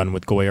pretty done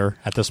with Goyer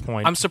at this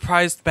point. I'm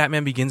surprised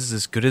Batman Begins is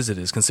as good as it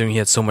is, considering he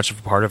had so much of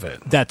a part of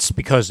it. That's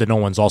because the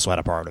Nolan's also had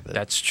a part of it.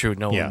 That's true.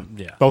 Yeah.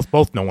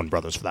 Both Nolan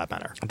brothers, for that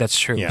matter. That's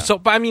true. Yeah. So,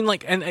 but I mean,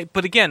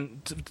 but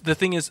again, the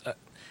thing is,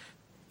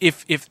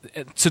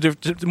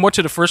 more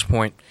to the first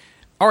point,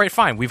 all right,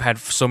 fine. We've had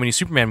so many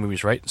Superman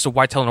movies, right? So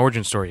why tell an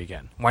origin story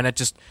again? Why not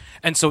just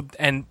and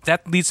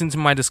that leads into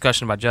my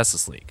discussion about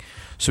Justice League.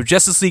 So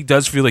Justice League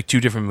does feel like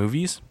two different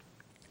movies,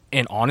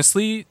 and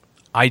honestly,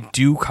 I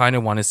do kind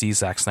of want to see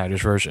Zack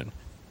Snyder's version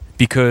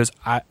because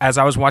as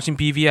I was watching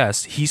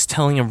BVS, he's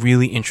telling a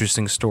really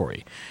interesting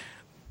story.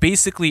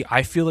 Basically,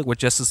 I feel like what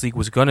Justice League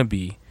was gonna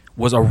be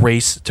was a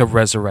race to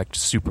resurrect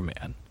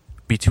Superman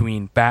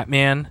between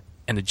Batman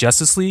and the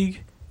Justice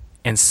League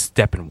and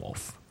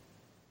Steppenwolf,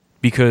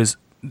 because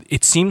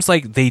it seems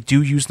like they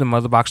do use the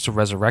Mother Box to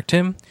resurrect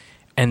him,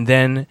 and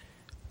then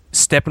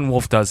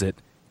Steppenwolf does it,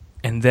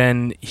 and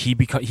then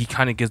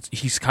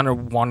he's kind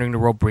of wandering the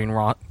world,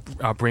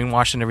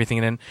 brainwashed and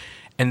everything,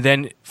 and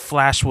then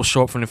Flash will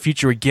show up from the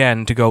future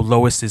again to go,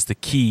 Lois is the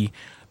key.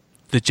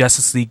 The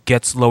Justice League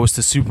gets Lois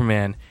to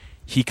Superman.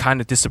 He kind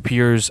of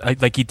disappears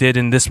like he did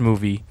in this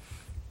movie,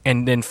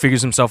 and then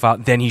figures himself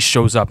out. Then he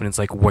shows up, and it's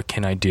like, what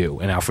can I do?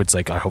 And Alfred's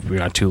like, I hope we're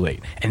not too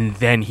late. And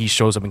then he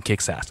shows up and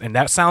kicks ass. And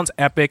that sounds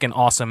epic and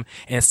awesome,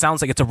 and it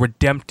sounds like it's a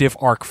redemptive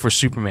arc for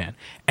Superman.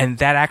 And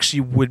that actually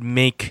would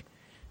make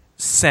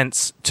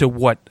sense to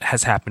what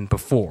has happened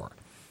before.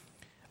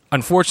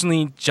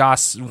 Unfortunately,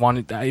 Joss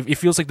wanted. It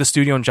feels like the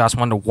studio and Joss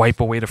wanted to wipe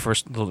away the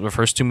first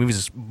two movies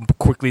as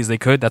quickly as they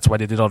could. That's why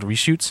they did all the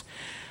reshoots.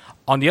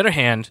 On the other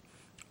hand,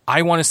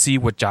 I want to see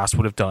what Joss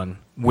would have done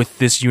with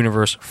this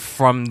universe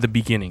from the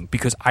beginning,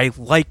 because I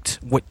liked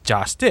what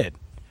Joss did.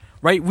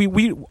 Right?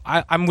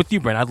 I'm with you,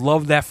 Brent. I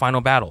love that final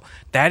battle.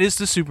 That is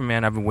the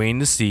Superman I've been waiting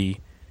to see.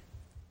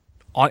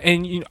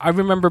 And I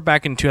remember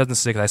back in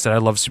 2006, I said I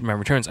love Superman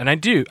Returns, and I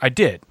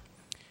did.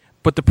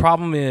 But the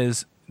problem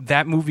is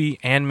that movie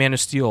and Man of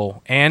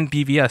Steel and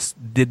BVS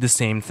did the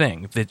same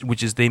thing,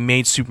 which is they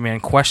made Superman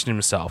question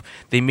himself.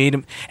 They made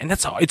him, and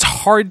it's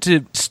hard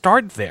to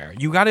start there.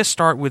 You got to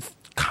start with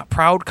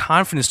proud,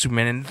 confident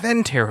Superman and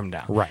then tear him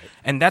down. Right.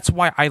 And that's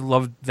why I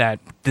love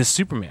this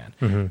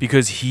Superman,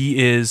 because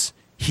he's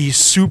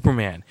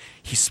Superman.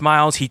 He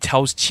smiles. He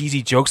tells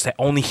cheesy jokes that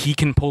only he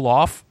can pull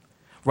off.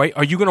 Right?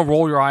 Are you going to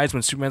roll your eyes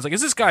when Superman's like,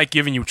 is this guy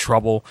giving you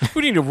trouble?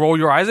 You need to roll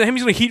your eyes at him.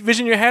 He's going to heat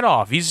vision your head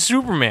off. He's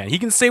Superman. He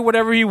can say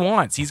whatever he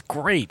wants. He's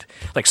great.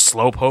 Like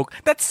Slowpoke.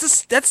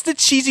 That's the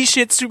cheesy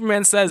shit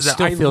Superman says that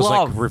Still I feels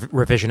love. like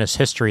revisionist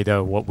history,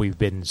 though, what we've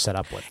been set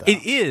up with. Though.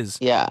 It is.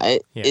 Yeah,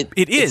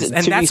 It is.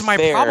 And to that's be my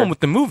fair, problem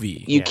with the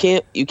movie. You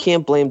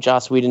can't blame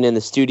Joss Whedon in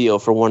the studio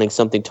for wanting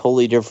something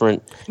totally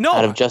different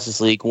out of Justice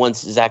League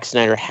once Zack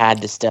Snyder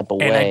had to step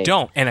away. And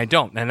I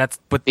don't. And that's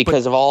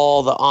because of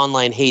all the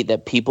online hate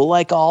that people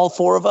like all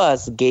four of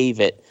us gave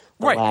it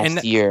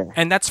last year.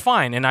 And that's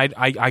fine, and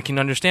I can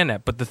understand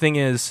that. But the thing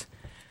is,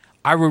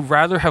 I would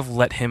rather have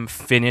let him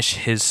finish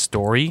his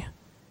story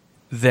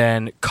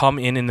than come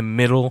in the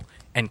middle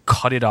and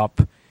cut it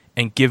up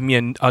and give me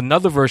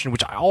another version,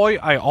 which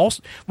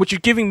what you're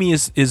giving me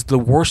is the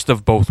worst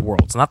of both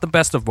worlds, not the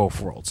best of both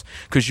worlds,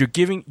 because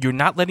you're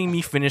not letting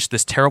me finish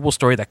this terrible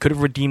story that could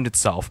have redeemed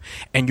itself,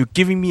 and you're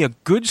giving me a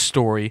good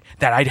story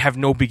that I'd have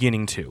no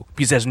beginning to,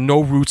 because there's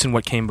no roots in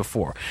what came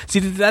before. See,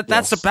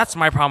 that's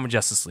my problem with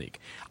Justice League.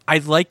 I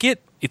like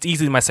it. It's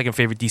easily my second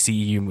favorite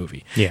DCEU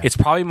movie. Yeah. It's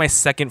probably my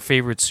second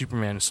favorite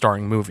Superman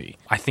starring movie.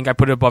 I think I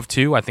put it above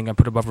 2. I think I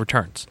put it above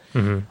Returns.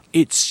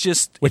 It's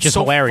just Which is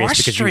so hilarious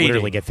because you frustrating.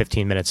 literally get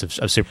 15 minutes of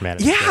Superman.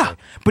 Yeah,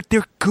 but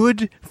they're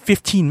good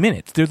 15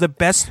 minutes. They're the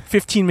best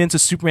 15 minutes of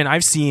Superman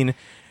I've seen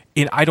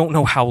in I don't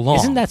know how long.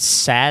 Isn't that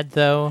sad,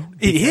 though?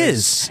 It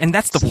is, and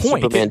that's the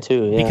point. Superman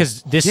 2, yeah.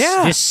 Because this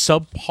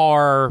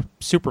subpar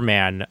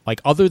Superman, like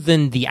other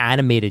than the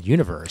animated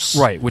universe,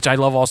 Right, which I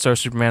love All-Star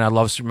Superman. I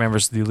love Superman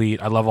vs. the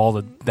Elite. I love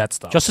all that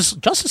stuff.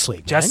 Justice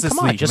League, man. Justice Come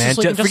on, League, Justice man.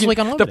 League, and Justice League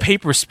the Unlimited.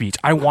 paper speech.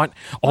 I want.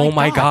 Oh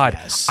my God!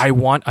 Yes. I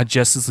want a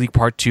Justice League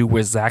Part 2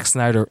 where Zack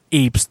Snyder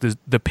apes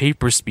the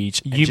paper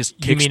speech and just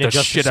You kicks mean the a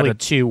Justice shit out League of.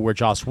 2 where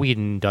Joss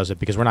Whedon does it,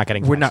 because we're not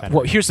getting. We're Zack not. Snyder.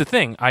 Well, here's the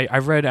thing. I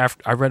read a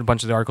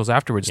bunch of the articles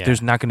afterwards. Yeah.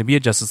 There's not going to be a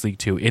Justice League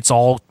 2.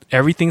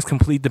 Everything's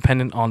completely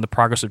dependent on the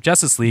progress of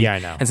Justice League. Yeah, I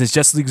know. And since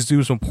Justice League is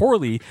doing so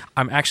poorly,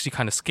 I'm actually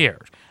kind of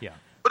scared. Yeah.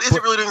 But is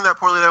it really doing that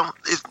poorly though?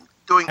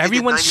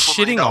 Everyone's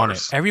shitting $94 on million.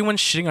 it.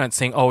 Everyone's shitting on it,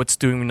 saying, "Oh, it's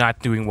not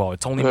doing well.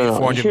 It's only made No,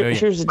 $400 million."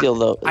 Here's the deal,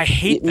 though. I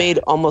hate it. Made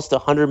almost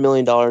 $100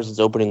 million its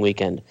opening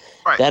weekend.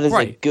 Right. That is a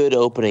Right. good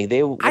opening.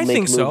 They will I make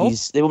think so.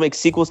 movies. They will make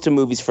sequels to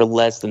movies for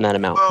less than that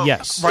amount. Well,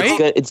 Yes. Right? It's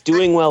good. It's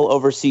doing well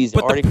overseas. But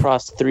the Already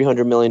crossed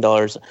 $300 million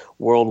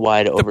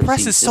worldwide overseas.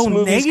 press is so this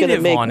movie's gonna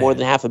negative make on more it.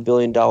 than $500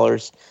 million.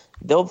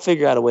 They'll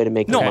figure out a way to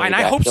make. No, their money and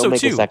I back. hope They'll so,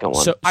 make too. A second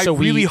one. I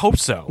really hope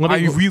so. I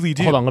really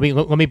do. Hold on,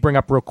 let me bring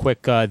up real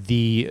quick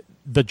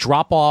the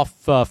drop off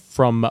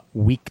from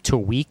week to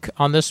week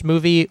on this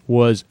movie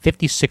was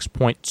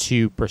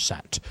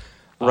 56.2%.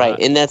 Right,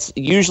 and that's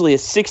usually a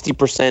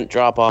 60%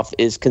 drop off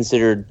is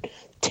considered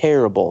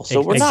terrible.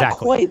 So we're not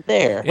Exactly. quite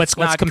there. Let's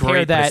not compare great,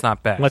 but that. it's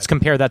not bad. Let's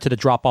compare that to the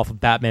drop off of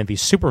Batman v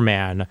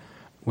Superman,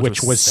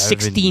 which was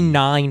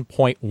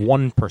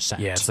 69.1%.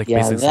 Yeah, it's like Yeah,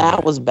 basically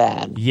that was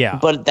bad. Yeah.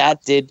 But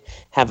that did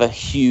have a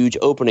huge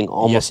opening,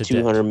 almost Yes, it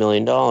did. $200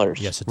 million.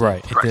 Yes, it did.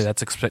 right. It did.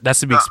 That's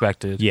to be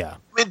expected. Yeah.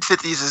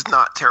 Mid-50s is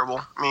not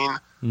terrible. I mean,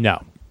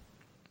 No.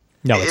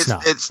 No, it's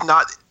not. It's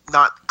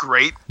not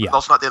great. Yeah. It's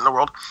also not the end of the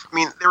world. I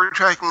mean, they were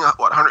tracking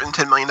what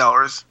 $110 million.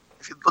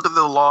 If you look at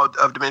the law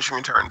of diminishing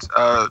returns,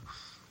 I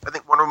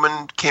think Wonder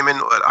Woman came in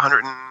at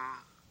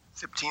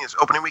 115 its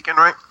opening weekend,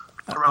 right?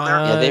 Around there.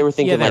 Yeah, they were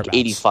thinking like thereabouts.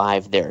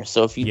 85 there.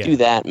 So if you Yeah. do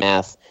that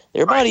math,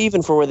 they're about Right.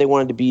 even for where they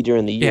wanted to be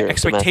during the year. Yeah,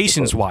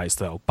 expectations wise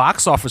though,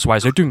 box office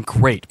wise, they're doing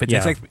great, but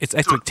Yeah. it's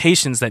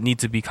expectations that need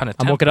to be kind of.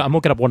 I'm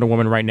looking up Wonder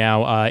Woman right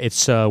now.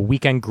 Its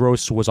weekend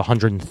gross was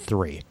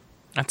 103.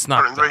 That's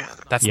not. 103.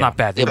 That's Yeah. not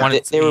bad. They They,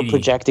 wanted they were 80.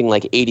 projecting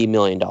like $80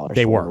 million.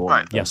 They for were. Wonder Woman.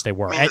 Right. Yes, they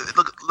were. I mean,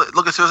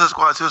 look at Suicide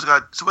Squad.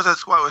 Suicide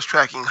Squad was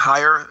tracking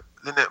higher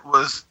than it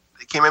was.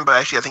 It came in, but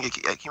actually, I think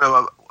it came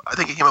above. I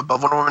think it came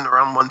above Wonder Woman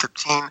around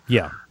 115.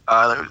 Yeah.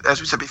 As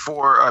we said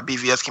before,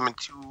 BVS came in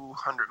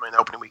 200 million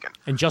opening weekend.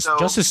 And So-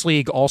 Justice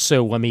League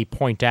also, let me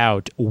point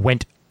out,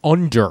 went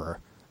under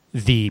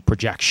the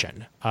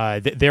projection.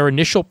 Their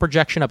initial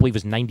projection, I believe,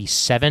 was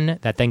 97.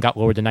 That then got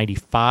lowered to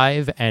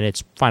 95, and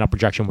its final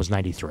projection was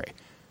 93.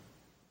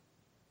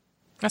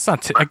 That's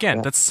not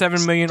again. That's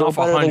 7 million Still off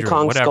better than 100.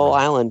 Kong Whatever. Skull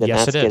Island, and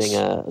Yes, that's it is. getting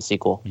a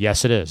sequel.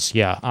 Yes, it is.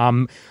 Yeah.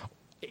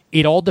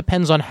 It all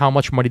depends on how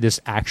much money this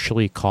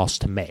actually costs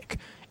to make.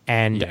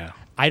 And Yeah.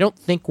 I don't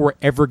think we're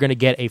ever going to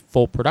get a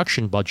full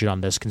production budget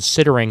on this,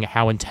 considering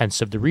how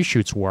intensive the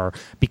reshoots were,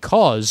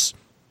 because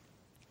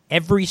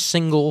every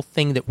single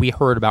thing that we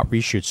heard about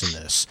reshoots in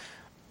this,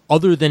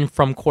 other than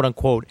from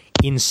quote-unquote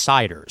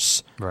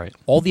insiders, Right.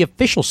 all the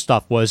official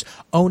stuff was,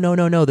 oh, no,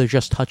 they're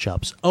just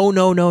touch-ups. Oh,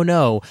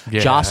 no. Yeah.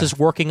 Joss is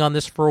working on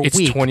this for a It's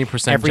week.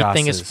 20%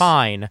 Everything is Joss's.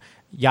 fine.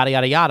 Yada,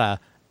 yada, yada.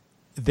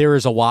 There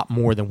is a lot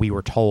more than we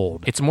were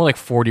told. It's more like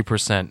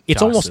 40%.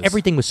 It's almost Joss's.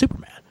 everything with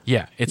Superman.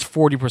 Yeah, it's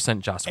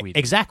 40% Joss Whedon.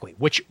 Exactly,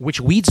 which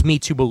leads me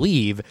to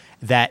believe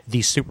that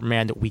the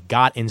Superman that we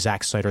got in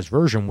Zack Snyder's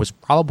version was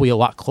probably a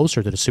lot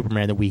closer to the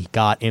Superman that we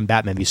got in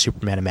Batman v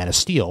Superman and Man of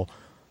Steel.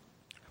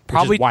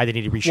 Which is why they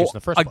needed reshoots in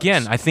the first place.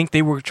 Again, I think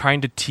they were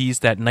trying to tease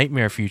that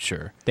nightmare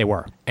future. They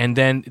were. And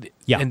then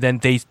Yeah.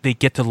 they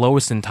get to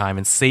Lois in time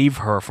and save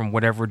her from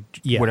whatever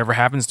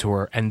happens to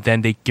her, and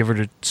then they give her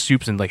to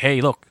Supes and like, hey,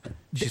 look,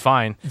 she's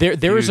fine.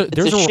 There's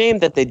It's a shame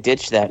that they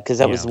ditched that because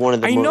that was Yeah. one of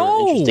the I more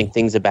know. interesting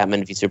things about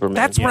Batman v Superman.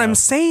 That's what I'm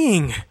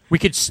saying. We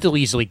could still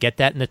easily get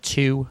that in the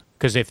 2,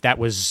 because if that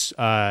was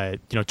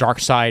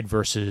Darkseid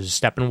versus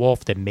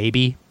Steppenwolf, then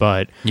maybe.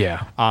 But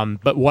Yeah.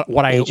 but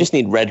what I You just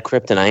need red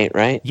kryptonite,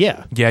 right?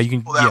 yeah Yeah, you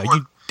can. Well, that yeah,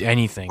 one- you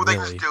anything Well, they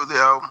really. just do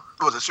the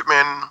what was it,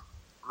 Superman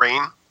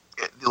Reign,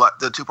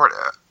 the two-part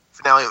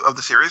finale of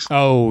the series.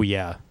 oh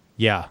yeah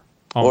oh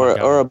my God.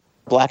 Or a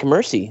Black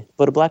Mercy.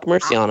 Put a Black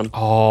Mercy on him.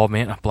 Oh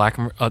man,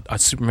 a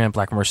Superman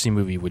Black Mercy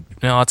movie would.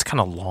 No, it's kind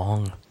of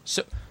long.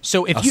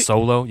 so if A you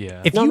solo,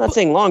 yeah. if No, you I'm not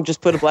saying long. Just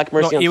put a Black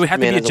Mercy No, on it would have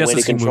to Superman be a as a way to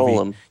Justice League control movie.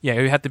 him. Yeah,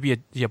 it would have to be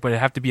but it'd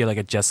have to be like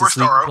a Justice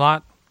League Starro.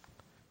 plot.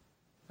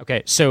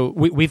 Okay, so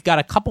we've got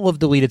a couple of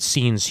deleted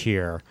scenes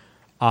here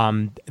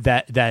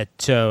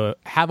that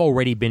have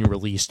already been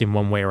released in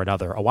one way or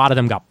another. A lot of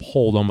them got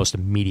pulled almost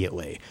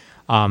immediately.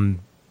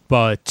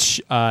 But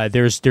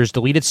there's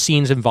deleted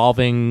scenes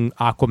involving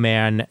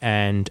Aquaman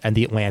and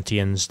the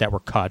Atlanteans that were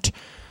cut.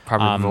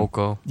 Probably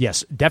Volko.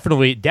 Yes,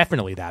 definitely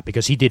that,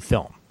 because he did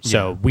film.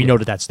 So we know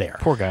that that's there.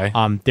 Poor guy.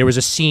 There was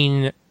a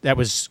scene that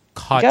was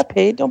He cut. got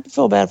paid. Don't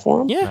feel bad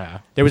for him. Yeah.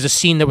 There was a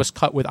scene that was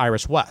cut with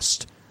Iris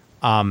West.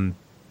 Or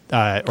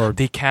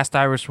They cast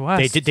Iris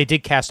West. they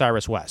did cast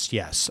Iris West,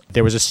 yes.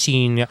 There was a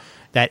scene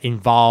that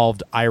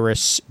involved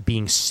Iris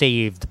being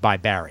saved by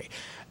Barry.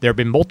 There have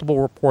been multiple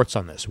reports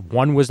on this.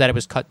 One was that it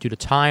was cut due to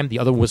time. The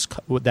other was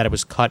that it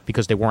was cut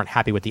because they weren't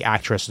happy with the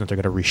actress and that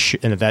they're going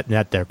to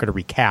that they're going to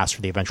recast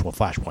for the eventual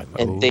Flashpoint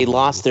movie. And they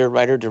lost their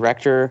writer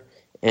director,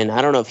 and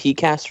I don't know if he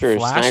cast her or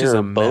Flash is Snyder a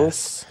or both.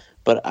 mess.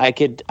 But I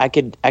could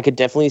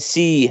definitely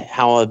see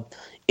how a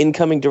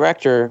incoming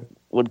director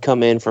would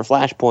come in for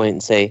Flashpoint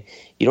and say,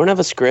 "You don't have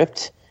a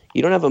script,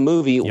 you don't have a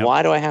movie. Yep.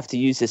 Why do I have to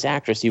use this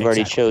actress you've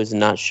already Exactly. chosen,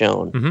 not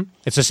shown?"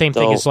 It's the same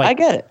thing So, as like I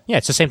get it. Yeah,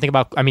 it's the same thing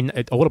about. I mean,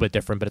 a little bit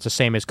different, but it's the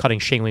same as cutting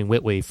Shailene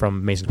Whitley from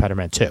Amazing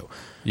Spider-Man 2.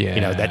 Yeah.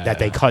 You know that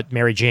they cut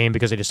Mary Jane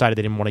because they decided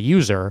they didn't want to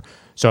use her.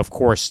 So of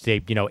course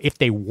they, if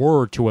they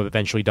were to have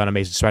eventually done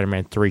Amazing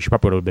Spider-Man 3, she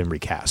probably would have been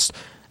recast.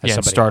 As Yeah,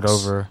 and somebody start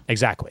else. over.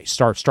 Exactly.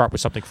 Start with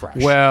something fresh.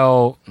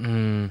 Well,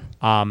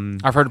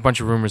 I've heard a bunch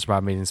of rumors about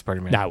Amazing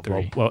Spider-Man Now,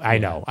 3. well, I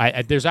know.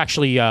 There's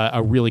actually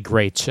a really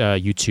great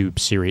YouTube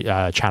series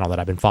channel that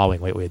I've been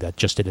following lately that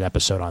just did an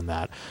episode on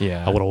that.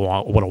 Yeah. a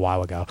little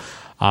while ago,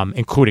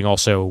 including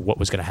also what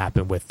was going to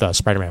happen with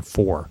Spider-Man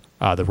 4,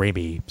 the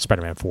Raimi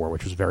Spider-Man 4,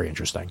 which was very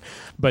interesting.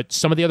 But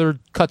some of the other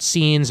cut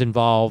scenes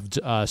involved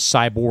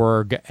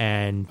Cyborg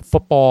and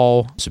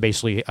football. So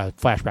basically, a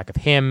flashback of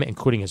him,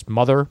 including his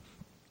mother,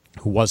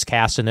 who was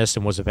cast in this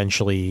and was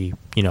eventually,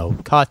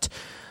 cut.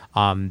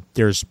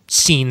 There's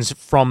scenes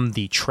from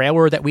the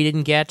trailer that we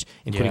didn't get,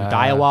 including Yeah.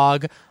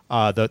 dialogue.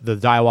 The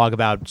dialogue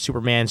about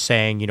Superman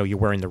saying, you're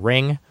wearing the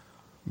ring,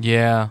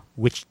 Yeah,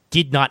 which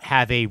did not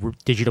have a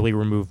digitally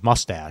removed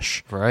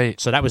mustache. right.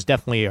 So that was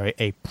definitely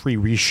a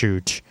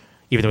pre-reshoot,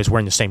 even though he was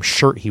wearing the same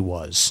shirt he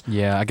was.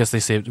 Yeah, I guess they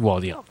saved.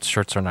 Well,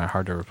 shirts are not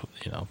hard to,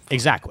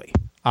 Exactly.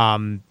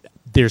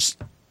 There's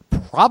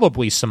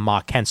probably some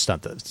Ma Kent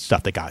stuff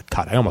that got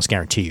cut. I almost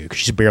guarantee you, because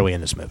she's barely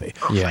in this movie.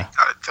 Oh, Yeah.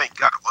 Thank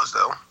God it was,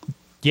 though.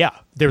 Yeah,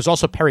 there's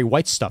also Perry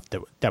White stuff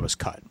that was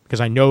cut,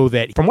 because I know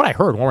that, from what I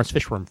heard, Lawrence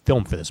Fishburne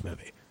filmed for this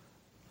movie,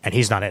 and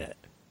he's not in it.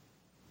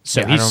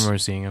 So Yeah, I don't remember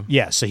seeing him.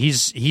 Yeah, so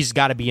he's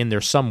got to be in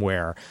there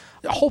somewhere.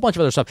 A whole bunch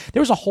of other stuff.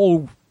 There was a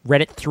whole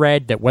Reddit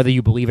thread that, whether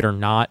you believe it or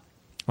not,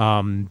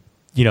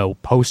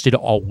 posted a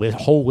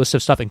whole list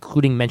of stuff,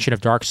 including mention of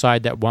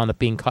Darkseid, that wound up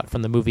being cut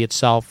from the movie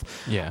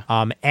itself. Yeah.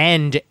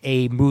 And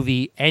a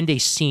movie and a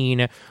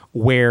scene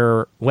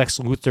where Lex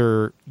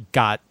Luthor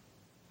got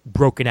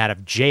broken out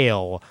of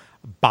jail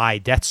by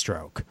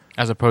Deathstroke.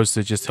 As opposed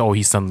to just,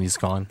 he's suddenly's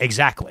gone.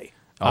 Exactly.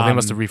 Oh, they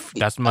must have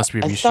that must be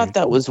I reshoot. thought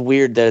that was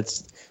weird that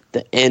it's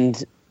the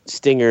end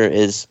stinger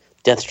is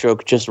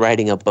Deathstroke just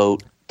riding a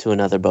boat to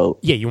another boat.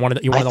 Yeah, you wanted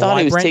I the thought line,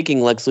 he was Brent?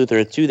 taking Lex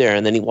Luthor to there,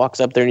 and then he walks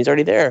up there and he's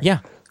already there. Yeah,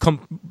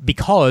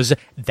 because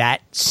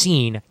that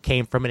scene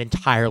came from an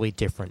entirely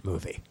different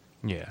movie.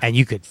 Yeah. And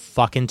you could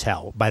fucking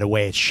tell by the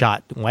way it's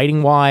shot,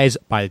 lighting wise,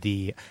 by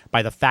the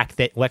fact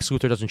that Lex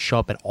Luthor doesn't show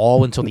up at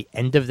all until the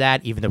end of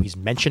that, even though he's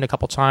mentioned a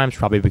couple times,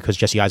 probably because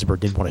Jesse Eisenberg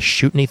didn't want to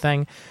shoot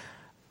anything.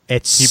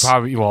 He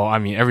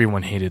probably,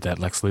 everyone hated that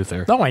Lex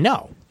Luthor. Oh, I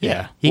know.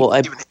 Yeah. Well, I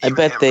Even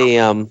bet him.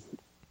 they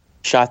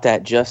shot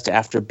that just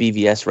after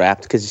BVS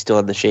wrapped because he still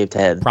had the shaved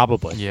head.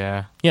 Probably.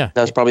 Yeah. Yeah.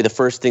 That was probably the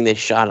first thing they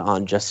shot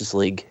on Justice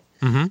League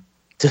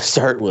to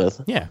start with.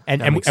 Yeah,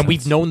 and makes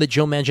we've sense. known that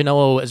Joe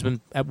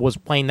Manganiello was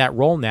playing that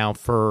role now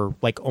for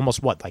almost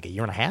a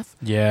year and a half.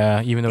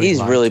 Yeah. Even though He's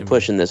lied really to me.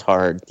 pushing this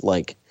hard.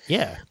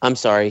 Yeah, I'm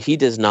sorry, he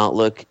does not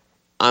look.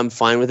 I'm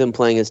fine with him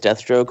playing as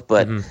Deathstroke,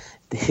 but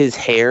his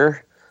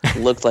hair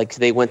looked like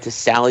they went to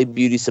Sally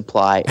Beauty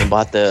Supply and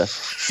bought the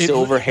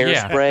silver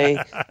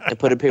hairspray and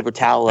put a paper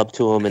towel up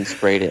to him and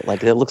sprayed it.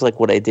 It looks like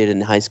what I did in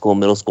high school,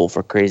 middle school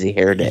for Crazy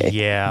Hair Day.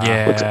 yeah,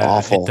 Yeah. Looks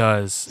awful. It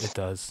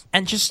does.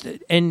 and just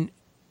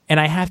and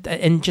I have to,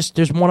 and just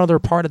there's one other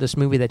part of this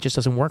movie that just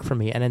doesn't work for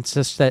me, and it's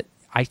just that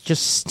I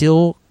just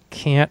still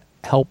can't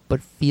help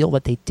but feel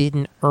that they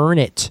didn't earn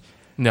it.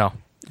 No.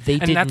 They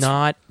And did that's-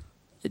 not.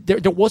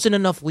 There wasn't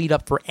enough lead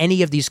up for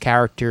any of these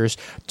characters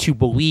to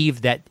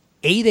believe that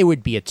A, they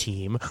would be a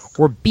team,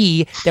 or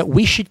B, that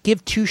we should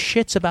give two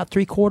shits about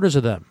 3/4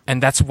 of them.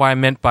 And that's why I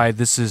meant by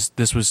this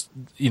was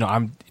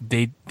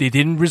they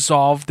didn't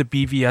resolve the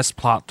BVS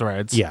plot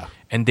threads. Yeah.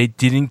 And they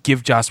didn't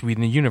give Joss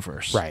Whedon a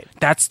universe. Right.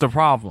 That's the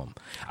problem.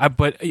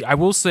 But I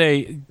will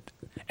say,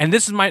 and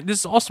this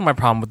is also my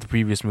problem with the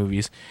previous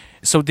movies.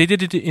 So they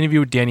did an interview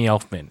with Danny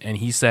Elfman, and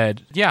he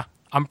said, "Yeah,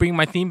 I'm bringing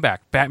my theme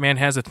back. Batman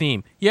has a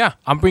theme. Yeah,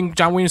 I'm bringing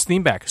John Williams'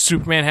 theme back.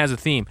 Superman has a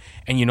theme.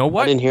 And you know I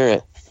what? didn't hear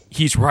it.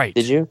 He's right.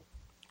 Did you?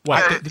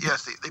 What?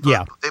 Yes,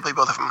 they play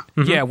both of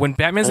them. Yeah, when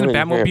Batman's in the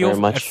I didn't hear it very Batmobile,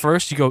 much. at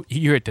first you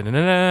hear it, and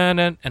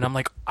I'm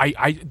like,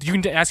 you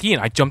can ask Ian.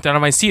 I jumped out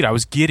of my seat. I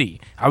was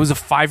giddy. I was a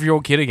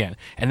 5-year-old kid again.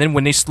 And then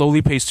when they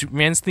slowly play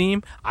Superman's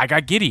theme, I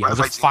got giddy. I was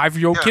a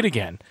 5-year-old kid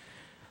again.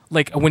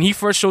 Like when he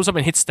first shows up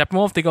and hits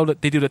Steppenwolf,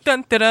 they do the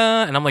dun da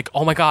da, and I'm like,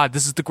 oh my god,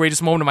 this is the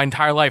greatest moment of my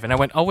entire life. And I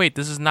went, oh wait,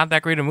 this is not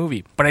that great a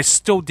movie, but I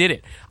still did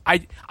it.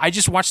 I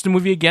just watched the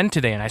movie again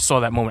today, and I saw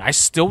that moment.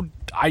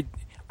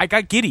 I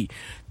got giddy.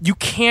 You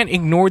can't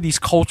ignore these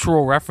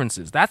cultural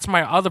references. That's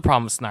my other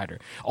problem with Snyder.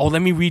 Oh,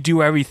 let me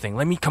redo everything.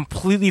 Let me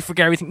completely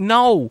forget everything.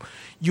 No,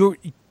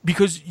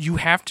 because you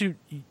have to.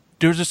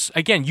 There's this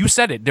again. You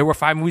said it. There were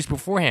 5 movies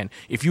beforehand.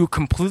 If you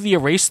completely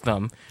erase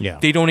them, Yeah.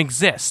 they don't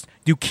exist.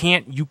 You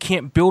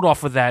can't build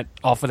off of that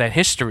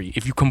history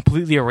if you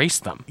completely erase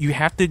them. You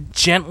have to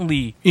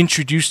gently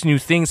introduce new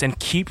things and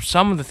keep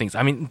some of the things.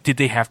 I mean, did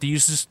they have to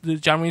use the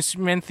John Williams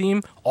Superman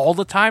theme all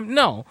the time?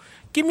 No.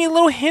 Give me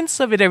little hints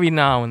of it every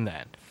now and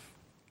then.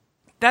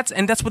 That's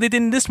what they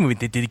did in this movie.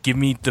 They did give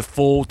me the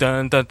full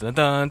dun dun dun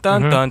dun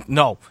dun dun.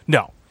 No.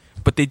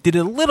 But they did it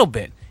a little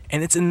bit,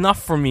 and it's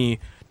enough for me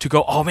to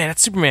go, oh man,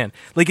 that's Superman.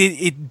 Like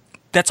it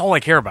that's all I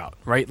care about,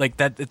 right? Like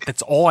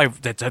that's all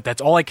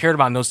I cared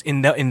about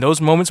in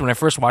those moments when I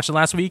first watched it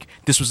last week.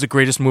 This was the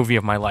greatest movie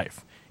of my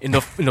life. In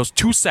those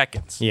 2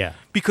 seconds. Yeah.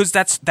 Because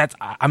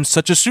I'm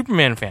such a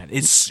Superman fan.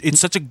 It's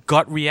such a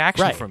gut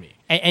reaction Right. for me.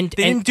 And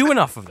They didn't do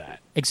enough of that.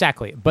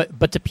 Exactly,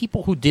 but to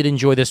people who did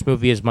enjoy this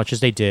movie as much as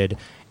they did,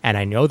 and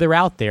I know they're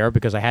out there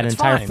because I had That's an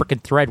entire fine.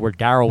 freaking thread where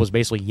Daryl was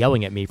basically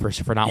yelling at me for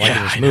not liking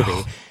Yeah, this I know.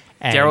 movie.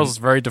 And, Daryl's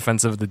very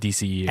defensive of the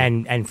DCU.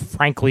 and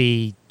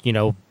frankly,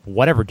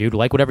 whatever, dude,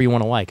 like whatever you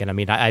want to like. And I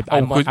mean,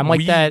 I'm but like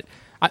we- that.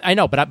 I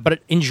know, but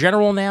in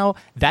general now,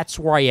 that's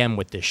where I am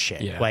with this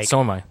shit. Yeah, like, so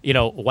am I.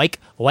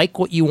 Like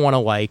what you want to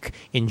like,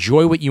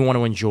 enjoy what you want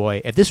to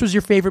enjoy. If this was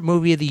your favorite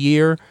movie of the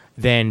year,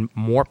 then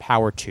more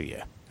power to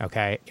you.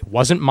 Okay, it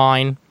wasn't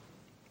mine.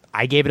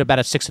 I gave it about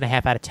a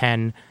 6.5 out of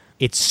 10.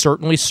 It's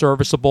certainly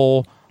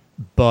serviceable,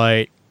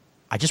 but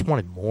I just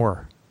wanted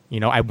more.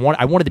 I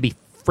wanted to be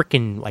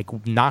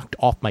freaking knocked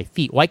off my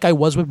feet, like I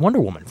was with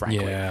Wonder Woman.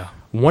 Frankly, Yeah.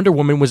 Wonder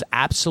Woman was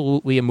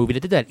absolutely a movie that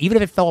did that. Even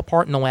if it fell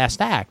apart in the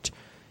last act,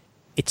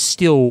 it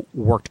still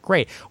worked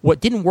great. What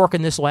didn't work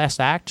in this last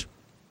act,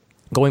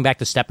 going back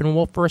to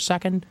Steppenwolf for a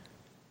second,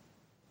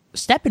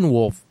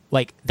 Steppenwolf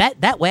like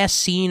that last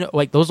scene,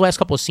 like those last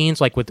couple of scenes,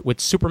 like with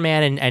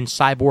Superman and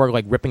Cyborg,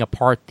 like ripping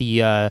apart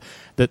the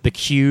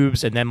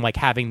cubes, and then like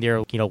having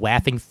their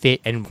laughing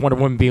fit, and Wonder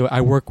Woman being,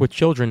 I work with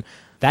children.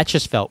 That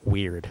just felt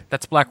weird.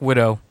 That's Black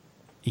Widow.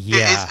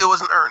 Yeah, It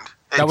wasn't earned.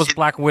 That was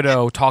Black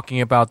Widow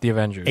talking about the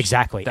Avengers.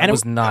 Exactly. That And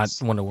was not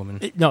Wonder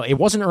Woman. no, it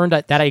wasn't earned.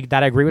 That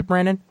I agree with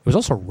Brandon. It was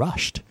also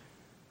rushed.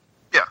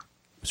 Yeah.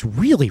 It was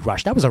really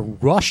rushed. That was a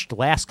rushed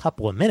last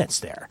couple of minutes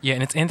there. Yeah,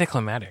 and it's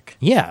anticlimactic.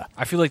 Yeah.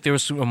 I feel like there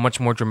was a much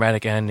more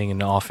dramatic ending in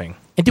the offing.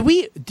 And did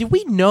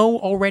we know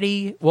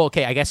already? Well,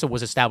 okay, I guess it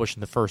was established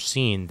in the first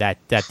scene that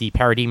the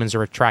parademons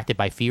are attracted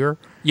by fear.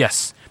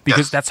 Yes, because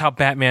Yes. that's how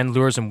Batman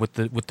lures him with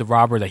the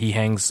robber that he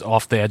hangs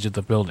off the edge of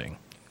the building.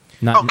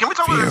 Oh, can we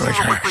talk about that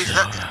scene real quick, please?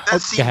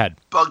 That scene go ahead.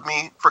 bugged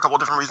me for a couple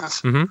of different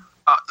reasons. Mhm.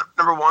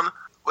 Number one,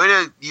 way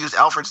to use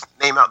Alfred's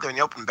name out there in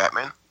the open,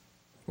 Batman.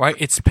 Right?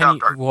 It's Penny.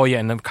 Dark. Well, yeah,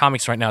 in the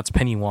comics right now, it's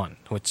Penny One,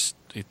 which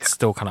it's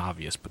still kind of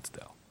obvious, but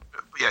still.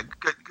 But yeah,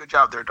 good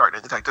job there, Dark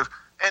Knight Detective.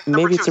 And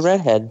number Maybe two it's a is-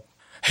 redhead.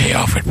 Hey,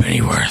 Alfred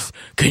Pennyworth,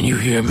 can you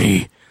hear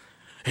me?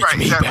 It's Right,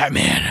 me, exactly.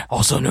 Batman,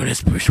 also known as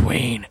Bruce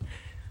Wayne.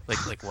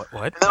 Like what?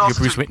 What? And then You're also,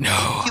 Bruce too, Wayne?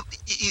 No.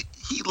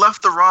 he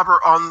left the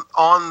robber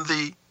on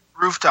the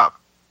rooftop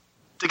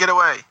to get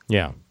away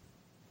Yeah.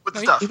 with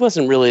the stuff. He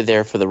wasn't really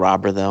there for the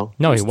robber, though.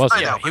 No, he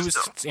wasn't. I know, Yeah, he but was.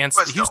 still. And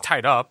But he was still.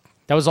 tied up.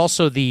 That was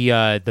also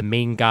the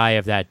main guy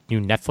of that new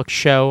Netflix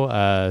show.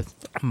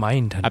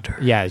 Mindhunter.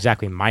 Yeah,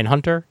 exactly.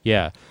 Mindhunter.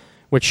 Yeah.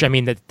 Which I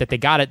mean that they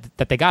got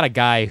a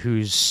guy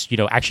who's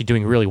actually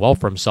doing really well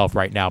for himself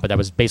right now, but that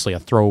was basically a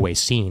throwaway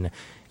scene.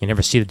 You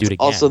never see the dude again.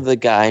 Also, the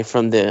guy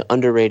from the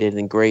underrated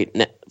and great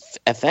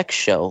FX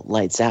show,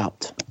 Lights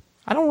Out,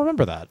 I don't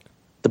remember that.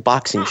 the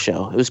boxing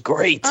show. It was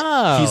great.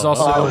 Oh, He's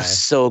also- Oh, it okay. was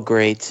so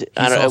great.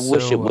 I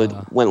wish also, it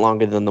went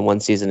longer than the one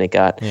season it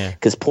got. Yeah.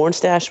 Because Porn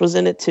Stash was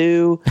in it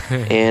too.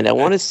 And I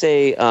want to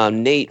say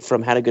Nate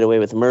from How to Get Away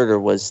with Murder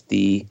was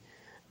the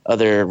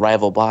other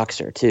rival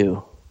boxer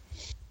too.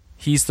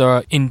 He's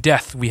the in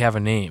Death We Have a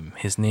Name.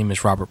 His name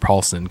is Robert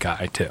Paulson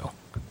guy too.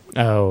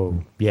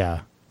 Oh,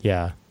 yeah,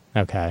 yeah.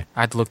 Okay. I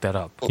had to look that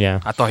up.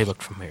 Yeah. I thought he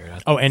looked familiar.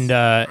 Oh, and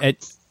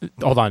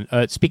hold on.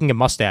 Speaking of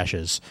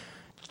mustaches,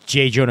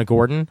 J. Jonah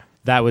Gordon.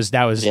 That was.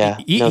 Yeah,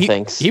 no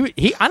thanks. He.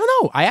 I don't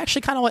know. I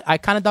actually kind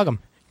of dug him.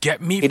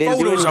 Get me He didn't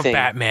do photos of anything.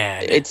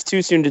 Batman. It's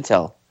too soon to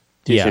tell.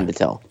 Too Yeah. soon to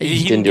tell. he, He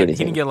didn't didn't do get, anything.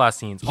 he didn't get a lot of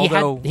scenes. He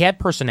Although, had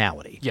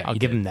personality. Yeah, I'll he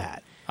give did. him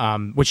that.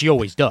 Which he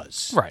always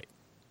does. right.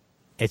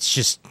 It's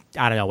just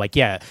I don't know. Like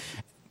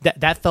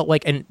that felt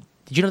like. And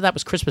did you know that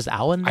was Crispus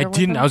Allen? I there with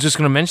didn't. him? I was just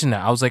going to mention that.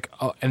 I was like,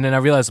 oh, and then I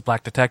realized the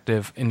Black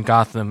Detective in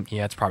Gotham.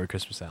 Yeah, it's probably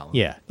Christmas Allen.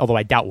 Yeah. Although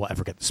I doubt we'll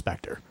ever get the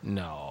Spectre.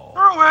 No.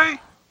 Throw away.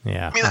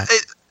 Yeah. I mean,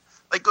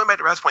 like going back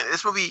to Rat's point,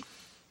 this movie,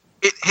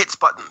 it hits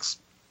buttons.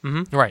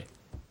 Right.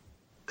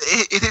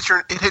 It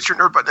hits your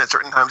nerve button at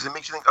certain times and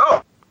makes you think,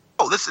 oh,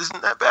 this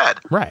isn't that bad.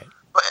 Right.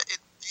 But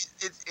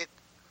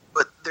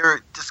but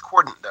they're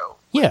discordant though.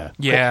 Yeah.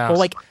 Yeah. Well,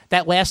 like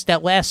that last like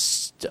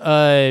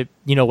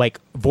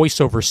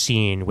voiceover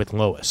scene with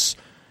Lois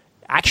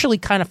actually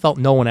kind of felt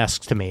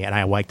Nolan-esque to me, and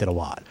I liked it a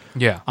lot.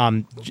 Yeah.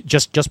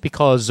 Just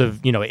because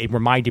of it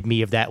reminded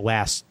me of that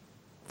last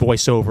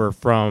voiceover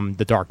from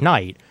The Dark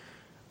Knight,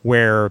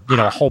 where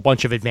a whole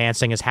bunch of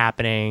advancing is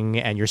happening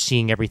and you're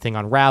seeing everything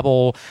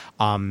unravel.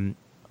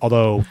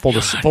 Although full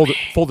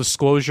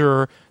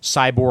disclosure,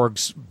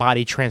 Cyborg's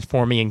body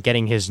transforming and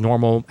getting his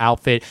normal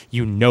outfit,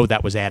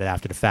 that was added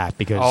after the fact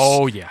because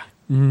Oh yeah.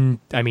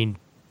 I mean,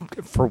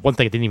 for one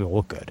thing, it didn't even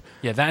look good.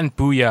 Yeah. That and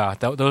Booyah.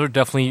 Those are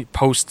definitely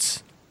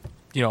posts.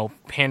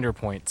 Pander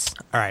points.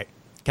 All right,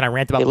 can I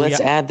rant about? Hey, let's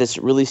Booyah? add this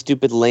really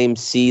stupid lame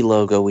C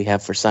logo we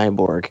have for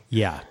Cyborg.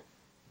 Yeah,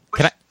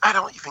 Which Can I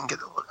don't even get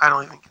the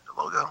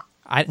logo.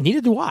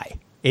 neither do I.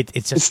 It's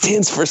It just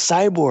stands for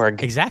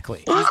Cyborg.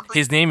 exactly.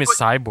 His name is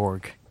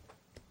Cyborg.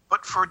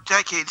 But for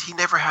decades, he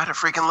never had a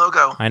freaking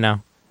logo. I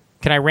know.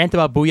 Can I rant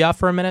about Booyah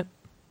for a minute?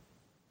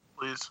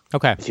 Please.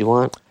 Okay, If you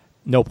want.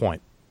 no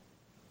point.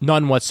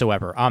 None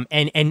whatsoever.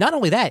 And not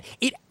only that,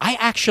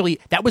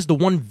 that was the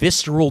one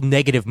visceral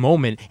negative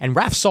moment, and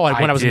Raph saw it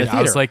when I was in the theater.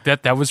 I was like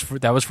that was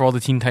for all the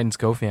Teen Titans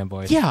Go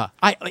fanboys. yeah,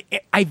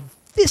 I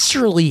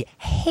viscerally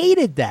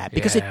hated that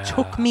because it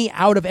took me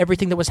out of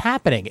everything that was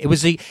happening. It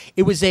was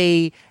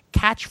a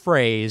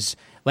catchphrase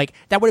like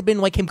that would have been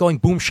like him going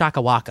boom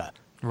shakalaka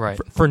Right.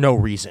 for no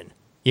reason.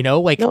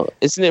 Like No,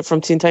 isn't it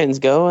from Teen Titans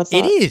Go? I thought?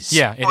 it is.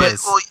 Yeah, it Well,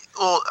 is.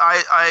 well,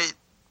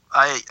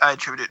 I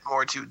attribute it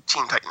more to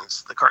Teen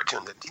Titans, the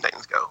cartoon, than Teen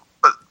Titans Go.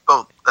 But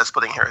both, that's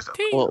splitting hairs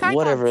though. Well,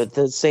 whatever.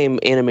 The same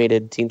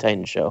animated Teen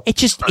Titans show. It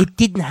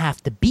didn't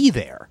have to be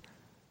there.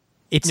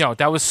 It's No,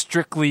 that was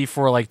strictly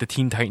for like the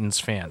Teen Titans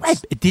fans.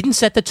 right. It didn't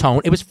set the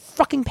tone. It was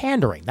fucking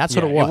pandering. That's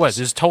Yeah, what it was. It was.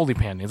 It was totally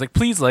pandering. It's like,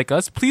 please like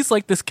us. Please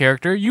like this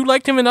character. You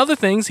liked him in other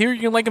things. Here,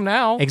 you can like him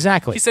now.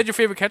 Exactly. He said your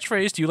favorite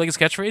catchphrase. Do you like his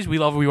catchphrase? We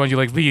love it. We want you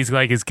to like, please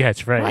like his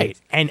catchphrase. Right.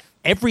 And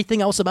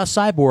everything else about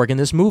Cyborg in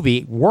this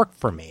movie worked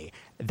for me.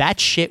 That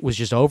shit was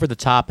just over the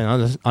top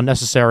and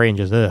unnecessary and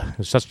just it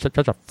was such a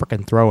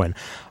freaking throw in.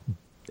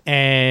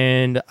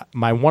 And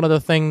my one other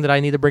thing that I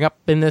need to bring up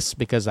in this,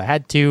 because I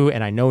had to,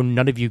 and I know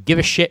none of you give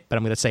a shit, but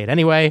I'm going to say it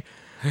anyway.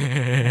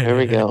 There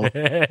we go.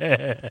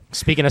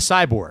 Speaking of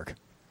Cyborg,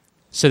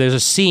 so there's a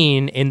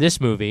scene in this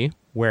movie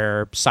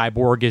where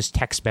Cyborg is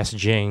text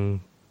messaging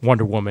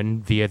Wonder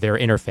Woman via their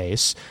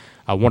interface.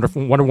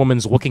 Wonder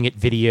Woman's looking at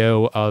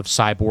video of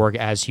Cyborg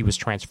as he was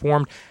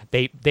transformed.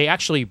 They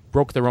actually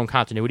broke their own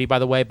continuity, by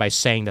the way, by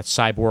saying that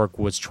Cyborg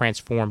was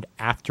transformed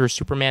after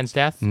Superman's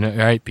death. No,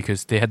 right,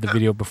 because they had the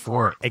video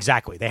before.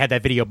 Exactly. They had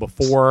that video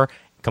before.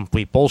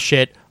 Complete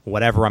bullshit.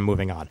 Whatever. I'm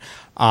moving on.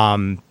 I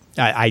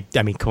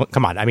mean,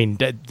 come on. I mean,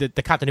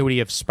 the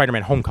continuity of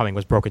Spider-Man: Homecoming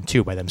was broken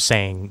too by them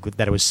saying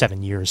that it was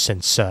 7 years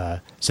since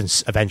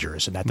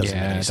Avengers, and that doesn't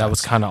make any sense. That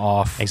was kind of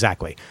off.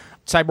 Exactly.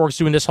 Cyborg's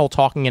doing this whole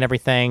talking and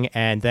everything,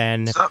 and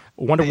then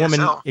Wonder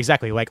Woman,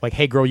 exactly, like,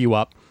 hey, grow you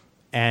up,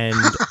 and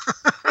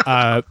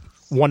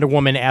Wonder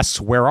Woman asks,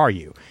 where are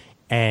you?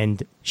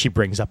 And she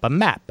brings up a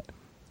map,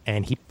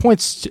 and he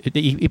points,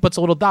 he puts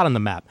a little dot on the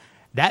map.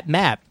 That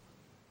map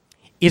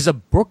is a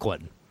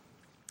Brooklyn,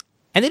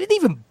 and they didn't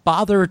even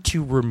bother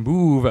to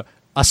remove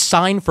a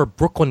sign for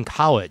Brooklyn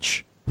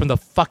College from the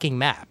fucking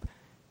map.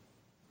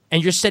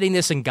 And you're setting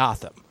this in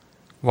Gotham.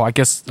 Well, I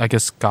guess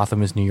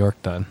Gotham is New York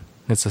then.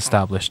 It's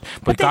established,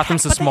 but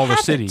Gotham's a smaller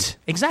city.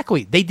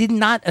 Exactly, they did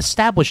not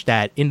establish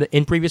that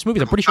in previous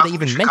movies. I'm pretty sure they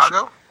even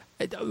mentioned.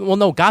 Well,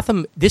 no,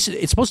 Gotham.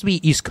 It's supposed to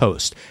be East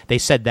Coast. They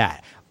said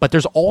that, but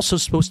there's also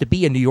supposed to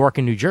be in New York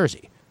and New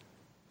Jersey,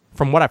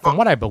 from what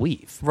I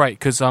believe. Right,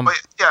 because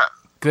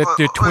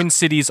they're twin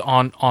cities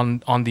on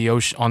the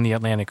ocean, on the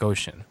Atlantic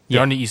Ocean.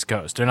 They're on the East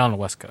Coast. They're not on the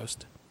West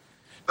Coast.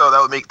 So that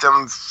would make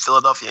them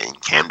Philadelphia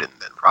and Camden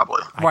then,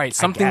 probably. Right,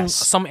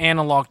 some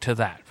analog to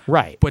that.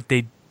 Right, but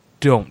they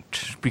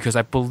don't, because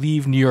I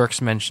believe New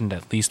York's mentioned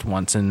at least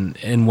once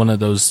in one of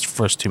those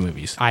first two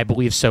movies. I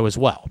believe so as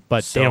well,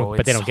 but they don't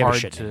give a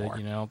shit anymore.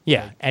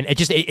 And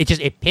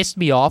it pissed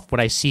me off when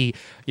I see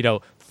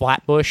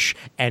Flatbush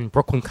and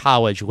Brooklyn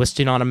College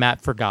listed on a map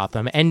for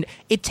Gotham, and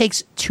it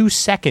takes 2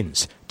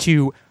 seconds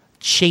to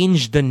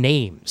change the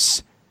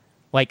names.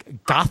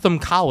 Like, Gotham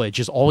College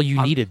is all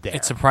you needed there.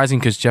 It's surprising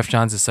because Jeff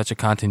Johns is such a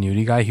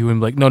continuity guy. He would be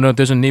like, no,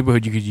 there's a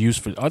neighborhood you could use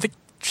for. Oh,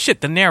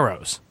 the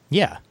Narrows.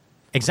 Yeah,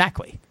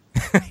 exactly.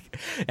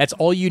 That's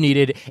all you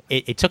needed.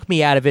 It took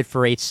me out of it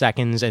for 8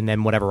 seconds, and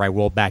then whatever, I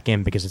rolled back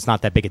in because it's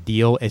not that big a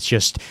deal. It's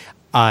just,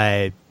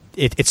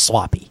 it's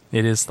sloppy.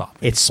 It is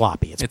sloppy. It's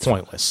sloppy. It's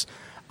pointless.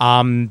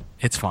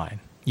 It's fine.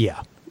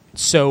 Yeah.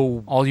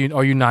 So all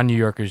you non-New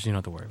Yorkers, you don't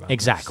have to worry about.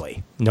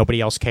 Exactly. This. Nobody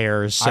else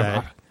cares.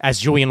 As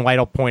Julian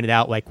Lytle pointed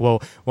out, like,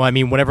 well, I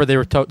mean, whenever they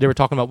were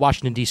talking about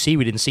Washington D.C.,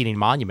 we didn't see any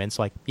monuments.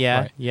 Like,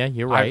 yeah,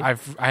 you're right.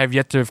 I have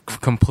yet to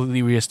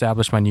completely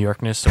reestablish my New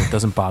Yorkness, so it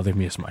doesn't bother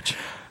me as much.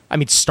 I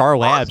mean, Star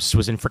Labs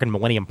was in freaking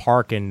Millennium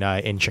Park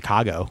in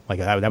Chicago. Like,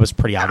 that was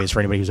pretty obvious for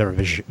anybody who's ever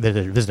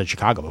visited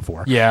Chicago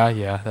before.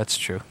 Yeah, that's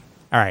true.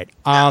 All right.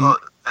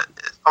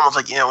 It's almost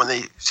like, when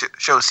they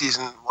show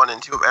season 1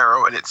 and 2 of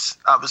Arrow, and it's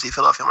obviously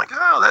Philadelphia. I'm like,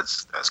 oh,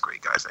 that's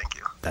great, guys. Thank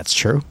you. That's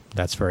true.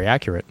 That's very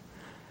accurate.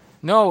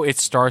 No,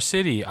 it's Star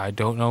City. I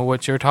don't know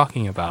what you're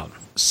talking about.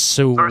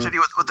 So Star City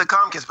with the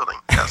Comcast building.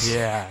 Yes.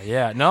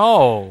 Yeah.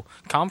 No,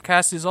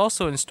 Comcast is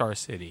also in Star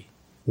City.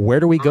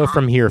 Where do we go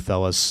from here,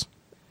 fellas?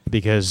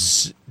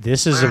 Because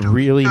this is a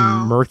really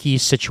murky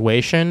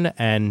situation,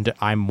 and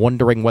I'm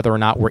wondering whether or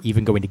not we're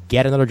even going to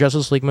get another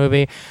Justice League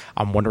movie.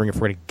 I'm wondering if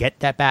we're going to get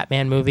that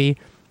Batman movie.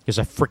 There's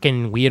a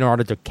freaking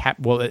Leonardo DiCaprio.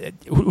 Well,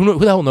 who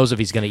the hell knows if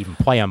he's going to even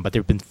play him? But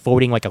they've been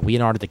floating like a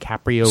Leonardo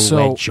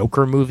DiCaprio-led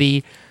Joker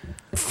movie.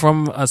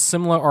 From a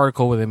similar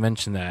article where they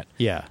mentioned that,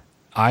 yeah,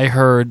 I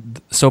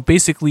heard. So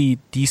basically,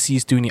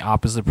 DC's doing the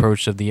opposite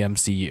approach of the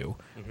MCU,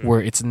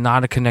 where it's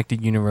not a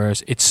connected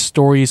universe. It's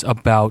stories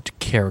about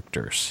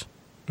characters.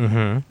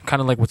 Mm-hmm.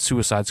 Kind of like what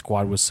Suicide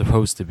Squad was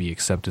supposed to be,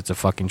 except it's a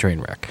fucking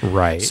train wreck.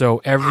 Right.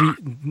 So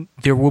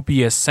there will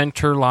be a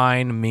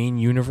centerline main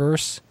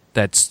universe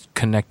that's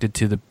connected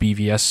to the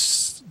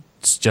BVS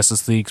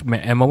Justice League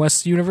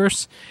MOS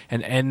universe,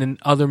 and then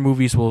other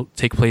movies will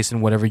take place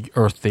in whatever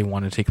Earth they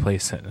want to take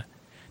place in.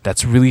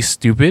 That's really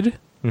stupid,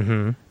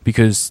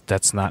 because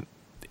that's not.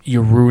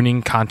 You're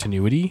ruining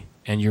continuity,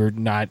 and you're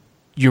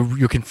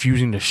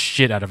confusing the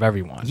shit out of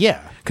everyone.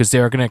 Yeah, because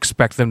they're going to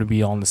expect them to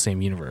be all in the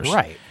same universe,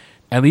 right?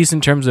 At least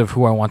in terms of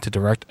who I want to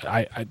direct,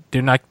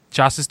 they're not.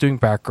 Joss is doing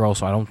Batgirl,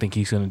 so I don't think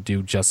he's going to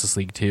do Justice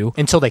League 2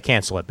 until they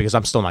cancel it, because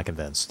I'm still not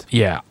convinced.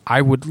 Yeah,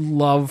 I would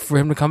love for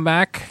him to come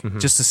back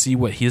just to see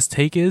what his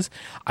take is.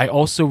 I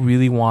also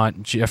really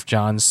want Jeff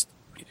Johns.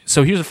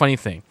 So here's a funny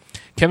thing: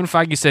 Kevin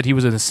Feige said he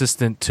was an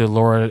assistant to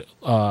Laura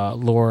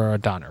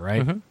Donner,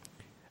 right? Mm-hmm.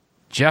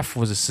 Jeff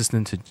was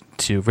assistant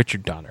to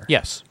Richard Donner.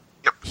 Yes,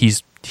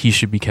 he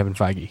should be Kevin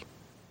Feige.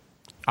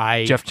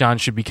 Jeff Johns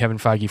should be Kevin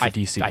Feige for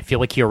DC. I feel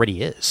like he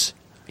already is.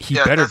 He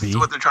better be. That's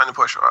what they're trying to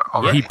push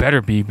already. He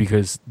better be,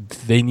 because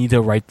they need to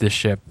right this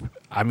ship.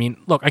 I mean,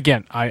 look,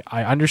 again, I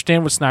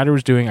understand what Snyder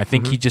was doing. I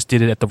think he just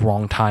did it at the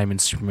wrong time in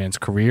Superman's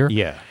career.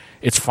 Yeah.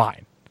 It's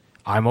fine.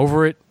 I'm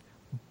over it.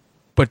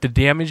 but the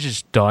damage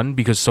is done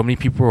because so many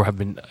people have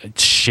been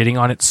shitting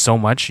on it so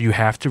much. You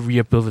have to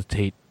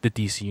rehabilitate the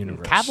DC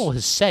universe. Cavill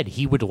has said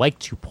he would like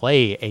to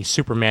play a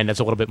Superman that's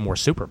a little bit more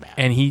Superman.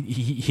 And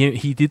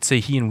he did say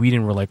he and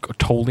Whedon were like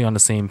totally on the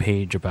same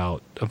page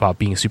about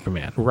being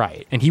Superman.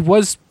 Right. And he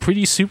was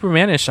pretty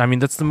Supermanish. I mean,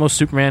 that's the most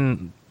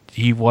Superman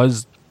he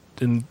was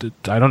in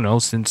I don't know,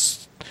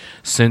 since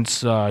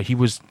he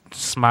was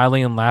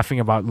smiling and laughing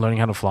about learning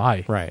how to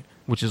fly. Right.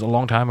 Which is a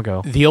long time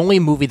ago. The only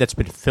movie that's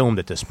been filmed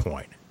at this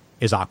point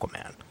is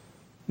Aquaman.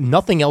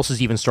 Nothing else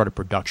has even started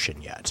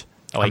production yet.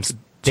 Like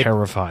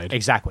Terrified.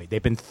 Exactly.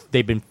 They've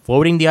been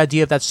floating the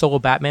idea of that solo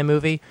Batman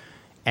movie,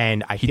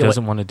 and He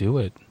doesn't want to do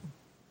it.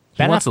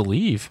 He wants to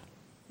leave.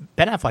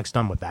 Ben Affleck's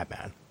done with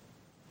Batman.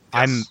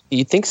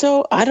 You think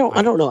so? I don't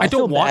know. I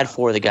feel bad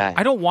for the guy.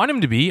 I don't want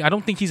him to be. I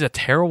don't think he's a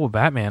terrible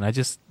Batman. I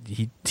just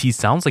he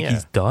sounds like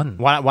he's done.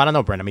 Well, I don't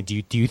know, Brent. I mean,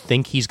 do you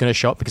think he's going to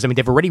show up? Because I mean,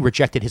 they've already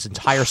rejected his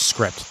entire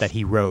script that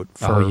he wrote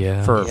for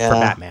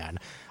Batman.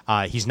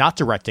 He's not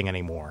directing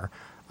anymore.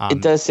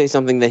 It does say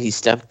something that he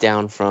stepped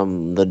down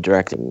from the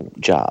directing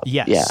job.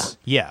 Yes.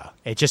 Yeah.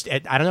 It just,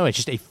 I don't know.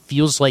 It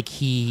feels like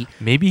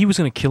maybe he was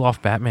going to kill off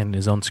Batman in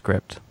his own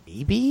script.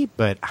 Maybe,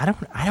 but I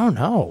don't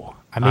know.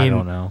 I mean, I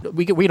don't know.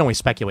 We can only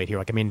speculate here.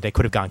 Like, I mean, they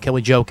could have gone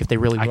Killy Joke if they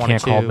really wanted to. I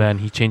can't call Ben.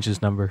 He changed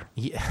his number.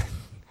 Yeah.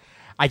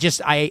 Thank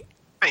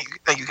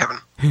you, Kevin.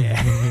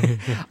 Yeah.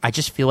 I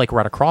just feel like we're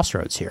at a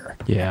crossroads here.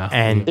 Yeah.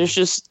 And there's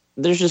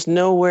just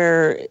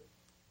nowhere.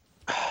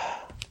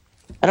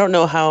 I don't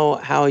know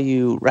how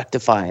you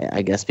rectify it,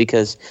 I guess,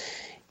 because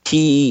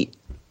he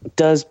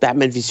does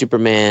Batman v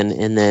Superman,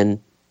 and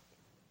then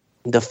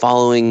the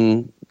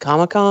following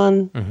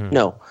Comic-Con?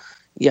 No.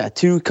 Yeah,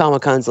 2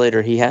 Comic-Cons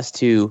later, he has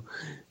to...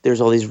 There's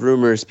all these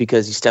rumors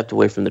because he stepped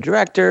away from the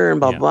director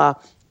and blah, blah.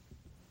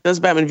 Does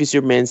Batman v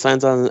Superman,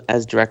 signs on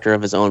as director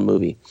of his own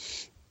movie.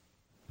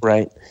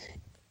 Right?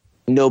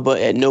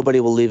 Nobody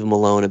will leave him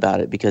alone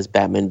about it because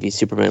Batman v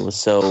Superman was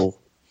so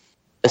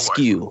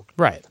askew.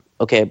 Right.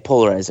 Okay,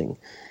 polarizing.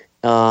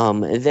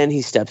 And then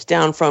he steps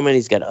down from it.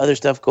 He's got other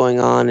stuff going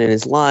on in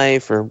his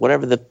life, or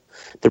whatever the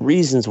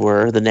reasons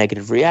were. The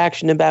negative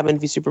reaction to Batman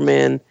v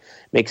Superman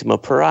makes him a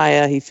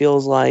pariah, he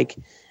feels like.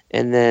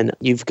 And then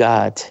you've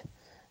got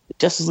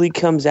Justice League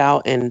comes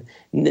out, and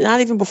not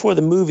even before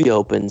the movie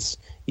opens,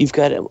 you've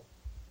got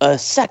a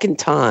second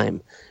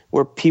time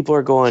where people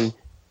are going,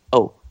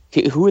 oh,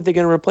 who are they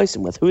going to replace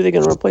him with? Who are they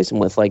going to replace him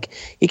with? Like,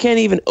 he can't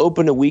even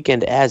open a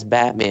weekend as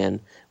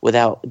Batman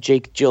without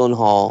Jake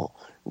Gyllenhaal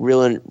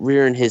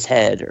rearing his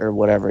head or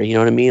whatever. You know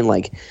what I mean?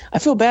 Like, I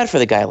feel bad for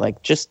the guy.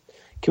 Like, just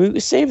can we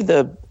save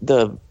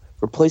the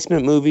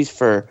replacement movies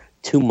for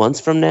 2 months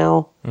from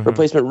now?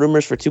 Replacement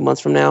rumors for 2 months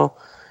from now?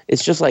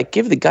 It's just like,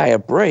 give the guy a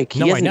break.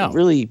 He hasn't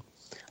really.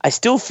 I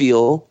still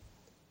feel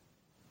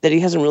that he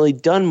hasn't really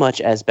done much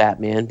as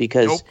Batman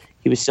because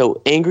he was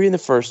so angry in the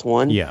first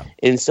one,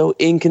 and so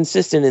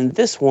inconsistent in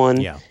this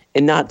one.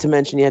 And not to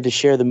mention, he had to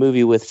share the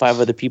movie with 5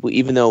 other people,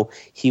 even though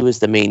he was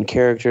the main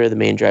character, the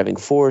main driving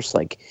force.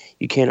 Like,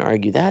 you can't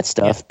argue that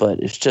stuff, but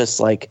it's just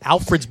like...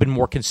 Alfred's been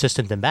more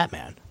consistent than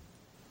Batman.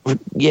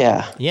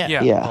 Yeah.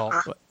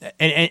 Well,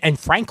 and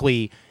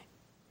frankly,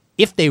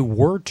 if they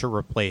were to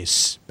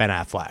replace Ben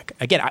Affleck,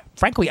 again,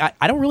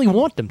 I don't really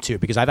want them to,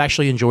 because I've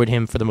actually enjoyed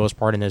him for the most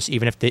part in this,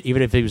 even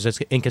if he was as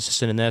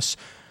inconsistent in this.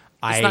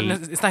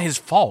 It's not his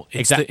fault.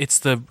 It's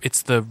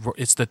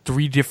the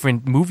 3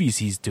 different movies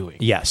he's doing.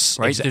 Yes,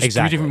 right. There's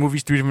 3 different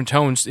movies, 3 different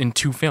tones in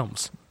 2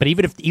 films. But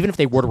even if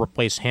they were to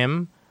replace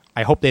him,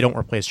 I hope they don't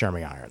replace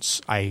Jeremy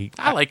Irons. I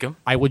like him.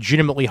 I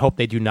legitimately hope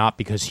they do not,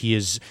 because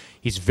he's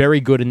very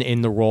good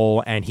in the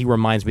role, and he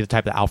reminds me of the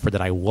type of Alfred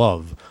that I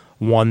love.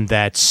 One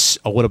that's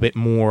a little bit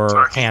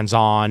more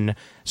hands-on,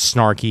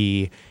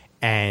 snarky,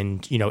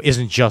 and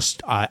isn't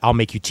just I'll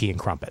make you tea and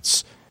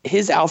crumpets.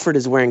 His Alfred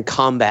is wearing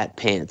combat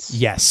pants.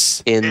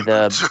 Yes. In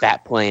the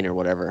bat plane or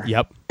whatever.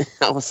 Yep.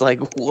 I was like,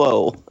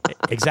 whoa.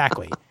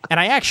 Exactly. And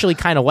I actually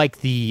kind of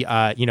like the,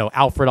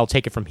 Alfred, I'll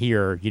take it from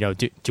here.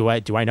 Do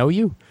I know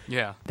you?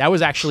 Yeah. That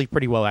was actually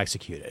pretty well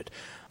executed.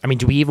 I mean,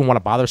 do we even want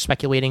to bother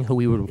speculating who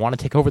we would want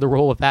to take over the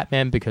role of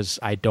Batman? Because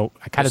I kind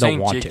of don't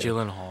want Jake to. Jake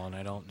Gyllenhaal, and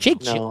I don't.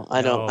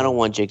 I don't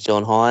want Jake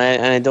Gyllenhaal,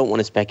 and I don't want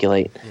to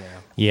speculate.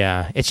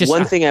 Yeah. It's just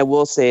one thing I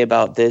will say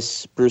about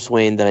this Bruce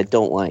Wayne that I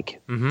don't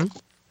like.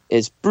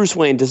 Is Bruce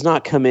Wayne does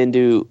not come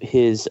into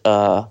his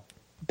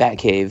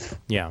Batcave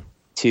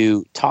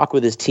to talk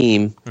with his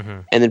team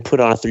and then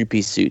put on a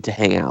 3-piece suit to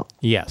hang out.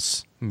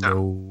 Yes.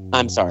 No.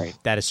 I'm sorry.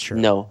 That is true.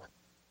 No.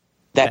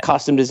 That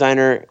costume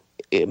designer,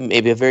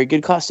 maybe a very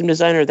good costume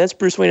designer, that's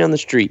Bruce Wayne on the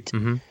street.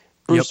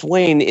 Bruce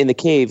Wayne in the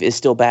cave is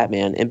still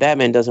Batman, and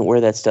Batman doesn't wear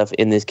that stuff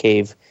in this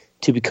cave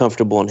to be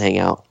comfortable and hang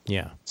out.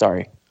 Yeah.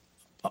 Sorry.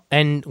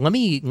 And let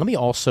me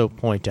also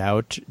point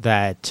out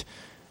that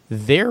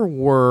there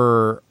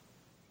were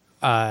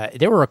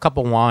a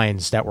couple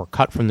lines that were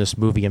cut from this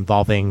movie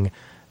involving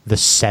the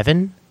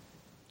 7.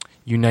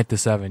 Unite the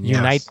 7. Yes.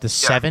 Unite the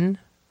 7.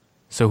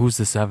 So who's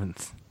the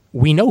 7th?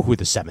 We know who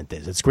the 7th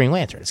is. It's Green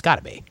Lantern. It's got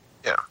to be.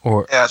 Yeah.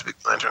 Or it's Green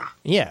Lantern.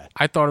 Yeah.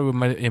 I thought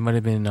it might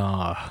have been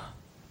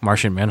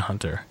Martian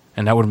Manhunter.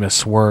 and that would have been a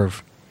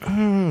swerve.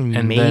 And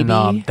maybe.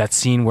 then that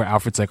scene where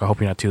Alfred's like, "I hope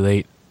you're not too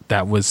late."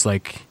 That was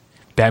like,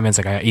 Batman's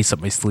like, "I got ace up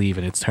my sleeve,"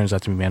 and it turns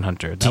out to be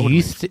Manhunter. That do would've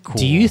you been cool.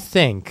 do you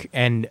think?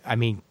 And I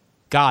mean,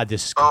 God,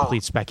 this is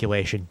complete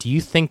speculation. Do you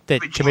think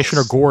that Genius.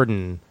 Commissioner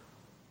Gordon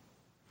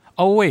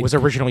Oh wait, was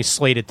originally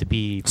slated to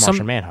be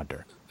Martian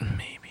Manhunter?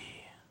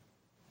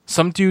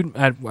 some dude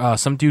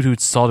who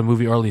saw the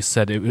movie early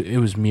said it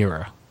was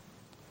Mira,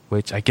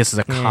 which I guess is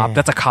a cop. Yeah.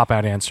 That's a cop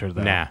out answer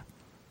though. Nah.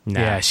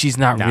 Yeah, she's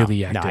not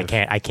really active.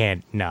 No, I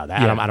can't. No,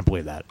 that, Yeah. I don't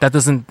believe that. That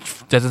doesn't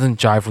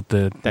jive with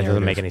the. That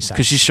doesn't make any sense.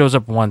 Because she shows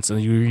up once,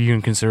 and you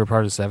can consider her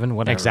part of Seven.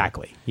 Whatever.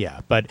 Exactly. Yeah,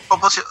 but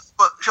But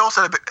she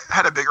also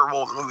had a bigger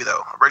role in the movie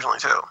though originally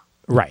too.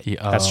 right.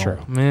 Yeah, That's true.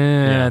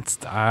 Man, it's,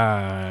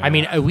 I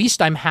mean, at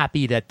least I'm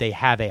happy that they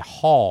have a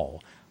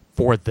hall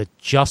for the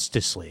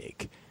Justice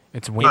League.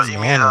 it's You Wayne mean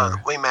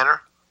Manor. Wayne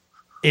Manor?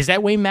 Is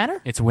that Wayne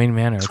Manor? It's Wayne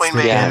Manor. It's Wayne the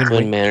Manor. Yeah, abandoned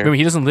Wayne Manor. Remember,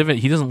 he doesn't live.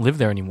 He doesn't live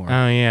there anymore.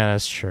 Oh yeah,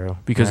 that's true.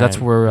 Because that's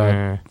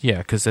Right. where,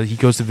 because he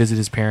goes to visit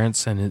his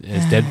parents and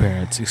his dead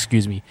parents.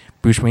 Excuse me,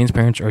 Bruce Wayne's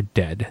parents are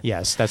dead.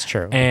 Yes, that's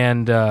true.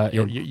 And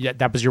Yeah,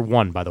 that was your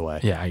one, by the way.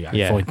 yeah, I've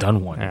Yeah. only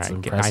done one. All It's right.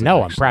 impressive, I know,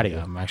 I'm actually. proud of you.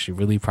 I'm actually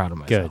really proud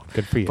of Good, myself.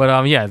 good for you. But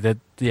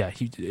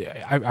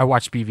I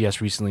watched BVS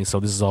recently, so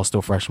this is all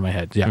still fresh in my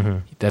head. Yeah,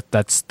 Mm-hmm.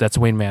 that's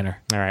Wayne Manor.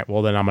 All right.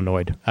 Well, then I'm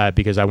annoyed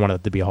because I wanted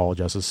it to be a Hall of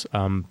Justice.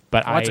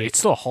 But Oh, it's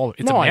still a hall.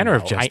 It's no, a I manor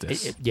of know.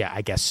 justice. Yeah,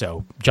 I guess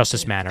so.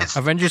 Justice Manor,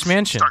 Avengers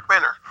Mansion. Stark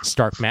Manor.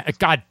 Stark Manor.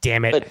 God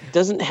damn it! But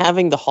doesn't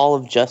having the Hall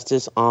of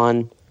Justice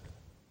on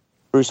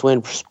Bruce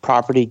Wayne's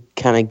property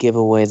kind of give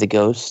away the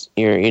ghost?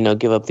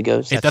 Give up the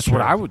ghost? That's what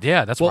true. I would.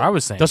 Yeah, that's what I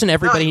was saying. Doesn't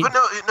everybody?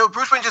 No,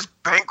 Bruce Wayne just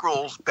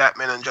bankrolls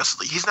Batman and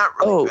Justice League. He's not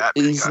really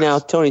Batman. he's guys. now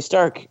Tony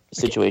Stark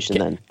situation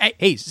then.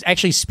 Hey,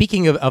 actually,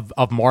 speaking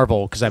of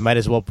Marvel, because I might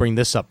as well bring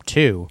this up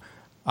too.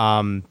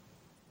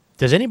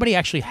 Does anybody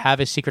actually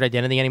have a secret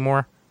identity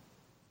anymore?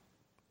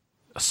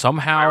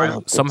 somehow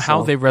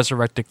so. they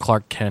resurrected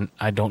Clark Kent.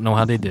 I don't know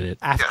how they did it.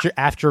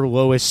 After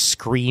Lois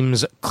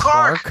screams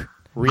Clark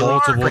real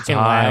Clark! freaking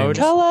loud.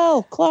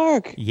 Kal-El,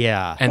 Clark,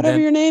 Yeah. And whatever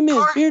then your name is,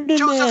 Clark, bearded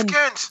Joseph man.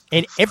 Kent.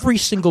 And every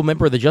single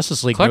member of the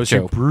Justice League Clark knows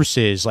Joe. who Bruce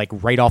is, like,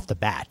 right off the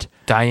bat.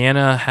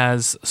 Diana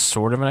has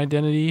sort of an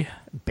identity.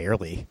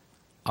 Barely.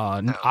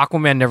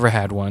 Aquaman never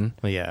had one.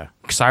 Yeah.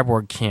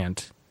 Cyborg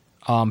can't.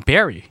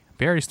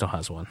 Barry still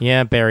has one.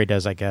 Yeah, Barry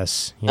does, I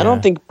guess. I don't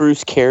Yeah. think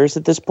Bruce cares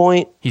at this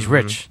point. He's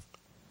rich.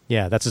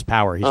 Yeah, that's his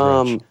power. He's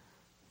rich.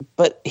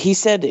 But he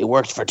said it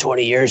worked for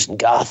 20 years in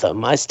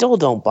Gotham. I still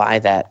don't buy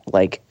that.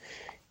 Like,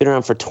 been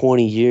around for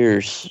 20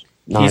 years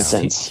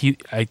nonsense.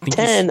 I think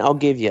 10, I'll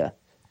give you.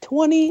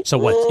 20? So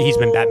what? He's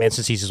been Batman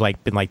since he's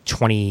like been like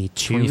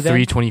 22 he's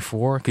 23,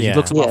 24. Because Yeah. he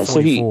looks about Yeah, so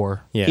he-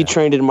 44. Yeah. He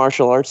trained in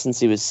martial arts since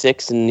he was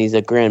 6, and he's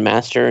a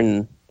grandmaster,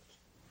 and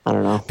I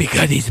don't know.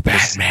 Because he's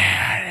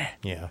Batman.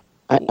 Yeah.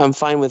 I'm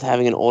fine with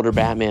having an older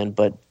Batman,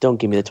 but don't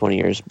give me the 20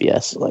 years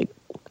BS. Like,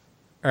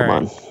 All come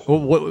right.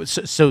 on. Well,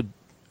 so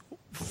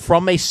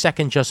from a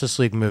second Justice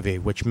League movie,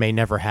 which may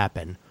never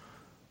happen,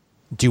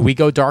 do we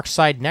go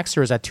Darkseid next,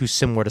 or is that too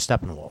similar to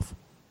Steppenwolf?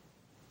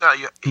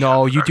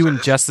 No, you do in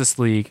Justice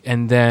League,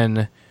 and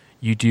then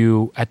you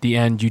do at the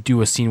end. You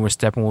do a scene where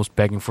Steppenwolf's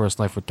begging for his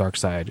life with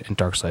Darkseid, and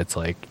Darkseid's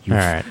like, All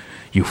right.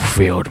 You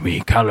failed me.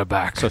 Color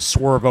back. So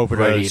swerve over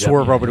Ready to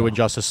to- a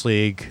Justice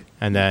League,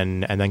 and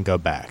then go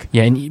back.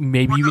 yeah, and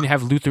maybe you can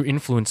have Luthor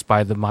influenced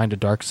by the mind of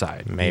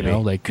Darkseid. Maybe.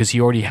 like because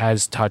he already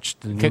has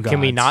touched the new Can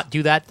we gods. not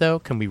do that though?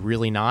 Can we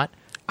really not?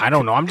 I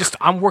don't know.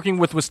 I'm working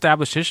with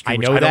established history. I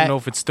which know I that. don't know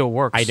if it still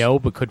works. I know,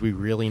 but could we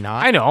really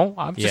not? I know.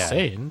 I'm just Yeah.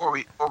 saying. Or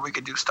we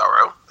could do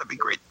Starro. That'd be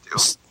great to do.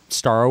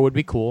 Starro would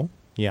be cool.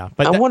 Yeah,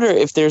 but I wonder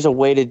if there's a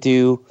way to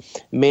do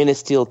Man of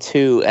Steel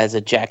 2 as a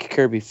Jack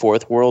Kirby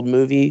Fourth World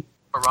movie,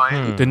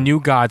 Orion. The new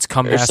gods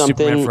come to Or ask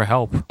Superman something. for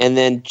help. and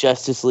then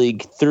Justice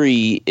League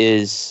 3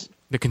 is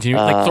The continue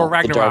like Thor the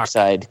Ragnarok. Dark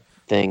Side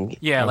thing.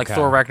 Yeah, like Okay.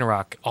 Thor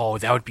Ragnarok. Oh,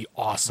 that would be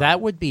awesome.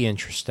 that would be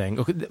interesting.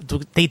 Okay,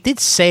 they did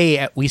say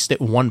at least at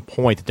one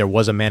point that there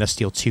was a Man of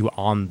Steel 2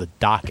 on the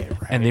docket,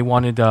 right? and they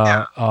wanted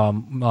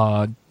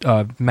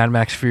Mad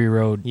Max Fury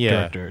Road Yeah.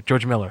 director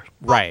George Miller.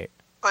 right.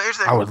 But here's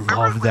the I would remember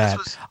love when that.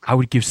 this was- I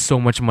would give so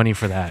much money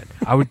for that.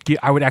 I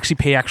would actually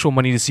pay actual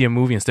money to see a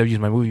movie instead of use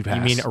my movie pass.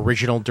 You mean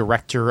original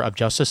director of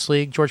Justice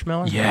League, George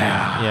Miller?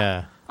 Yeah.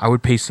 Yeah. I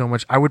would pay so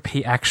much. I would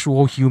pay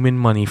actual human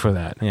money for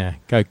that. Yeah.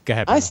 Go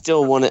ahead. I Bruno.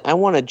 still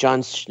want a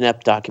John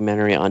Schnepp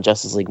documentary on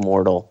Justice League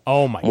Mortal.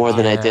 Oh my More God.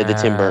 than I did the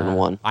Tim Burton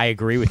one. I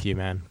agree with you,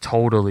 man.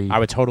 Totally. I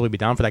would totally be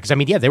down for that because I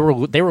mean, yeah, they were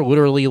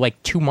literally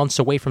like 2 months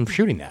away from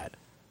shooting that,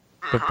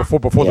 but before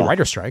the Yeah.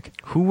 writer's strike.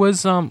 Who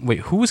was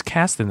who was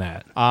cast in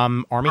that?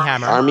 Army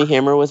Hammer. Army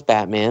Hammer was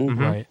Batman.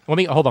 Right. Let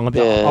me hold on.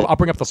 The I'll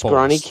bring up the full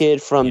scrawny list.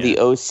 kid from Yeah. the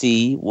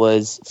OC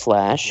was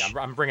Flash.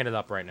 Yeah, I'm bringing it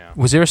up right now.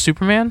 Was there a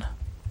Superman?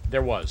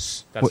 There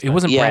was. Well, it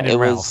wasn't Yeah, Brandon it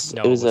Routh. was.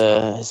 No, it was it was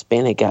a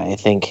Hispanic guy, I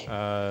think.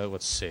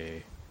 Let's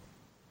see.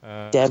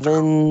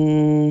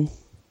 Devin.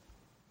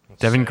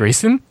 Devin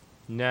Grayson?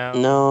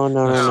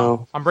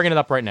 No. I'm bringing it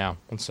up right now.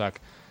 One sec.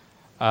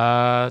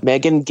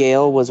 Megan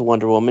Gale was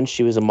Wonder Woman.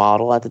 She was a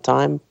model at the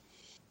time.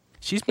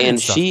 She's been in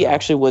and stuff, she though.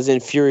 actually was in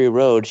Fury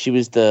Road. She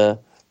was the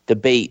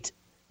bait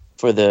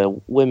for the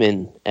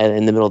women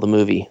in the middle of the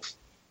movie.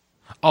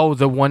 Oh,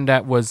 the one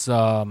that was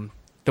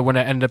the one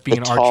that ended up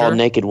being The an tall, archer.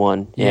 naked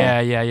one.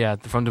 Yeah.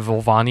 From the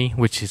Volvani,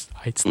 which is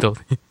I still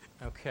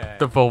Okay.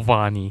 the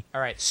Volvani.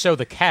 All right, so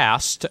the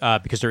cast,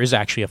 because there is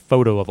actually a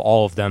photo of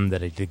all of them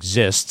that it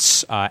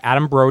exists.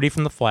 Adam Brody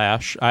from The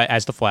Flash,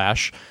 as The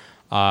Flash.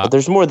 But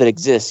there's more that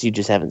exists. You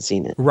just haven't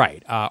seen it.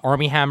 Right.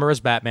 Armie Hammer as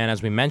Batman,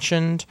 as we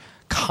mentioned.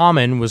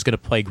 Common was going to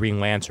play Green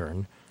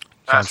Lantern.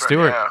 John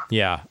Stewart.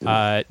 Yeah.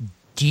 Yeah.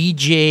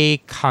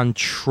 DJ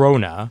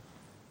Catrona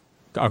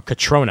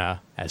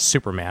as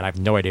Superman. I have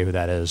no idea who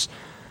that is.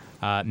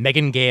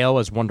 Megan Gale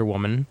as Wonder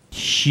Woman.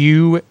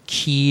 Hugh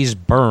Keys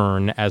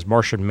Byrne as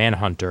Martian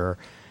Manhunter.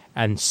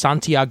 And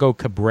Santiago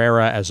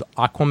Cabrera as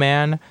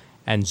Aquaman.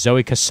 And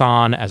Zoe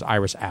Kazan as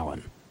Iris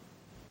Allen.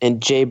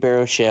 And Jay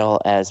Baruchel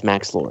as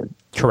Max Lord.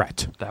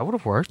 Correct. That would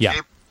have worked. Yeah.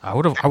 I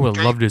would have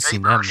loved to have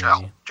seen that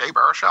movie. Jay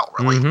Baruchel,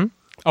 really?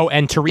 Oh,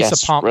 and Teresa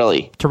Yes,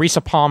 really.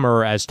 Teresa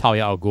Palmer as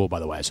Talia al Ghul, by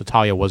the way. So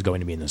Talia was going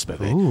to be in this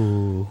movie.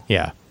 Ooh.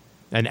 Yeah.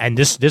 And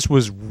this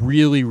was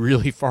really,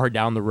 really far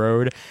down the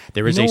road.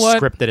 There is You a know what?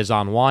 script that is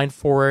online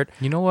for it.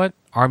 You know what?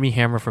 Armie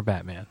Hammer for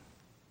Batman.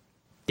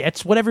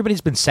 That's what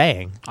everybody's been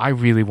saying. I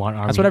really want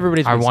Armie. That's what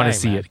everybody's I been want to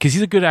saying, see man. it because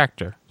he's a good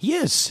actor. He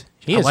is.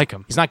 He I is. like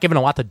him. He's not given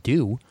a lot to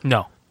do,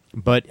 No,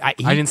 but I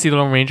didn't see The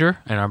Lone Ranger,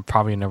 and I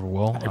probably never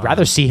will. I'd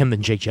rather see him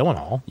than Jake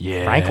Gyllenhaal.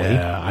 Yeah, frankly.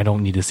 I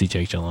don't need to see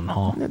Jake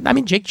Gyllenhaal. I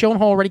mean, Jake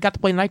Gyllenhaal already got to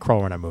play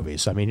Nightcrawler in a movie,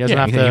 so I mean, he doesn't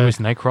Yeah, have to. he was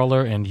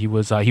Nightcrawler, and he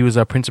was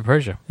Prince of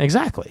Persia.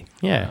 Exactly.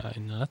 Yeah.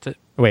 No, that's it.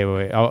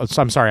 Wait. Oh,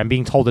 so I'm sorry. I'm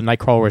being told that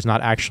Nightcrawler is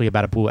not actually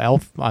about a blue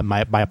elf.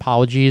 My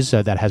apologies.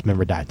 That has been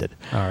redacted.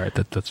 All right,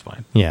 that's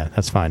fine. Yeah,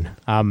 that's fine.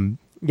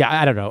 Yeah,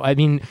 I don't know. I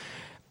mean,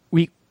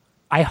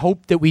 I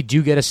hope that we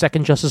do get a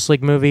second Justice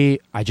League movie.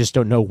 I just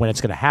don't know when it's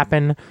going to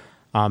happen.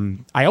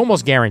 I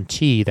almost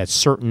guarantee that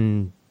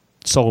certain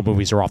solo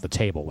movies are off the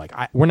table. Like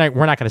we're not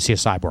going to see a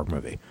Cyborg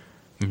movie.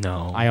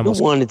 No, I Who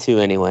almost wanted to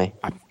anyway?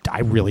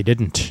 I really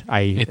didn't.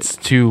 it's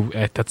too.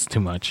 That's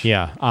too much.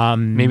 Yeah.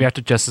 Maybe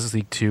after Justice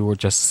League 2 or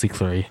Justice League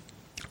 3.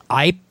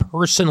 I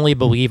personally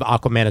believe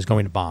Aquaman is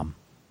going to bomb.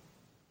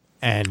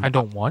 And I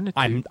don't want it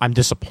to. I'm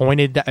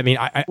disappointed. I mean,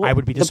 I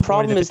would be disappointed. The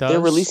problem if is it does. they're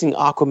releasing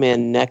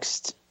Aquaman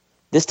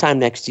this time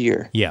next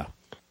year, Yeah.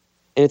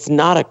 and it's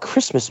not a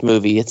Christmas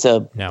movie. It's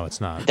No,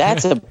 it's not.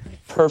 that's a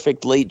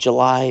perfect late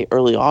July,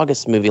 early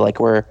August movie,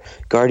 like where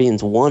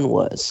Guardians 1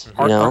 was.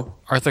 You know,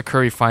 Arthur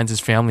Curry finds his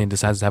family and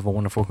decides to have a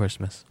wonderful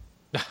Christmas.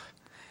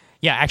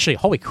 Yeah, actually,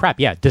 holy crap!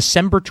 Yeah,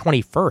 December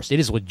 21st. It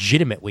is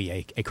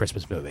legitimately a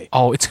Christmas movie.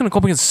 Oh, it's going to go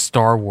up against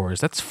Star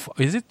Wars.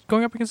 Is it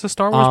going up against a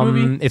Star Wars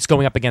movie? It's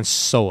going up against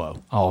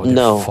Solo. Oh, they're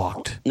no,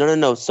 fucked.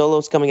 no.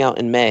 Solo's coming out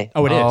in May.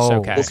 Oh, it is. Oh,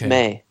 Okay. This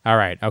May. All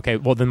right. Okay.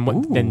 Well, then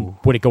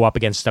would it go up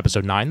against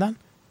Episode 9 then?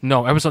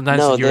 No, episode 9 is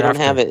No, the year they don't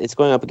after. have it. It's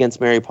going up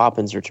against Mary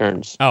Poppins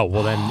Returns. Oh,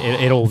 well then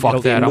it'll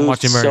Fuck that. I'm Moved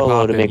watching Mary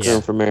Solo to make Poppins.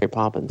 room for Mary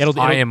Poppins. It'll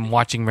I am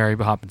watching Mary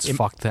Poppins.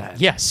 Fuck that.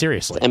 Yeah,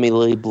 seriously.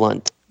 Emily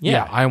Blunt.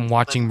 Yeah, I am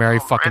watching Mary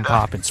fucking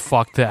Poppins.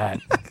 Fuck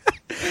that.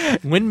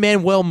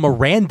 Lin-Manuel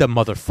Miranda,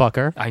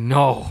 motherfucker. I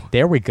know.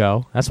 There we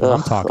go. That's what I'm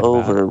Ugh, talking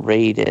about.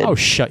 overrated. Oh,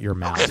 shut your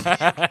mouth.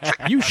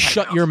 You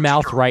shut your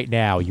mouth right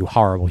now, you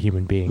horrible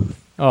human being.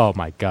 Oh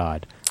my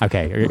God.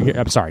 Okay,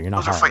 I'm sorry. You're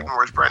not Those are fighting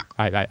horrible. words, Brent.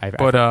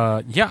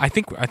 But yeah, I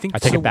think I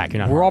take it back. You're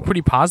not we're all horrible.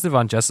 pretty positive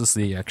on Justice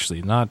League.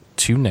 Actually, not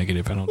too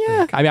negative. I don't yeah.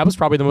 think. I mean, I was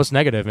probably the most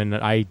negative, and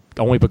I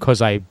only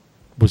because I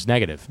was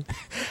negative.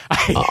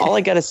 All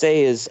I gotta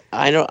say is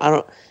I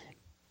don't.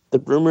 The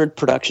rumored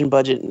production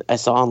budget I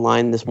saw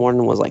online this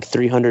morning was like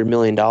 $300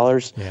 million.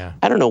 Yeah.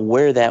 I don't know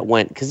where that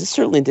went because it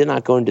certainly did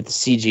not go into the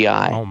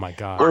CGI. Oh my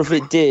God. Or if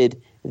it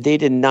did, they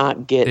did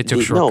not get They took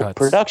no shortcuts.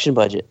 production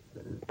budget.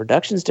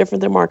 Production's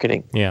different than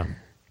marketing. Yeah.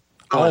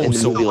 in the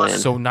so movie land.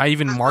 so not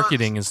even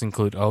marketing is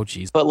included. Oh,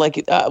 jeez. But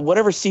like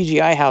whatever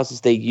CGI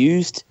houses they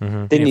used,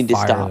 they Yeah, need to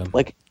fire stop. them.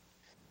 Like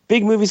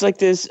big movies like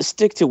this,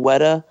 stick to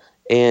Weta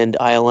and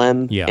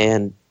ILM Yeah.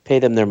 and pay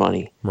them their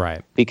money.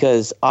 Right.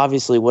 Because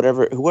obviously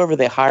whoever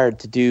they hired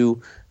to do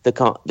the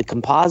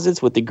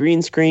composites with the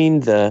green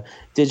screen, the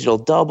digital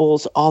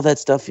doubles, all that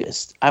stuff.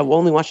 I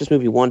only watched this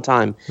movie one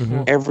time.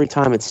 Every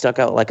time it stuck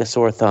out like a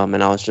sore thumb,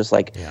 and I was just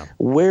like,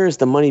 "Where is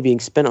the money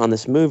being spent on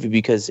this movie?"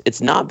 Because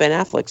it's not Ben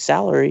Affleck's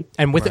salary.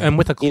 And with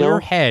a clear know?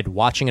 head,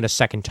 watching it a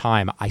second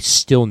time, I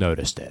still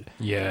noticed it.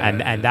 Yeah.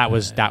 and that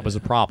was a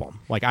problem.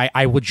 Like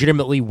I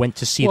legitimately went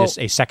to see this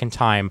a second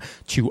time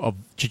to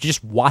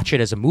just watch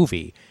it as a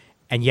movie,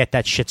 and yet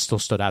that shit still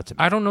stood out to me.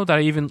 I don't know that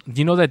I even.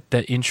 You know that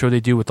intro they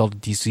do with all the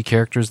DC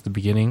characters at the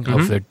beginning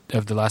of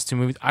the last two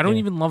movies. I don't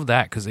even love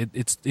that because it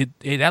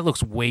that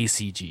looks way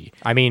CG.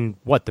 I mean,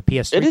 what the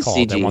PS3 It is called?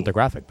 They CG. want the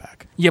graphic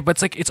back. Yeah,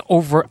 but it's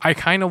over. I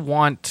kind of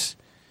want.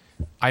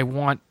 I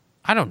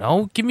don't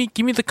know. Give me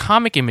the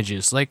comic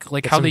images like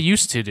how some- they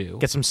used to do.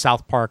 Get some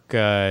South Park,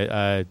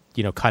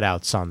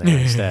 cutouts on there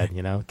instead.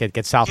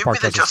 Get South Give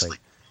Park me the Justice Justice League. League.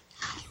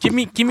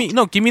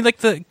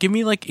 Give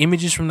me like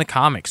images from the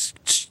comics.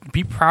 Just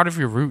be proud of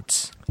your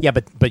roots. Yeah,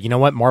 but you know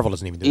what? Marvel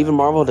doesn't even do that. Even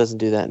Marvel doesn't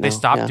do that now. They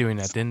stopped Yeah. doing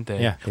that, didn't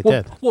they? Yeah, they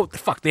well, did. Well,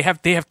 fuck, they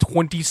have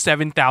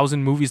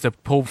 27,000 movies to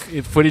pull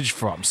footage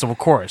from. So of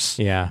course,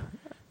 Yeah,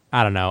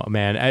 I don't know,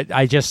 man.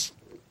 I just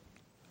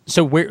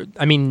so where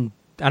I mean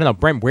I don't know,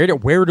 Brent.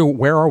 Where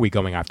are we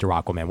going after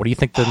Aquaman? What do you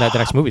think the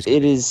next movie's?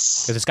 It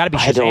is Because it's got to be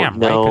I don't Shazam, right?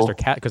 know.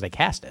 Because they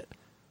cast it.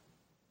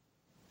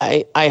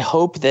 I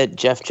hope that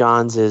Jeff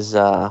Johns is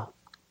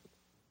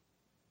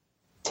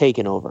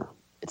taken over.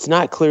 It's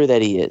not clear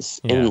that he is,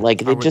 Yeah. and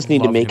like I they would just need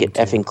to love make him it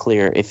to. effing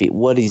clear if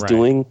what he's Right.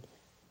 doing.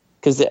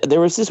 Because there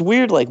was this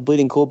weird like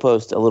Bleeding Cool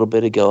post a little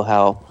bit ago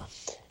how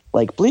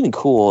like Bleeding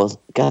Cool has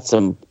got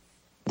some.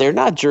 They're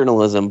not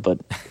journalism, but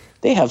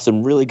they have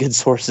some really good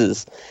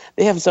sources.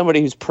 They have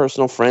somebody who's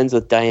personal friends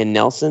with Diane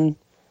Nelson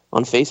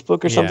on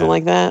Facebook or something Yeah.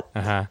 like that.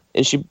 Uh-huh.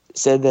 And she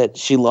said that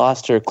she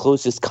lost her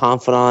closest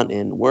confidant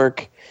in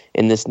work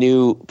in this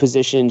new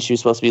position. She was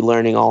supposed to be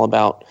learning all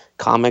about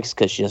comics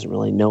because she doesn't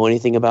really know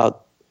anything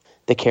about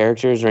the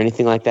characters or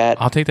anything like that.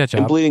 I'll take that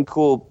And job. Bleeding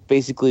Cool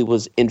basically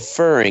was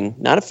inferring,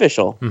 not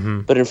official,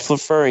 but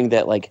inferring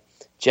that like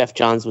Jeff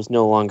Johns was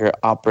no longer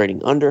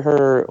operating under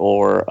her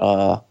or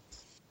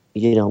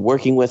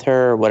working with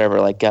her or whatever.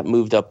 Like got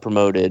moved up,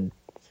 promoted,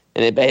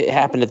 and it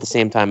happened at the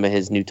same time as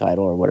his new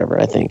title or whatever.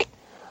 I think.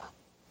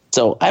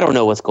 So I don't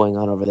know what's going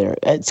on over there.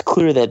 It's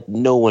clear that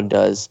no one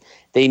does.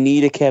 They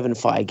need a Kevin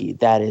Feige.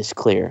 That is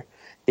clear.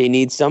 They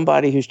need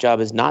somebody whose job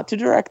is not to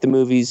direct the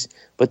movies,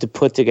 but to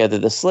put together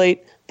the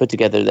slate, put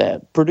together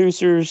the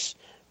producers,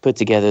 put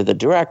together the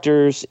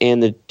directors,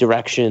 and the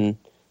direction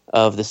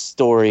of the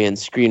story and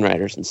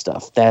screenwriters and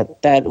stuff.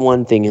 That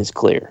one thing is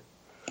clear.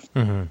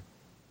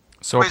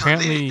 So Basically,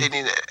 apparently, they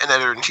need an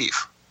editor in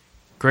chief.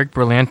 Greg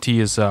Berlanti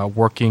is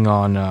working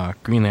on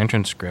Green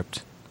Lantern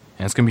script,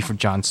 and it's gonna be for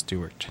Jon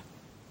Stewart.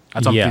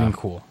 That's Yeah. Bleeding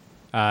Cool.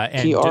 And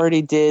He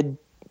already did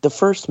the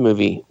first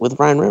movie with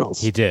Ryan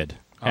Reynolds. he did.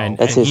 And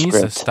That's and his he needs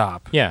to script.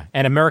 stop. yeah,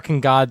 and the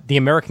American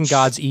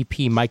Gods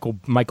EP, Michael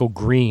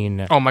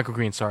Green. Oh, Michael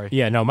Green. Sorry.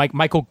 Yeah, no,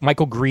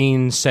 Michael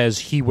Green says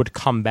he would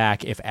come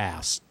back if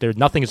asked.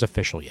 Nothing is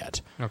official yet.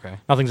 Okay.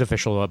 Nothing's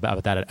official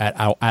about that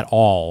at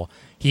all.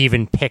 He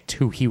even picked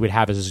who he would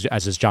have as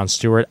his Jon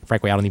Stewart.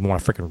 Frankly, I don't even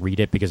want to freaking read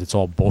it because it's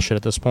all bullshit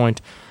at this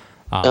point.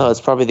 Oh,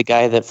 it's probably the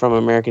guy that from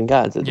American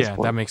Gods at this Yeah,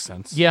 point. that makes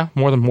sense. Yeah,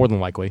 more than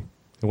likely.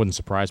 It wouldn't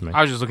surprise me.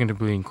 I was just looking to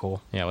Bleeding Cool.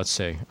 Yeah, let's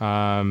see.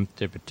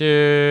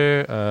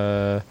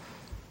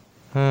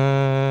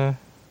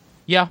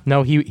 Yeah,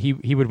 no,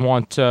 he would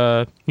want.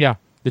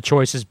 The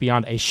choice is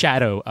beyond a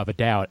shadow of a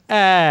doubt.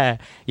 Yeah,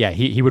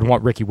 he would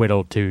want Ricky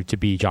Whittle to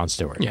be Jon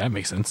Stewart. Yeah, that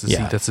makes sense.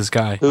 Yeah. That's his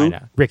guy. Who? I know.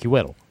 Ricky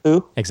Whittle.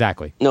 Who?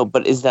 Exactly. No,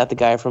 but is that the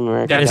guy from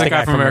American That's Gods? the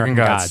guy from American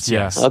Gods,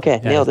 yes. Okay,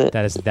 That nailed is-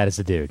 it. That is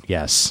the dude.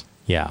 Yes.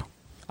 Yeah.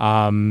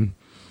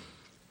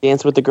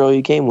 Dance with the girl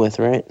you came with,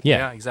 right?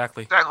 Yeah.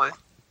 exactly. Exactly.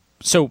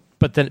 So,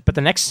 but the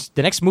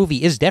next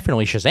movie is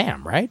definitely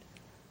Shazam, right?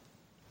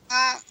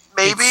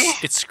 Maybe.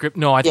 It's script.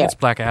 No, I think Yeah. it's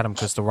Black Adam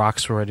because the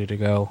Rock's ready to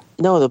go.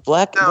 No, the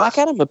Black No.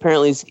 Adam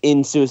apparently is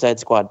in Suicide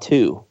Squad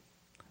 2.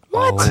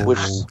 What? Which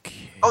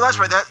Oh, that's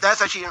right.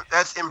 That's actually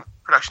in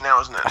production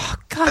now, isn't it?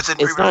 God, That's in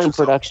it's not in pre-production.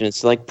 production.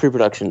 It's like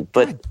pre-production.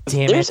 But God if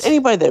damn there's it.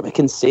 anybody that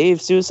can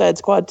save Suicide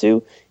Squad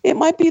 2, it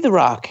might be The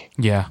Rock.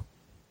 Yeah.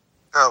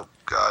 Oh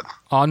God.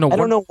 Oh no. I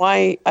don't know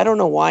why. I don't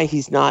know why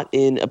he's not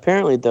in.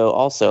 Apparently, though,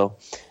 also,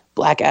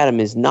 Black Adam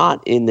is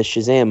not in the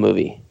Shazam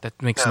movie. That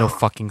makes no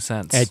fucking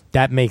sense.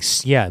 That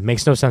makes it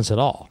makes no sense at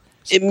all.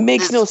 It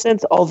makes no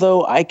sense.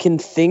 Although I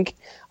think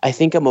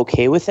I'm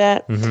okay with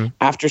that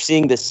after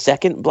seeing the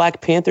second Black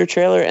Panther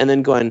trailer and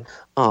then going,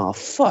 oh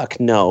fuck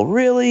no,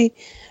 really?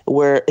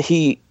 Where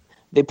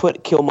they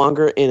put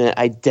Killmonger in an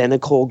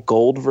identical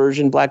gold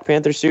version Black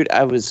Panther suit.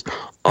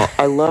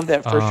 I love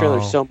that first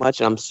trailer so much,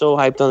 and I'm so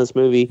hyped on this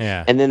movie.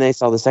 Yeah. And then I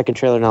saw the second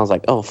trailer, and I was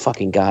like, oh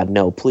fucking god,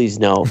 no, please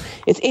no!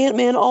 It's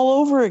Ant-Man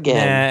all over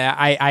again.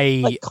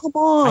 Like, come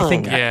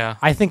on.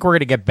 I think we're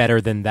gonna get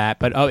better than that.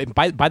 But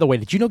by the way,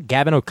 did you know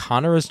Gavin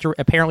O'Connor is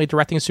apparently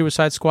directing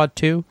Suicide Squad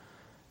 2?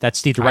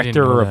 That's the I didn't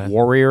director know of that.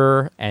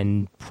 Warrior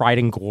and Pride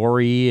and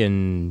Glory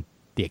and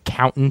The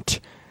Accountant,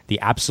 the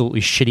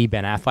absolutely shitty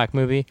Ben Affleck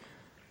movie.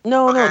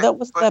 No, Okay, that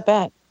wasn't but- that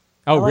bad.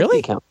 Oh, I like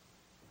really? The Account.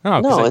 Oh,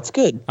 No, it's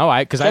good. Oh,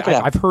 because Check it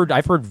out.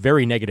 I've heard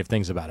very negative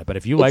things about it. But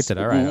if you liked It's it,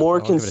 all right, more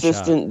I'll give it a shot.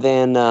 consistent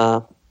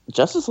than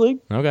Justice League.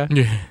 Okay.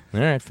 Yeah. All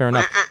right. Fair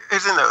enough.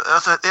 It's in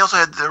the. They also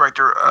had the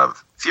director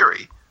of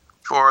Fury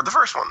for the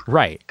first one,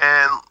 Right.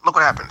 and look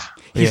what happened.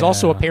 He's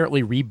also Yeah.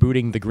 apparently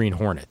rebooting the Green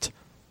Hornet.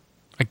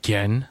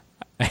 Again.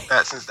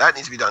 Since that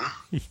needs to be done.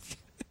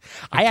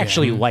 I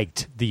actually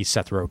liked the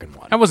Seth Rogen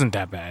one. That wasn't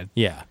that bad.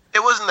 Yeah.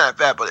 It wasn't that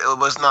bad, but it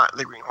was not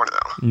the Green Hornet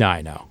though. No,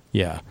 I know.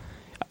 Yeah.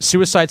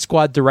 Suicide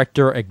Squad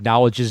director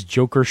acknowledges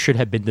Joker should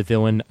have been the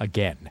villain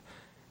again.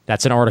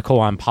 That's an article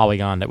on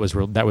Polygon that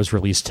was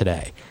released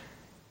today.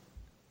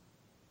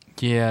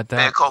 Yeah,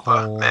 that Mea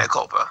culpa. whole- Mea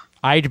culpa.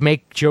 I'd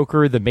make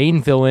Joker the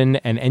main villain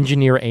and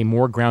engineer a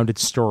more grounded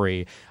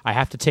story. I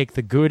have to take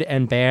the good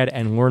and bad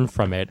and learn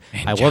from it.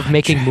 I love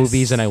making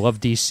movies and I love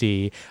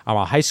DC. I'm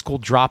a high school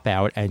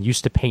dropout and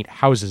used to paint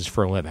houses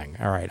for a living.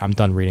 All right, I'm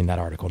done reading that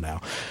article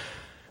now.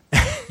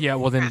 Yeah,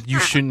 well then you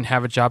shouldn't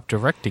have a job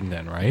directing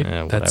then, right?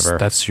 Whatever.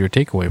 That's your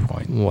takeaway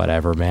point.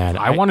 Whatever, man.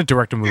 I want to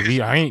direct a movie.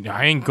 You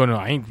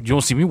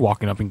don't see me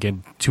walking up and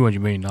getting $200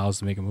 million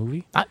to make a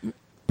movie.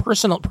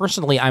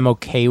 Personally, I'm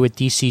okay with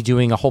DC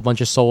doing a whole bunch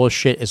of solo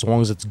shit as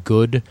long as it's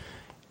good.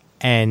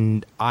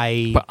 And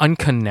But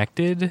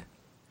unconnected,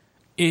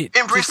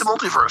 Embrace the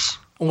multiverse.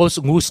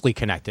 loosely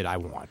connected. I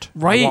want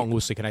Right. I want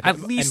loosely connected.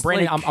 At least, and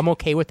Brandon, like- I'm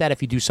okay with that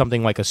if you do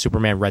something like a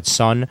Superman Red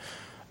Sun,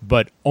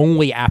 but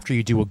only after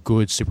you do a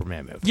good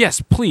Superman movie.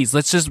 yes, please.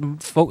 Let's just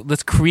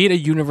let's create a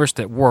universe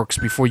that works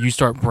before you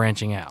start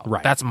branching out.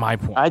 Right. That's my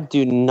point. I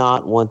do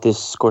not want this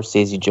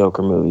Scorsese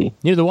Joker movie.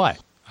 Neither do I.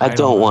 I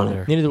don't want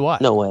either. it. Neither do I.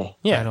 No way.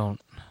 Yeah. I don't.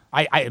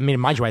 I mean,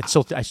 mind you, I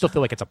still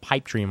feel like it's a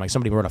pipe dream. Like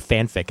somebody wrote a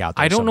fanfic out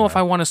there. I don't know if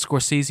I somewhere. want a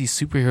Scorsese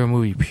superhero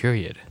movie.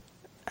 Period.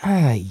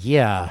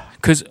 Yeah.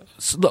 Because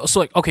so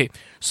like okay,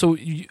 so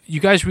you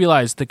guys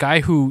realize the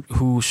guy who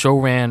show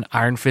ran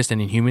Iron Fist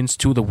and Inhumans,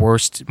 two of the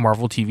worst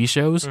Marvel TV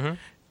shows,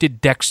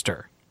 did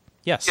Dexter.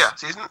 Yes. Yeah,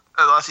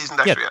 last season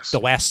Dexter, Yeah. yes. The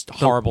last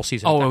horrible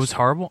season. Oh, of it was Dexter.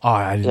 horrible. Oh,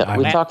 I didn't. Yeah,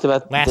 we talked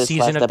about Last this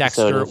season last of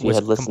episode Dexter if you was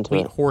had listened to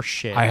complete it.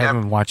 horseshit. I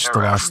haven't watched the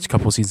Yeah. last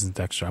couple seasons of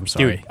Dexter. I'm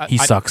sorry. Dude, He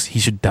I- sucks. He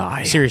should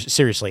die.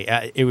 Seriously,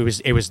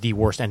 it was the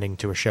worst ending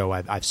to a show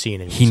I've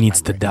seen. He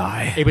needs to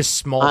die. It was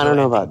small. I don't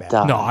know about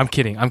that. No, I'm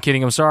kidding.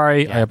 I'm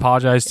sorry. I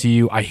apologize to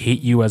you. I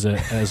hate you as a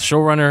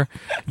showrunner.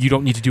 You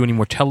don't need to do any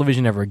more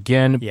television ever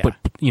again. Yeah. But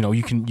you know,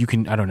 you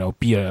can I don't know,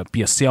 be a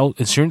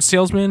insurance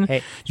salesman.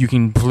 Hey. You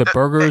can flip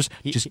burgers.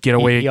 Just get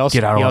away. he also-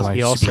 get out he of also- my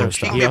he also- superhero You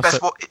stuff. can be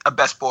also- a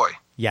best boy.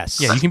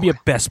 Yes. Yeah, you can be a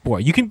best boy.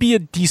 You can be a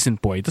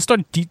decent boy. Let's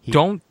start.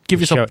 Don't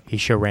give yourself. He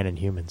show ran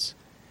Inhumans.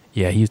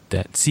 Yeah, he's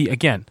dead. See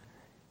again.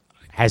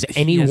 Has has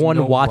anyone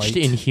no watched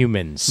right.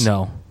 Inhumans?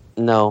 No,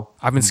 No,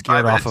 I've been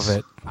scared 5 off of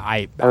minutes. it.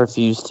 I I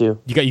refuse to.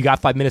 you got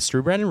 5 minutes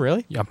through, Brandon?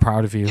 Really? I'm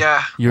proud of you.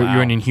 Yeah. You're Wow.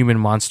 an inhuman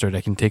monster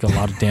that can take a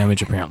lot of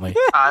damage. Apparently.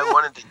 I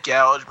wanted to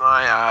gouge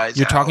my eyes.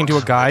 You're talking to a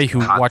out. guy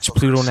who Hot watched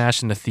Pluto focus.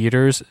 Nash in the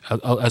theaters,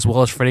 as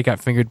well as Freddy Got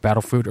Fingered,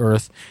 Battlefield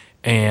Earth,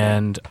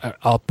 and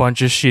a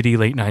bunch of shitty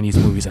late 90s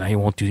movies, and I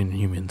won't do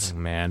Inhumans.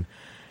 Man,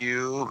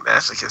 You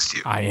masochist,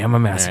 you. I am a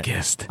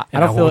masochist, I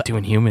and I don't feel won't do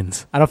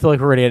Inhumans. I don't feel like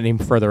we're going to get any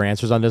further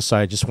answers on this, so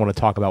I just want to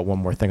talk about one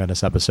more thing on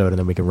this episode, and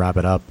then we can wrap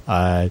it up.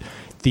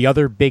 The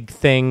other big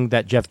thing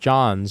that Jeff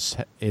Johns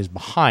is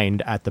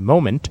behind at the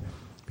moment,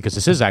 because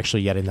this is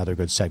actually yet another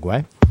good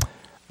segue,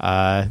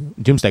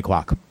 Doomsday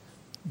Clock.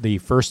 The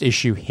first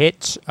issue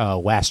hit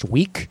last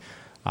week.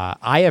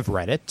 I have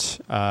read it,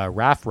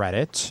 Raph read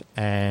it,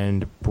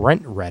 and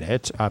Brent read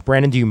it.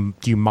 Brandon,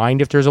 do you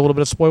mind if there's a little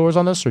bit of spoilers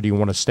on this, or do you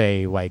want to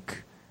stay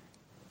like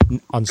Go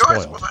ahead,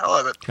 unspoiled? spoil the hell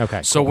out of it.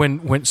 Okay. So when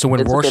It's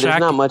okay, Rorschach there's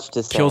not much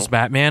to say. kills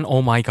Batman,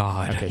 oh my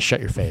god! Okay, shut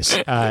your face.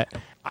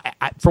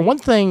 For one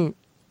thing,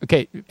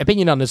 okay,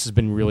 opinion on this has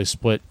been really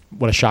split.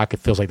 What a shock!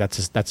 It feels like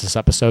that's this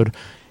episode.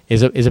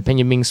 Is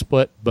opinion being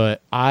split?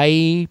 But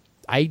I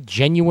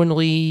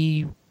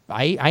genuinely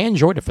I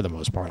enjoyed it for the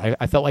most part.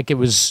 I felt like it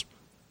was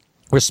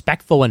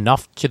respectful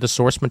enough to the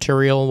source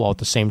material while at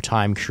the same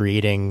time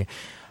creating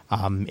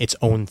its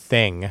own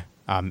thing.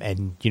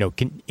 And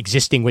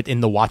existing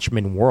within the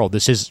Watchmen world.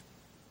 This is,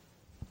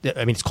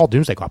 I mean, it's called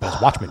Doomsday Clock, but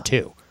it's Watchmen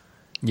too.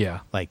 Yeah,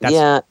 Like that's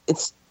Yeah,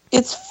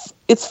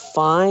 it's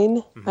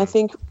fine. I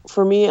think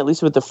for me, at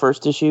least with the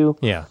first issue.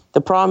 yeah. The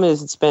problem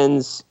is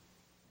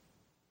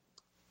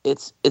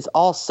it's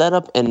all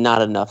setup and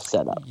not enough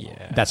setup.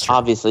 yeah. That's true.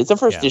 Obviously, it's the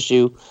first Yeah.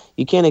 issue.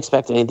 You can't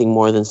expect anything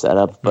more than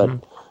setup, but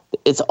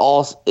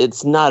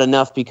it's not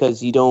enough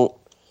because you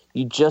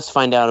just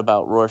find out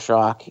about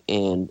Rorschach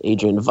and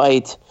Adrian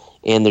Veidt,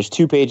 and there's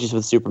 2 pages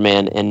with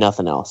Superman and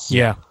nothing else.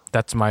 Yeah,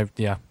 that's my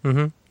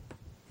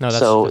No, that's,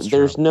 So that's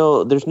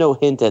true. there's no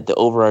hint at the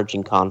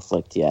overarching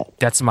conflict yet,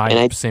 That's my and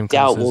I same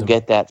doubt criticism. we'll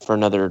get that for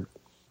another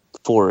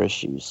 4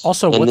 issues.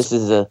 Also, and what's- this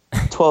is a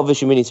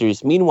 12-issue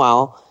miniseries.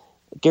 Meanwhile,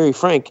 Gary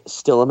Frank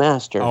still a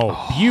master. Oh,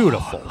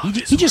 beautiful!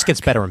 He just gets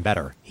better and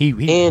better. He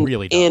and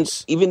really and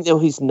does. even though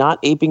he's not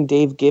aping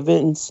Dave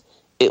Gibbons,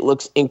 it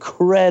looks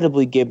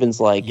incredibly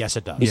Gibbons-like. Yes,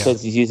 it does.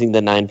 Because he's using the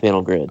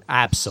 9-panel grid.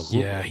 Absolutely.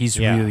 Yeah, he's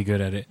Yeah. really good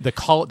at it. The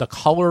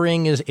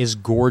coloring is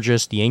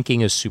gorgeous. The inking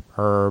is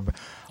superb.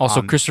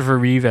 Also, Christopher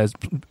Reeve as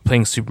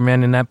playing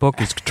Superman in that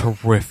book is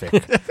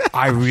terrific.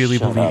 I really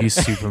believe he's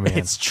Superman.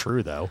 It's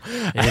true though.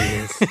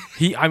 It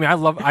is. I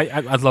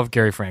love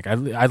Gary Frank. I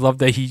love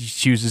that he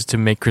chooses to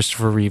make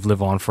Christopher Reeve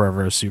live on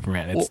forever as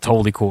Superman. It's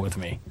totally cool with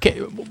me.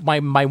 Okay,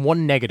 my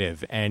one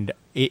negative, and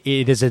it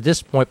is at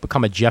this point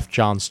become a Jeff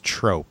Johns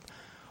trope.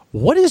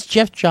 What is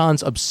Jeff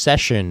Johns'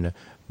 obsession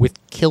with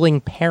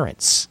killing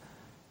parents?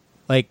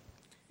 Like,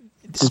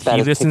 It's bad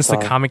He as listens to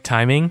Pixar. comic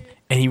timing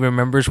and he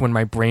remembers when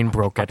my brain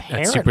broke at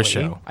Super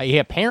Show. He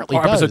apparently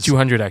Or does. episode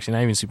 200, actually,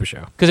 not even Super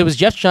Show. Because it was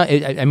Jeff John.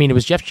 I mean, it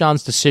was Jeff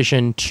John's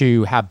decision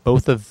to have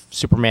both of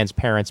Superman's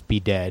parents be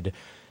dead,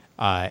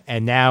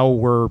 And now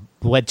we're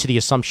led to the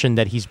assumption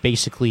that he's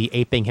basically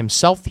aping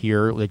himself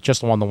here, like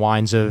just along the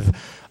lines of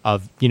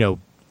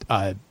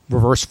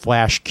Reverse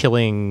Flash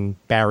killing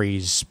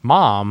Barry's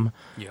mom.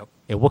 Yep.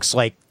 It looks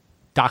like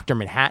Dr.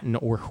 Manhattan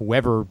or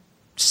whoever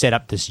set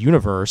up this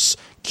universe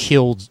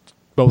killed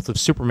both of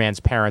Superman's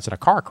parents in a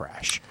car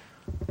crash.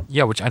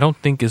 Yeah, which I don't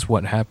think is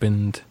what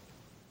happened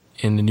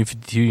in the New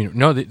 52 universe.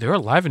 No, they're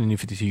alive in the New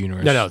 52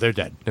 universe. No, they're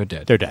dead. They're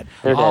dead. They're dead.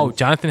 They're Oh, dead.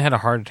 Jonathan had a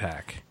heart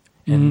attack.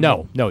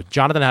 No.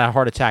 Jonathan had a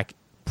heart attack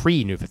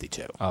pre-New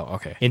 52. Oh,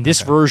 okay. In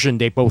this Okay. version,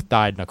 they both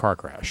died in a car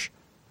crash.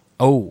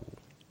 Oh.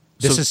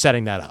 This So- is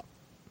setting that up.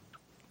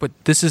 But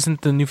this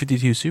isn't the New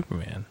 52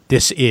 Superman.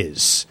 This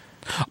is.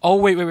 Oh,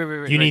 wait.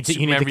 You need to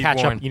catch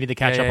Reborn. up. You need to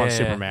catch up on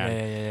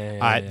Superman.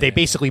 They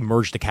basically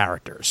merged the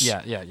characters.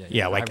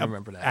 Yeah, Like I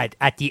remember that.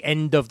 at the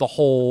end of the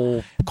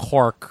whole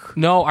Clark.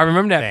 No, I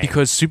remember that thing.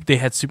 because they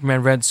had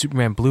Superman Red,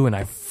 Superman Blue, and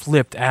I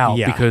flipped out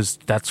Yeah. because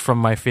that's from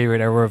my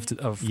favorite era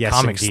of Yes,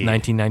 comics, indeed.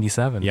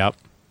 1997. Yep.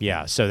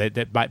 Yeah. So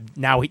but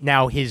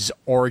now his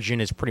origin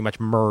is pretty much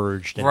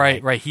merged. And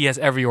Right. He has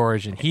every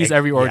origin. He's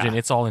every origin. yeah.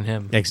 It's all in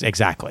him.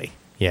 Exactly.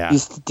 Yeah.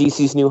 He's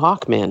DC's new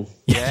Hawkman.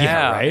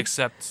 Yeah, right.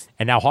 Except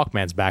And now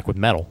Hawkman's back with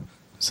metal.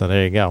 So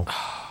there you go.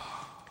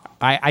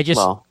 I just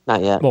Well,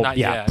 not yet. well Not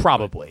yeah yet,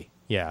 probably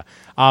yeah.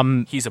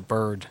 he's a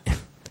bird,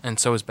 and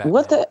so is Batman.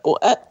 What the? Well,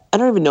 I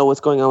don't even know what's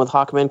going on with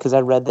Hawkman because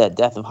I read that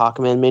Death of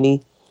Hawkman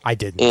mini, I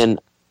didn't. and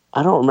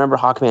I don't remember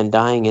Hawkman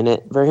dying in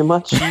it very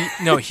much.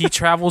 No, he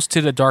travels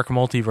to the dark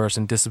multiverse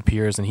and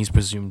disappears, and he's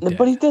presumed dead.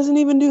 But he doesn't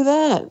even do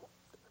that.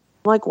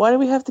 Like, why do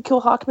we have to kill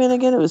Hawkman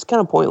again? It was kind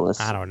of pointless.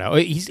 I don't know.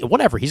 He's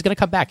whatever. He's going to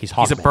come back. He's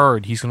Hawkman. He's a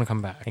bird. He's gonna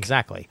come back.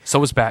 Exactly.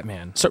 So is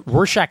Batman. So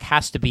Rorschach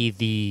has to be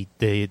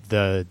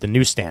the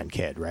newsstand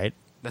kid, right?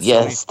 That's Yes,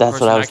 the only that's what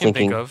person I was can think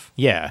thinking. of.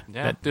 Yeah.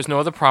 Yeah, there's no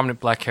other prominent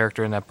black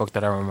character in that book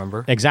that I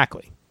remember.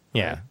 Exactly.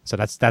 Yeah. So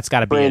that's got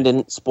to be it.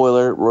 Brandon,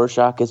 spoiler: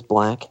 Rorschach is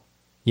black.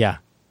 Yeah.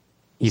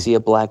 You see a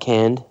black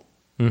hand,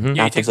 Yeah, he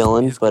not the takes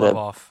villain, his but glove a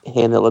off.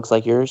 hand that looks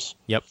like yours.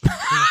 Yep.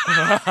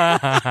 Not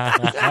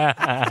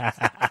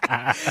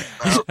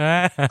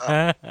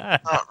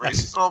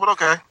racist at all, but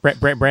okay.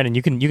 Brandon,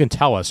 you can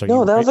tell us.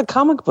 No, that was a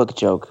comic book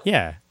joke.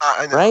 yeah.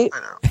 I know. Right? I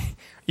know.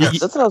 You,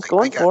 That's what I was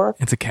going for.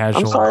 It's a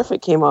casual. I'm sorry if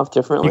it came off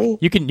differently.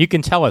 you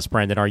can tell us,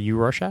 Brandon. Are you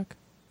Rorschach?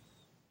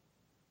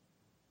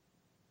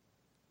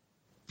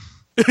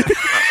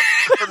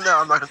 No,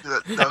 I'm not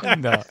going to do that.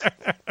 No.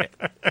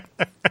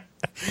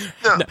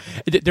 No, No.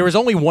 There was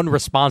only one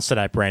response to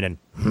that, Brandon.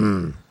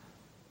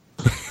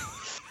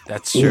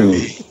 that's true.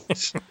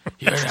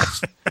 You're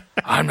not,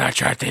 I'm not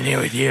trapped in here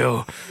with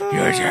you.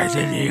 You're trapped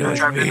in here with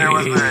Trapped in there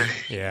with me. me.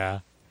 Yeah.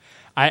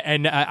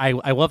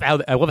 I love how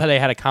they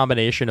had a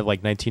combination of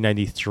like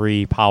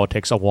 1993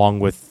 politics along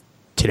with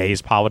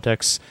today's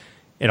politics,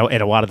 in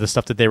a lot of the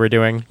stuff that they were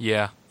doing.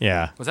 Yeah.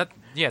 Yeah. Was that?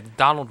 Yeah,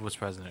 Donald was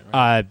president,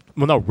 right?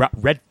 Well, no,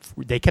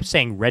 they kept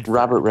saying Redford.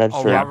 Robert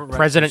Redford Oh, Robert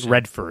President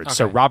Redford. Redford.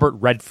 So Okay. Robert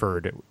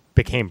Redford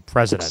became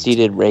president.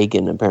 succeeded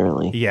Reagan,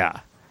 apparently.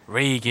 Yeah.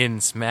 Reagan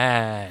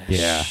smash.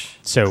 Yeah.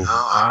 So And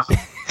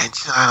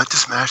I like to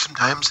smash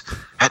sometimes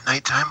at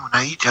nighttime when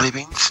I eat jelly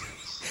beans.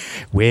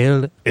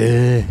 well.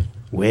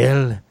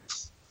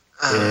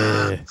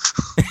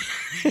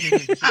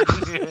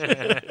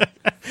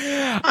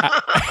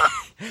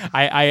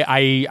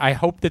 I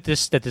hope that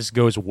this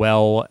goes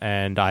well,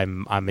 and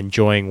I'm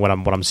enjoying what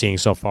I'm seeing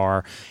so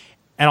far.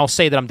 And I'll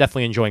say that I'm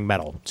definitely enjoying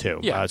Metal too.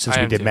 Yeah, Since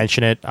I we am did too.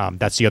 mention it,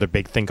 that's the other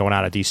big thing going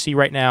on at DC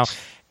right now.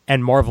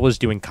 And Marvel is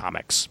doing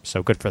comics,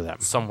 so good for them.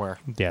 Somewhere.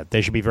 Yeah,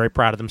 they should be very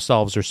proud of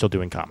themselves. They're still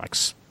doing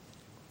comics.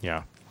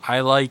 Yeah.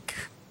 I like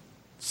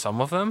some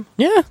of them.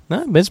 Yeah,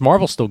 Ms.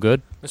 Marvel's still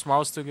good. Miss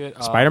Marvel's still good.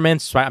 Spider-Man,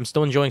 I'm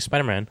still enjoying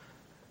Spider-Man.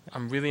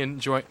 I'm really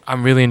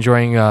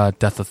enjoying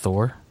Death of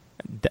Thor.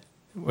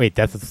 Wait,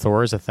 Death of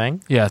Thor is a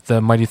thing? Yeah,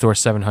 the Mighty Thor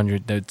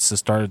 700. That's the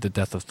start of the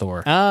Death of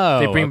Thor. Oh,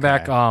 They bring okay.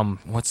 back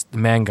what's the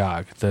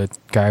Mangog, the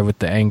guy with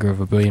the anger of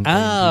a billion.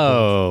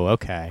 Oh,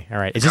 okay. All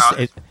right. Is this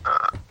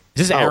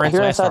Oh, Aaron's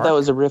here I last thought that arc?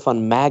 was a riff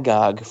on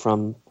Magog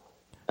from.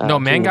 No,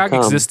 Kingdom Mangog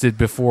Come. existed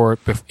before.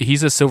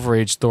 He's a Silver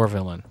Age Thor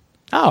villain.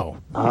 Oh,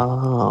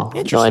 Oh, no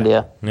Interesting. idea.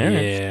 all right.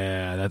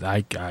 Yeah, that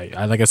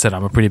I like I said,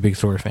 I'm a pretty big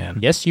Thor fan.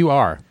 Yes, you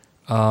are.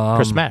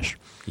 Chris Smash.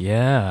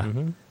 Yeah.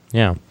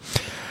 Yeah.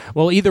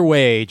 Well, either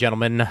way,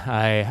 gentlemen,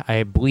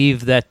 I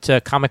believe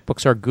that comic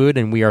books are good,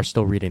 and we are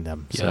still reading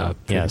them. So Yeah,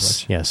 pretty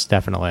much. yes,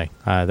 definitely.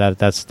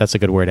 That's a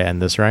good way to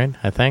end this, right?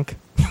 I think.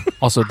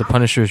 Also, The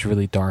Punisher is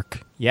really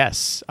dark.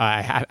 Yes,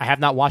 I have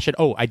not watched it.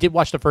 Oh, I did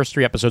watch the first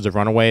 3 episodes of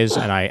Runaways,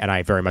 and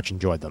I very much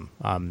enjoyed them.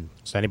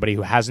 So anybody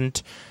who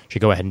hasn't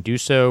should go ahead and do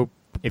so.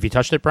 If you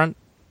touched it, Brent.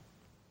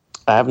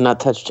 I have not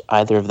touched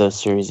either of those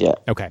series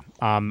yet. Okay.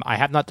 I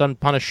have not done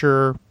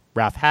Punisher.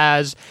 Ralph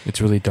has.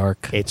 It's really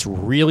dark. It's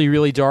really,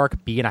 really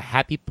dark. Be in a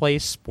happy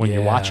place when you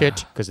watch Yeah.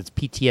 it because it's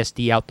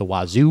PTSD out the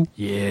wazoo.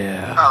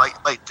 Yeah.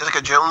 Like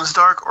Jessica Jones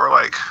dark or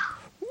like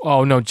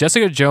Oh no,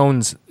 Jessica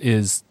Jones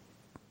is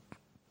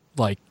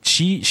like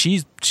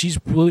she's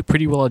really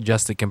pretty well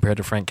adjusted compared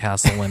to Frank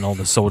Castle and all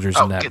the soldiers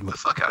in that get the movie.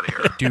 fuck out of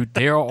here. Dude,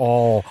 they're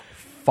all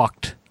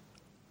fucked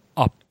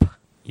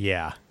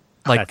Yeah.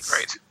 Like,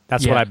 Great.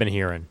 That's Yeah. what I've been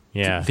hearing.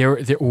 Yeah.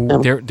 there's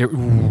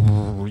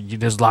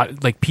a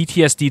lot, like,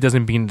 PTSD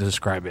doesn't mean to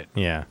describe it.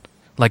 Yeah.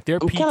 Like, their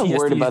I'm PTSD. kind of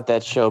worried about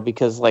that show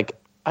because, like,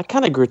 I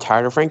kind of grew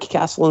tired of Frank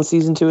Castle in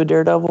season 2 of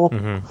Daredevil.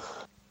 Mm-hmm.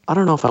 I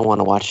don't know if I want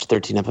to watch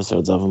 13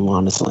 episodes of him,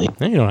 honestly.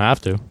 You don't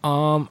have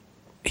to.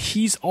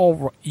 He's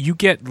all. You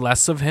get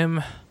less of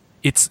him.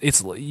 It's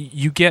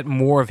you get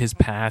more of his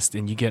past,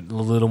 and you get a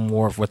little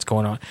more of what's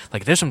going on.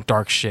 Like, there's some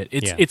dark shit.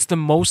 It's the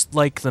most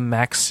like the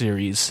Max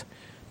series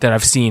that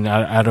I've seen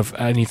out of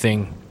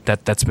anything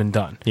that's been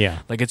done. Yeah.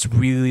 Like, it's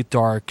really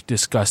dark,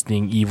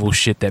 disgusting, evil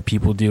shit that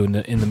people do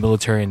in the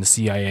military and the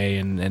CIA,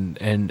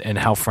 and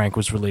how Frank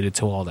was related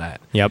to all that.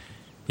 Yep.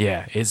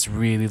 Yeah, it's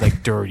really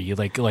like dirty.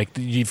 Like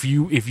if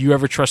you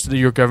ever trusted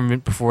your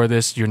government before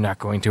this, you're not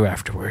going to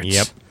afterwards.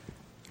 Yep.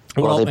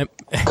 Well, they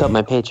cut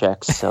my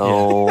paychecks,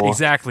 so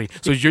Exactly.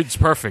 So it's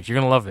perfect. You're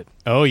gonna love it.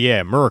 Oh yeah,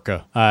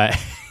 America.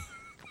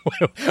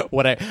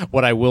 What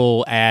I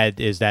will add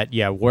is that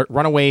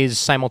Runaways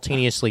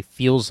simultaneously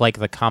feels like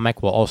the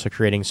comic while also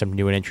creating some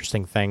new and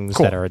interesting things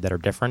Cool. that are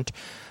different.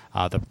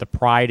 The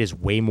Pride is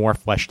way more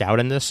fleshed out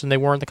in this than they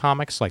were in the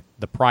comics. Like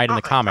the Pride in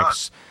the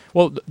comics.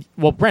 Well,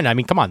 Brent, I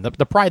mean, come on.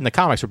 The Pride in the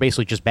comics were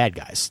basically just bad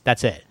guys.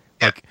 That's it.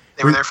 Yeah, Like,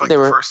 they were there for like they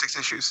the were- first 6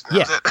 issues. And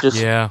that was it. just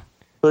Yeah.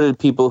 included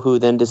people who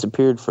then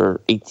disappeared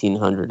for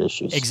 1,800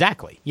 issues.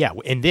 Exactly. Yeah.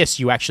 In this,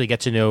 you actually get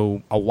to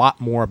know a lot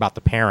more about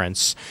the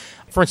parents.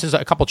 For instance,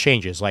 a couple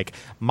changes. Like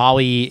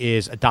Molly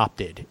is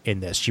adopted in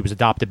this. She was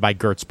adopted by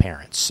Gert's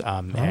parents,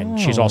 and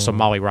she's also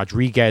Molly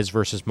Rodriguez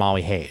versus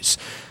Molly Hayes,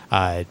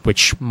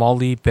 which.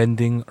 Molly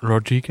Bending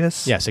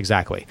Rodriguez. Yes,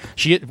 exactly.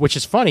 Which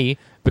is funny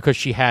because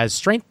she has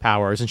strength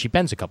powers and she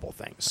bends a couple of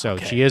things. So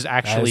she is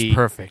actually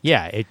perfect.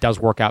 Yeah, it does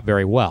work out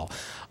very well.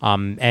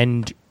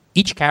 And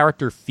each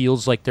character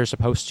feels like they're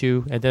supposed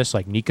to in this.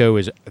 Like Nico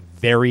is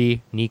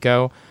very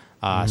Nico.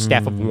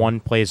 Staff of One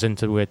plays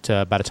into it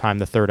by the time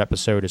the 3rd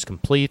episode is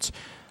complete.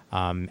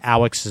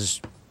 Alex is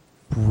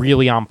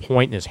really on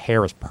point and his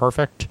hair is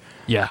perfect.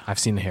 Yeah, I've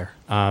seen the hair.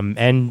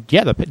 And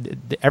yeah,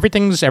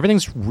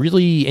 everything's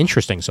really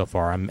interesting so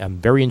far. I'm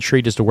very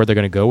intrigued as to where they're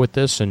going to go with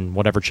this and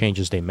whatever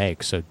changes they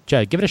make. So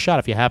give it a shot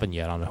if you haven't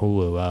yet on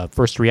Hulu.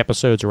 First 3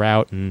 episodes are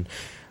out, and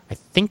I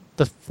think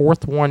the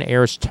 4th one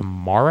airs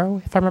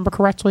tomorrow, if I remember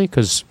correctly.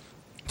 Because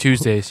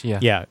Tuesdays. Yeah.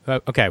 yeah,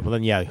 okay. Well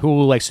then, yeah,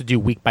 Hulu likes to do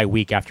week by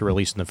week after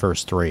releasing the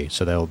first 3,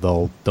 so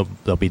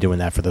they'll be doing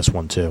that for this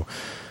one too.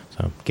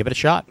 So give it a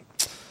shot.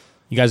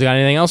 You guys got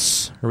anything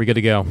else? Are we good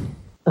to go?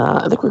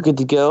 I think we're good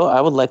to go. I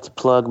would like to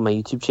plug my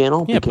YouTube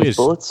channel, Yeah, Because please.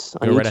 Bullets,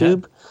 on Go right YouTube.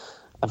 ahead.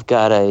 I've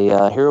got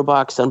a Hero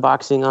Box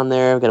unboxing on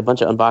there. I've got a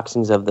bunch of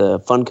unboxings of the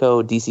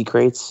Funko DC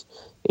crates.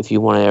 If you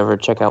want to ever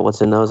check out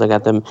what's in those, I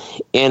got them.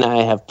 And I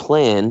have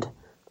planned,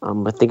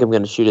 I think I'm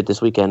going to shoot it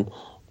this weekend,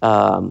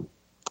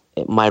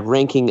 my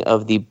ranking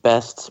of the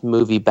best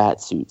movie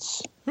bat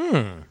suits. Okay.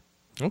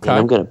 And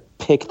I'm going to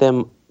pick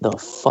them the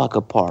fuck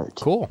apart.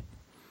 Cool.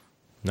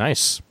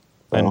 Nice.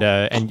 Well, And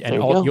there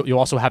you and go. you'll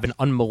also have an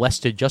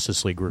unmolested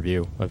Justice League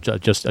review of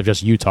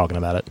just you talking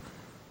about it.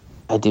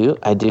 I do.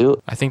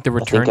 I think the I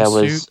return think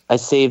suit. I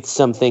saved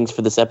some things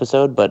for this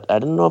episode, but I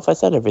don't know if I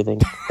said everything.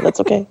 But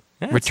that's okay.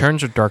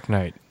 Returns or Dark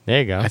Knight.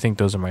 There you go. I think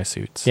those are my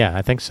suits. Yeah,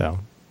 I think so.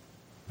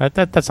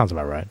 That sounds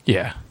about right.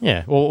 Yeah.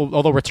 Yeah. Well,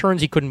 although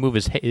Returns, he couldn't move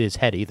his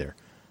head either.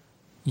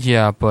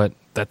 Yeah, but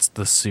that's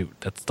the suit.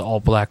 That's the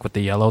all black with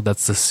the yellow.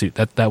 That's the suit.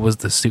 That was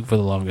the suit for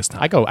the longest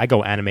time. I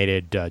go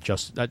animated.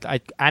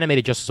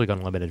 Animated Justice League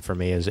Unlimited for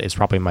me is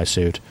probably my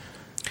suit.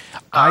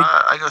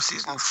 I go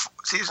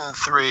season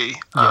 3,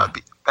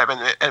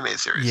 Batman animated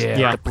series. Yeah,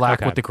 Yeah, the black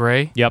okay. with the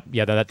gray. Yep.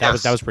 Yeah. That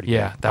was pretty.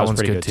 Yeah, good. that was one's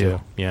pretty good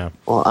too. Yeah.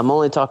 Well, I'm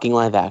only talking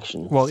live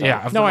action. Well, so-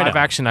 yeah. No, I live know.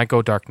 action, I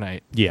go Dark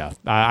Knight. Yeah.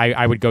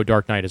 I would go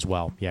Dark Knight as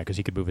well. Yeah, because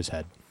he could move his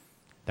head.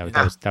 That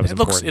was It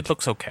important.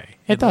 looks okay.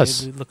 It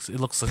does. It looks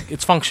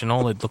it's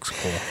functional. It looks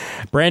cool.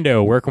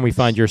 Brando, where can we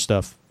find your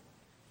stuff?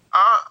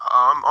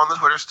 On the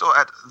Twitter still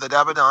at the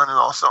Dabadon, and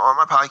also on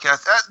my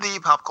podcast at the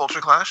Pop Culture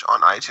Clash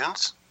on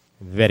iTunes.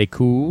 Very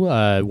cool.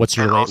 What's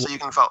your And also you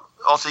can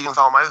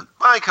follow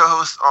my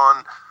co-host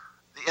on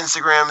the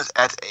Instagrams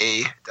at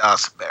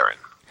a.baron.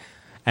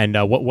 and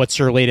what's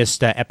your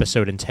latest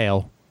episode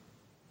entail?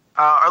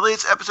 Our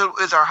latest episode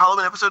is our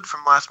Halloween episode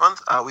from last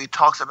month. We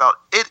talked about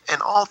it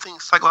and all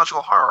things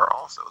psychological horror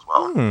also as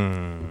well.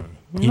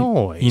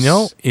 Nice. You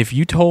know, if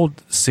you told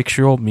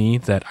 6-year-old me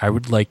that I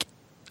would like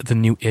the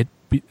new It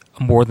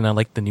more than I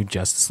like the new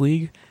Justice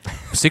League,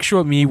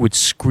 6-year-old me would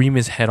scream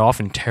his head off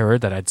in terror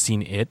that I'd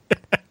seen It,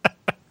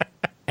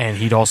 and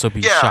he'd also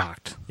be Yeah.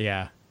 shocked.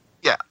 Yeah.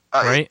 Yeah,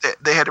 Right?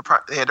 They had to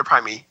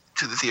prime me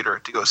to the theater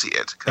to go see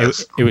it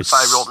because It was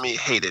 5-year-old me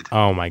hated.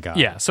 Oh my god.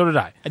 Yeah, so did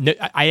I. No,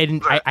 I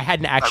didn't. I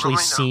hadn't actually really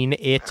know. seen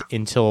it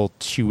until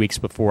 2 weeks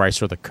before I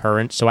saw the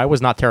current, so I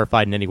was not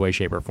terrified in any way,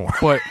 shape, or form.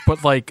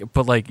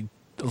 But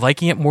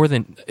liking it more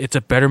than it's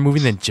a better movie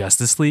than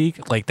Justice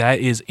League. Like that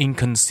is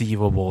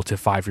inconceivable to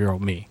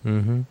 5-year-old me.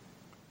 Mm-hmm.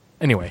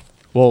 Anyway,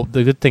 Well,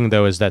 the good thing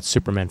though is that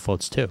Superman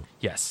floats too.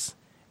 yes,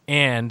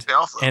 and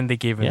they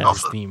gave him Yeah.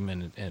 his theme,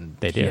 and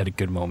They he did. had a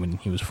good moment.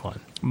 And he was fun.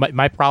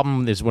 My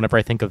problem is whenever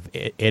I think of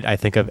it, I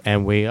think of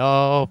 "And we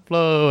all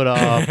float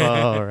off."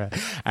 All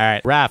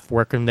right, Raph,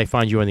 where can they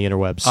find you on the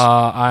interwebs?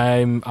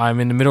 I'm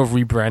in the middle of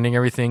rebranding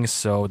everything,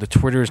 so the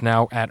Twitter is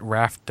now at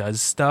Raph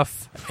Does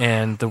Stuff,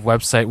 and the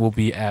website will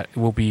be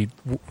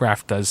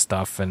Raph Does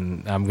Stuff,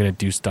 and I'm gonna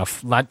do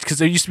stuff because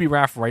there used to be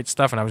Raph Writes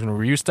Stuff, and I was gonna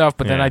review stuff,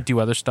 but then Yeah. I do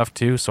other stuff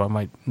too, so I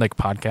might like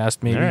podcast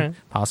maybe, All right.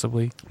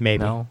 possibly,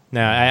 Maybe. No,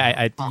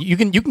 You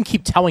can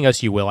keep telling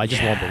us you will. I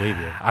just won't believe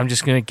you. I'm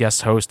just gonna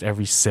guest host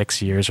every 6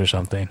 years or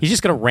something, He's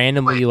just gonna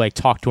randomly like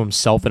talk to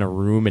himself in a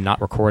room and not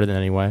record it in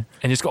any way.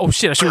 and just go, oh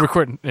shit, I should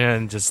record,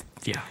 and just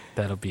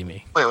that'll be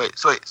me. Wait.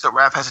 So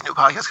Raph has a new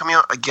podcast coming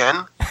out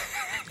again?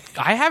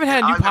 I haven't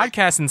had a new I've got-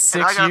 podcast in And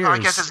 6 I got years. a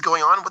podcast that's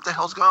going on. What the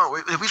hell's going on?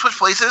 Wait, have we switched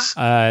places?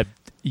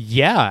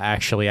 Yeah,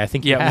 actually, I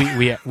think you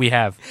have. we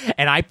have.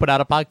 And I put out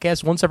a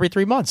podcast once every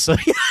 3 months. So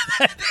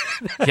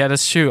Yeah,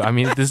 that's true. I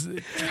mean, this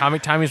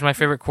Comic Timing is my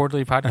favorite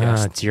quarterly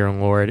podcast. dear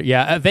Lord,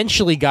 yeah.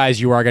 Eventually, guys,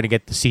 you are going to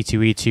get the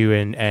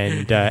C2E2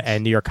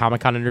 and New York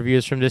Comic Con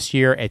interviews from this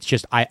year. It's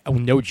just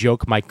no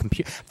joke. My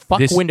computer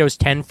Windows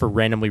 10 for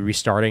randomly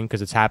restarting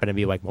because it's happened to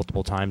me like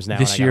multiple times now.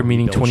 This and I year, gotta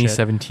meaning rebuild shit.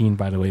 2017,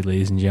 by the way,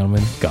 ladies and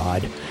gentlemen.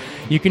 God.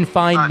 You can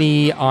find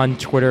me on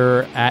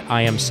Twitter at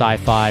I am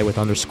sci-fi with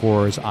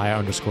underscores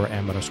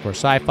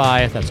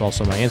I_am_sci-fi. That's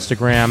also my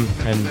Instagram.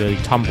 And the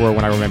Tumblr,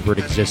 when I remember it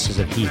exists, is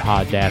at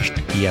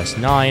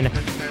heehaw-ds9.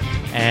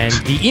 And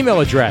the email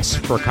address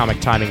for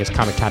Comic Timing is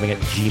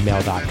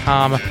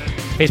comictiming@gmail.com.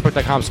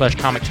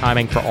 Facebook.com/Comic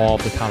Timing for all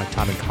of the Comic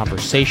Timing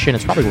conversation.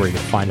 It's probably where you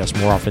can find us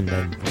more often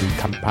than we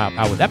come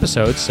out with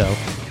episodes, so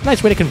a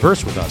nice way to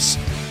converse with us.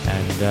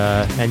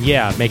 And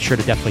yeah, make sure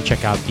to definitely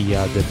check out the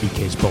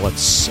BK's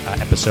Bullets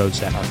episodes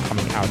that are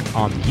coming out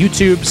on the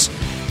YouTubes.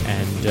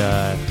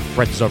 And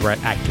Brett is over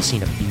at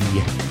Casino B.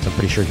 I'm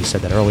pretty sure he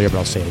said that earlier, but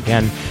I'll say it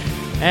again.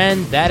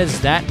 And that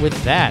is that with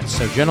that.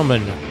 So,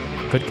 gentlemen,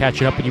 good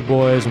catching up with you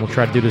boys, and we'll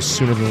try to do this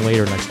sooner than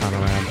later next time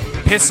around.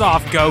 Piss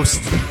off,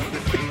 Ghost.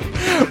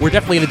 We're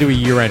definitely going to do a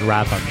year-end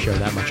wrap-up show,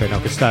 that much I know.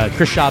 Because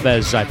Chris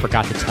Chavez, I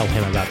forgot to tell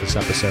him about this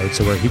episode,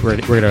 so we're going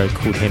to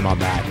include him on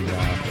that, and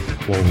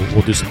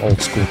we'll do some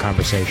old-school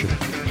conversation.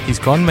 He's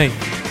calling me.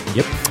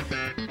 Yep.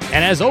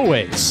 And as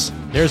always,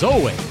 there's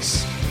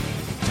always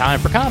time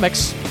for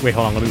comics. Wait,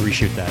 hold on, let me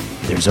reshoot that.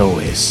 There's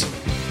always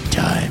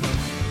time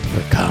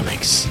for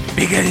comics.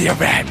 Because you're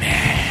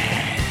Batman.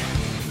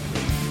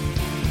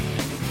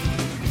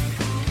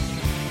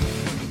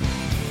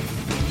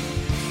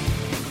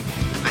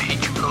 I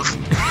hate you both.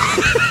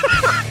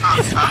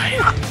 It's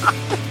fine.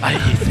 I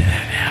hate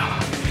that now.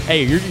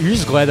 Hey, you're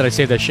just glad that I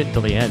saved that shit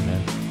until the end,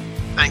 man.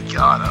 Thank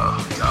God.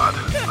 Oh, God.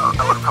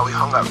 I would have probably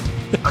hung up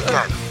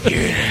again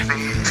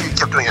if you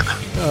kept doing it.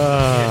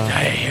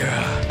 Die a hero.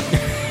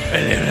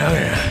 And then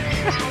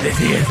the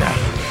theater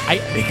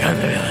becomes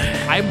a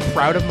villain. I'm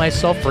proud of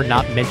myself for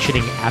not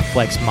mentioning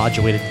Affleck's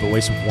modulated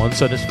voice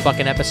once on this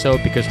fucking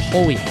episode because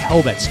holy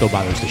hell, that still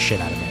bothers the shit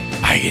out of me.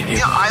 I can do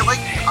Yeah, I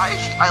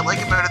like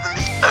it better than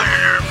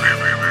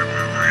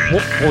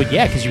the. Well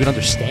yeah, because you can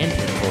understand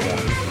him.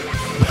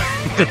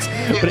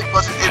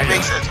 It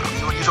makes sense.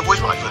 You would use a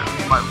voice modulator.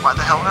 Why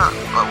the hell not?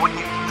 Why wouldn't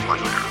you use a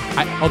voice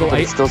modulator? Although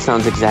But it still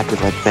sounds exactly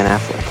like Ben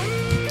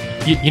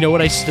Affleck. you know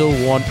what I still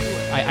want?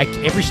 I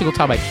every single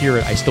time I hear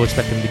it, I still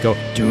expect him to go,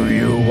 "Do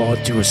you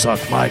want to suck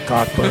my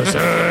cock, berserker?"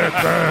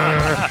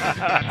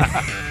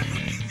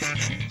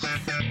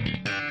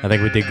 I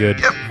think we did good.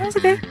 Yep. That's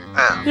okay.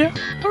 Yeah.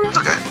 It's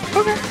okay.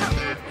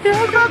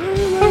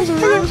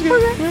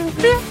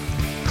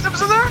 This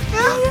episode there?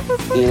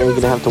 Yeah. You know, you're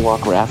gonna have to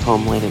walk Raph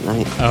home late at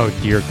night. Oh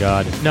dear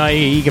God! No,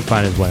 he can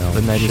find his way home.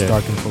 The night is Shit.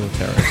 dark and full of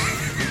terror.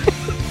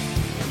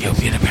 You'll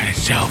be in a bad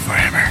cell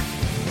forever.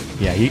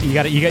 Yeah, you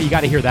got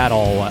to hear that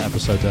all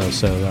episode though.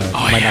 So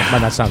might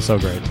not sound so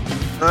great.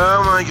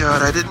 Oh my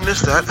God, I didn't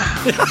miss that.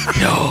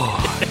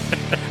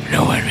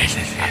 No one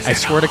misses this. I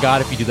swear to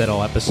God, if you do that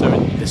all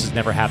episode, this is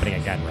never happening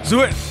again, Ralph. Do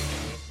it.